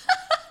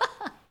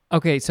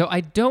 Okay, so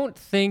I don't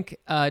think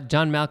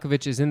John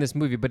Malkovich is in this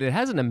movie, but it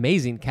has an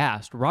amazing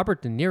cast.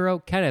 Robert De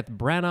Niro, Kenneth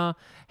Branagh,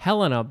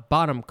 Helena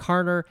Bonham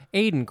Carter,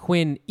 Aidan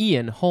Quinn,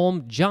 Ian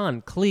Holm,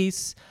 John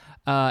Cleese,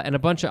 and a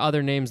bunch of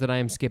other names that I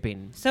am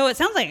skipping. So it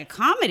sounds like a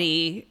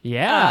comedy.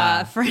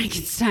 Yeah.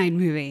 Frankenstein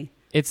movie.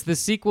 It's the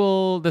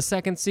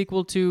second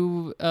sequel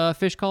to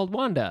Fish Called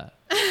Wanda.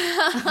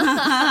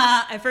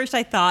 At first,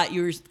 I thought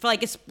you were for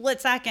like a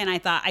split second. I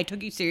thought I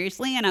took you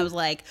seriously, and I was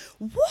like,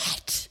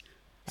 "What?"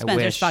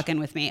 Spencer's wish. fucking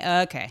with me.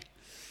 Okay,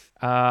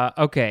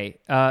 Okay,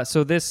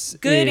 so this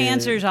good is-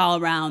 answers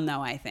all around, though.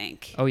 I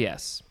think. Oh,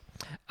 yes.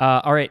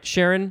 All right,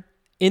 Sharon,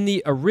 in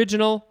the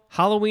original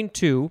Halloween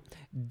 2,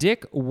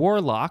 Dick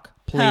Warlock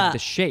played Huh. the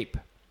Shape.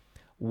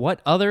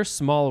 What other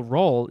small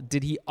role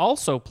did he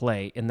also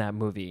play in that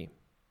movie?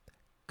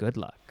 Good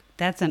luck.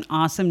 That's an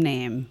awesome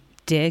name.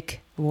 Dick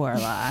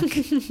Warlock.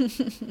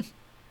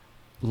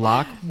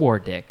 Lock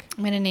Wardick.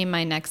 I'm going to name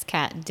my next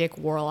cat Dick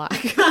Warlock.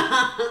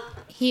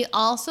 He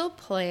also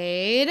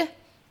played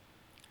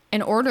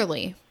an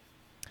orderly.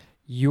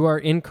 You are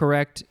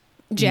incorrect.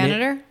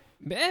 Janitor?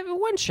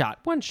 One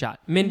shot.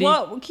 Mindy.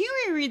 Whoa, can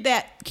you reread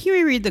that? Can you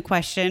reread the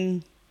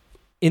question?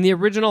 In the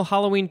original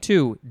Halloween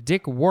 2,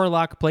 Dick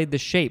Warlock played the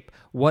Shape.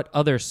 What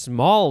other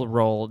small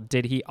role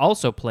did he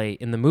also play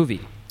in the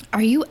movie?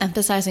 Are you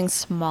emphasizing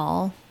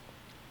small?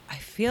 I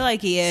feel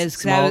like he is.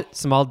 'Cause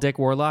Small Dick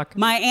Warlock?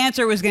 my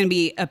answer was going to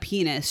be a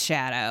penis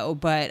shadow,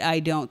 but I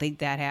don't think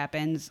that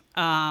happens.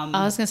 I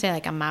was going to say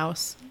like a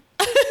mouse.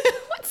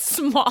 What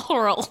small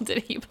role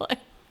did he play?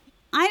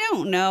 I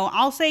don't know.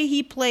 I'll say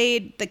he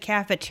played the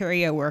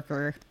cafeteria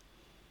worker.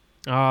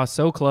 Oh,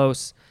 so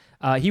close.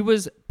 He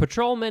was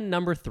patrolman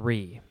number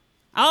 3.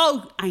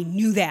 Oh, I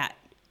knew that.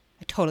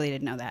 I totally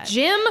didn't know that.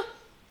 Jim?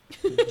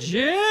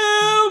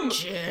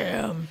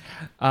 Jim!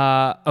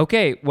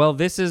 Okay, well,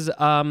 this is,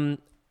 I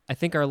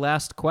think, our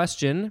last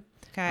question.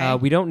 Okay.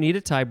 We don't need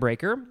a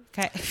tiebreaker.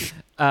 Okay.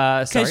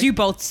 Sorry. Because you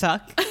both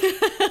suck.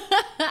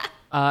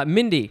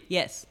 Mindy,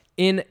 Yes.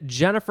 in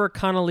Jennifer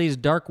Connelly's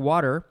Dark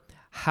Water,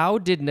 how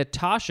did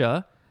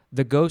Natasha,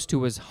 the ghost who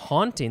was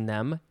haunting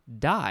them,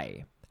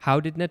 die? How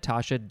did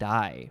Natasha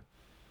die?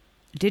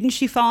 Didn't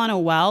she fall in a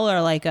well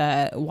or like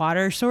a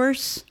water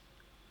source?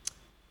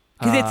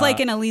 Because it's like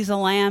an Elisa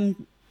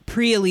Lamb,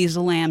 pre-Elisa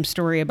Lamb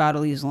story about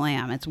Elisa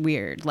Lamb. It's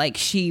weird. Like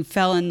she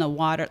fell in the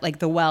water, like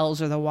the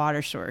wells or the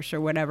water source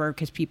or whatever,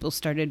 because people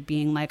started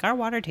being like, our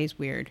water tastes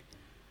weird.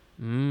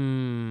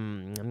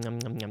 Yum, yum,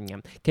 yum, yum,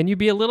 yum. Can you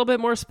be a little bit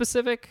more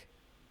specific?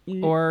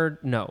 Or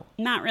no?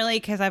 Not really,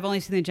 because I've only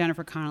seen the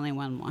Jennifer Connelly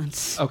one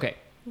once. Okay.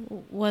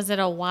 Was it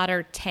a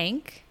water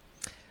tank?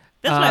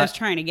 That's what I was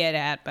trying to get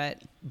at,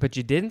 but... But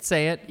you didn't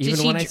say it,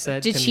 even when I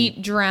said... Did she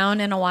drown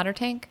in a water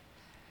tank?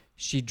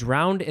 She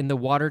drowned in the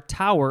water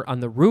tower on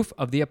the roof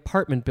of the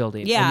apartment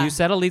building. Yeah. And you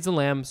said Elisa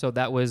Lamb, so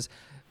that was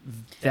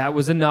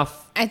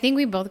enough. I think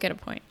we both get a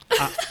point.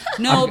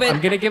 No, I'm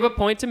but going to give a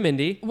point to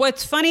Mindy.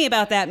 what's funny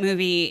about that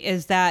movie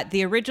is that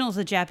the original is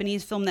a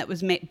Japanese film that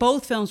was made...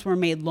 Both films were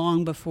made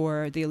long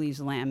before the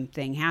Elisa Lamb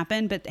thing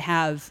happened, but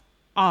have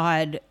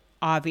odd,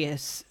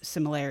 obvious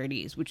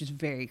similarities, which is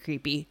very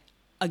creepy.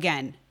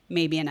 Again,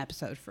 maybe an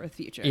episode for the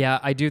future. Yeah,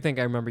 I do think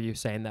I remember you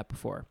saying that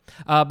before.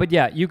 But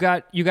yeah, you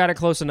got it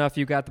close enough.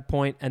 You got the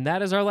point, and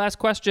that is our last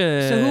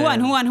question. So who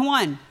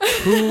won?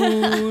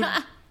 Who?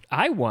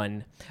 I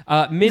won.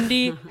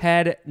 Mindy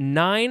had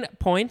 9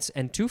 points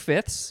and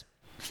 2/5,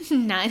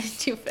 9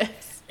 2/5.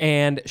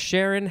 and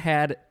Sharon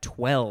had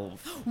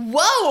 12.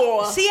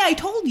 Whoa! See, I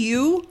told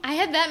you. I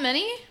had that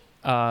many?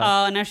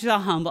 Oh, now she's all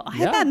humble. I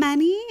yeah. had that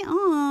many?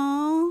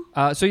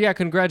 Aw. So yeah,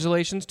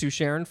 congratulations to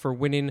Sharon for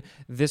winning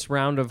this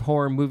round of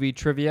horror movie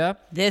trivia.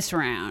 This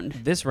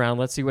round.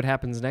 Let's see what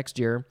happens next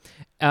year.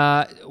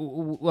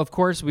 Of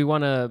course, we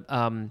want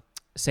to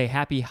say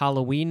happy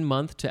Halloween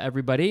month to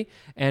everybody,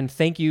 and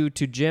thank you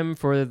to Jim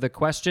for the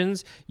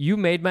questions. You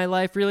made my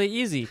life really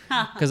easy,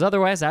 because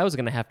otherwise I was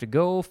going to have to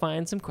go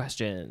find some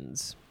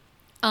questions.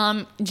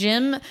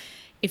 Jim,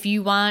 if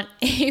you want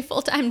a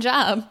full-time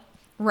job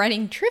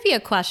writing trivia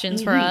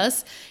questions for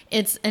us,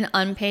 it's an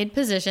unpaid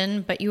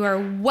position, but you are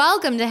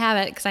welcome to have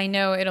it, because I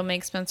know it'll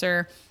make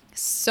Spencer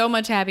so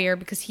much happier,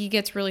 because he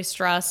gets really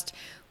stressed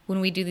when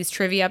we do these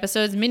trivia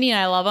episodes. Minnie and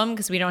I love them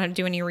because we don't have to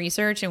do any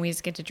research and we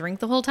just get to drink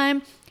the whole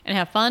time and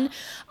have fun.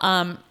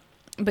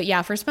 But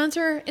yeah, for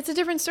Spencer, it's a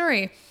different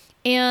story.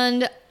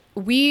 And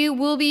we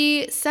will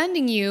be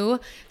sending you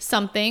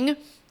something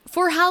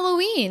for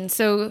Halloween.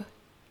 So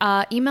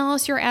email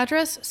us your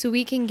address so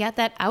we can get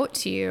that out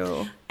to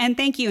you. And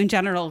thank you in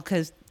general,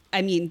 because,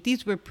 I mean,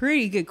 these were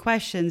pretty good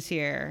questions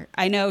here.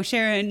 I know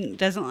Sharon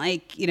doesn't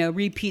like,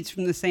 repeats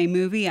from the same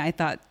movie. I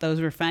thought those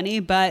were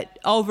funny. But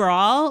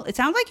overall, it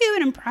sounds like you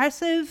have an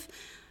impressive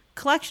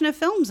collection of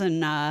films.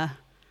 And,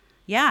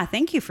 yeah,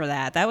 thank you for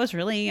that. That was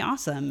really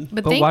awesome.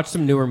 But watch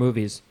some newer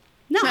movies.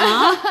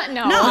 Nuh-uh.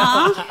 No.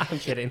 I'm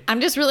kidding.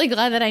 I'm just really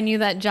glad that I knew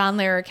that John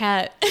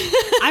Larroquette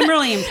I'm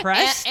really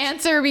impressed.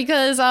 answer,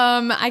 because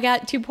I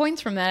got 2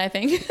 points from that, I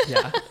think.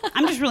 Yeah.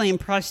 I'm just really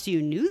impressed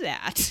you knew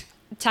that.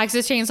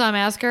 Texas Chainsaw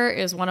Massacre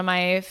is one of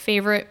my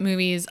favorite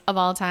movies of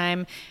all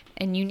time,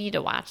 and you need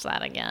to watch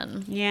that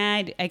again.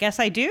 Yeah, I guess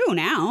I do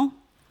now.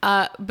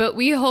 But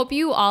we hope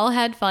you all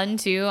had fun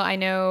too. I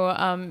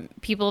know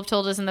people have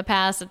told us in the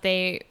past that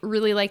they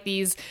really like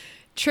these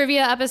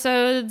trivia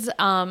episodes.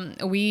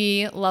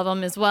 We love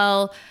them as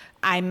well.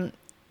 I'm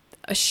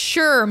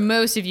sure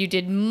most of you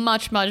did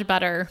much, much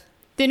better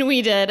than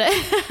we did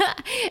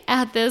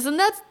at this, and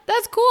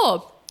that's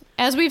cool.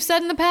 As we've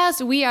said in the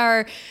past, we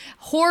are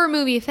horror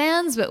movie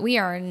fans, but we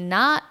are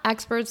not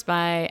experts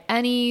by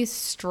any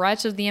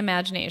stretch of the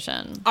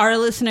imagination. Our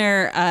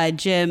listener,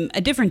 Jim,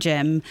 a different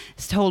Jim,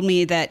 has told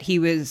me that he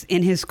was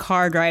in his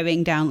car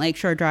driving down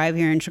Lakeshore Drive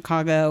here in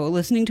Chicago,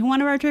 listening to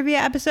one of our trivia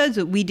episodes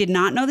that we did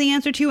not know the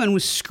answer to, and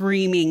was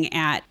screaming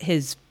at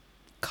his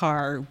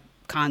car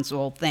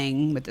console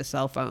thing with the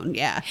cell phone.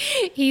 Yeah.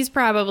 He's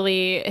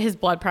probably, his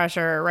blood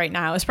pressure right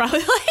now is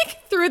probably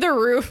like through the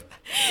roof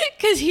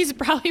because he's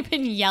probably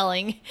been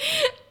yelling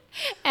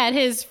at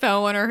his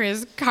phone or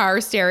his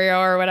car stereo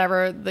or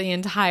whatever the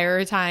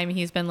entire time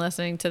he's been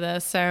listening to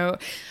this. So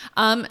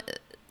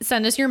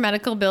send us your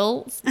medical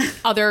bills.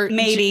 Other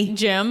Maybe.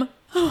 Jim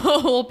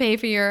will pay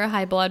for your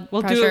high blood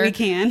We'll pressure do what we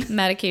can.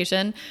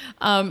 medication.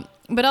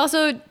 But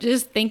also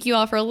just thank you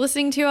all for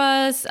listening to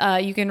us.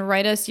 You can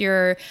write us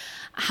your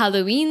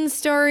Halloween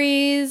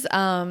stories.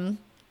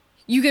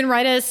 You can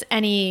write us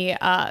any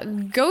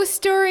ghost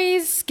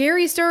stories,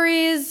 scary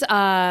stories.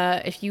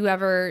 If you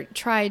ever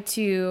tried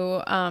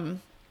to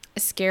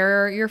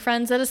scare your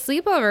friends at a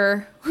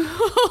sleepover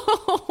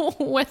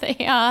with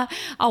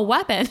a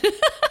weapon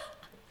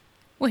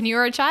when you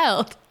were a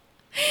child,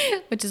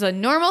 which is a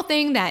normal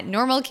thing that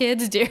normal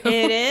kids do.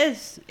 It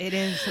is. It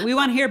is. We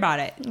want to hear about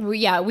it.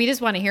 We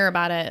just want to hear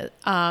about it.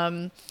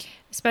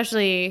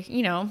 Especially,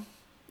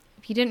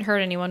 if you didn't hurt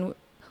anyone,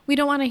 we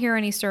don't want to hear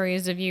any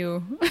stories of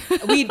you.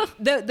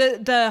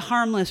 The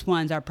harmless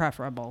ones are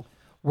preferable.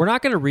 We're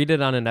not going to read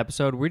it on an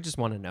episode. We just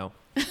want to know.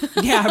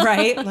 Yeah,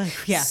 right?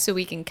 Like, yeah. So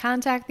we can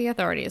contact the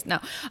authorities. No.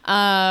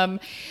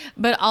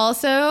 But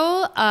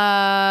also,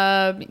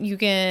 you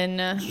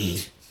can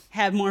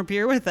Have more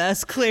beer with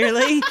us,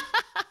 clearly.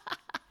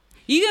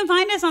 You can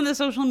find us on the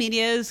social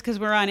medias because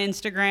we're on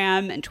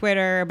Instagram and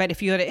Twitter. But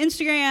if you go to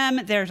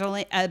Instagram, there's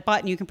a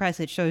button you can press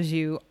that shows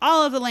you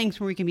all of the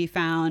links where we can be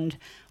found.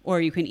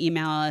 Or you can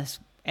email us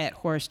at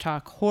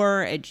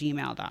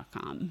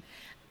horsetalkhorror@gmail.com.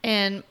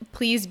 And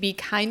please be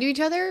kind to each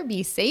other.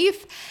 Be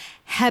safe.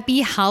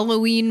 Happy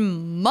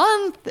Halloween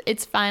month.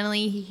 It's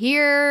finally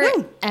here.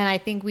 Woo. And I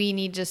think we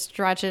need to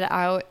stretch it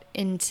out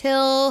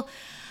until,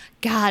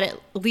 God, at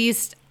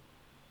least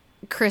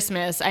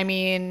Christmas. I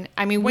mean,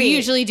 we Wait.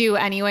 usually do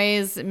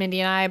anyways,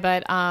 Mindy and I,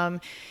 but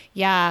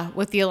yeah,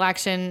 with the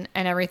election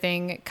and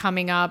everything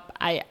coming up,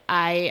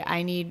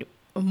 I need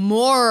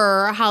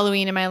more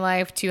Halloween in my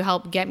life to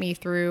help get me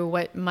through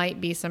what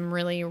might be some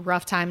really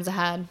rough times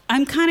ahead.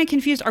 I'm kind of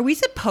confused. Are we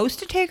supposed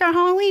to take our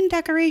Halloween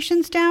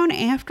decorations down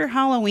after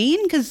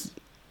Halloween? Because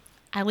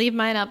I leave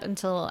mine up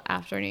until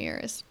after New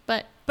Year's,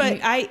 but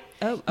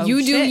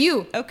you do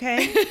you.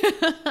 Okay.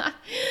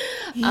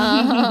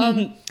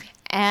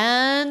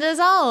 And as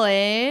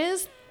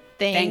always,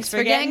 thanks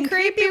for getting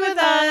creepy with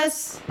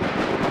us.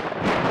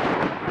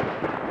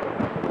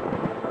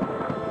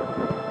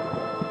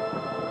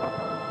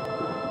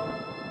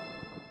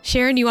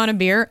 Sharon, do you want a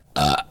beer?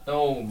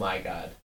 Oh my God.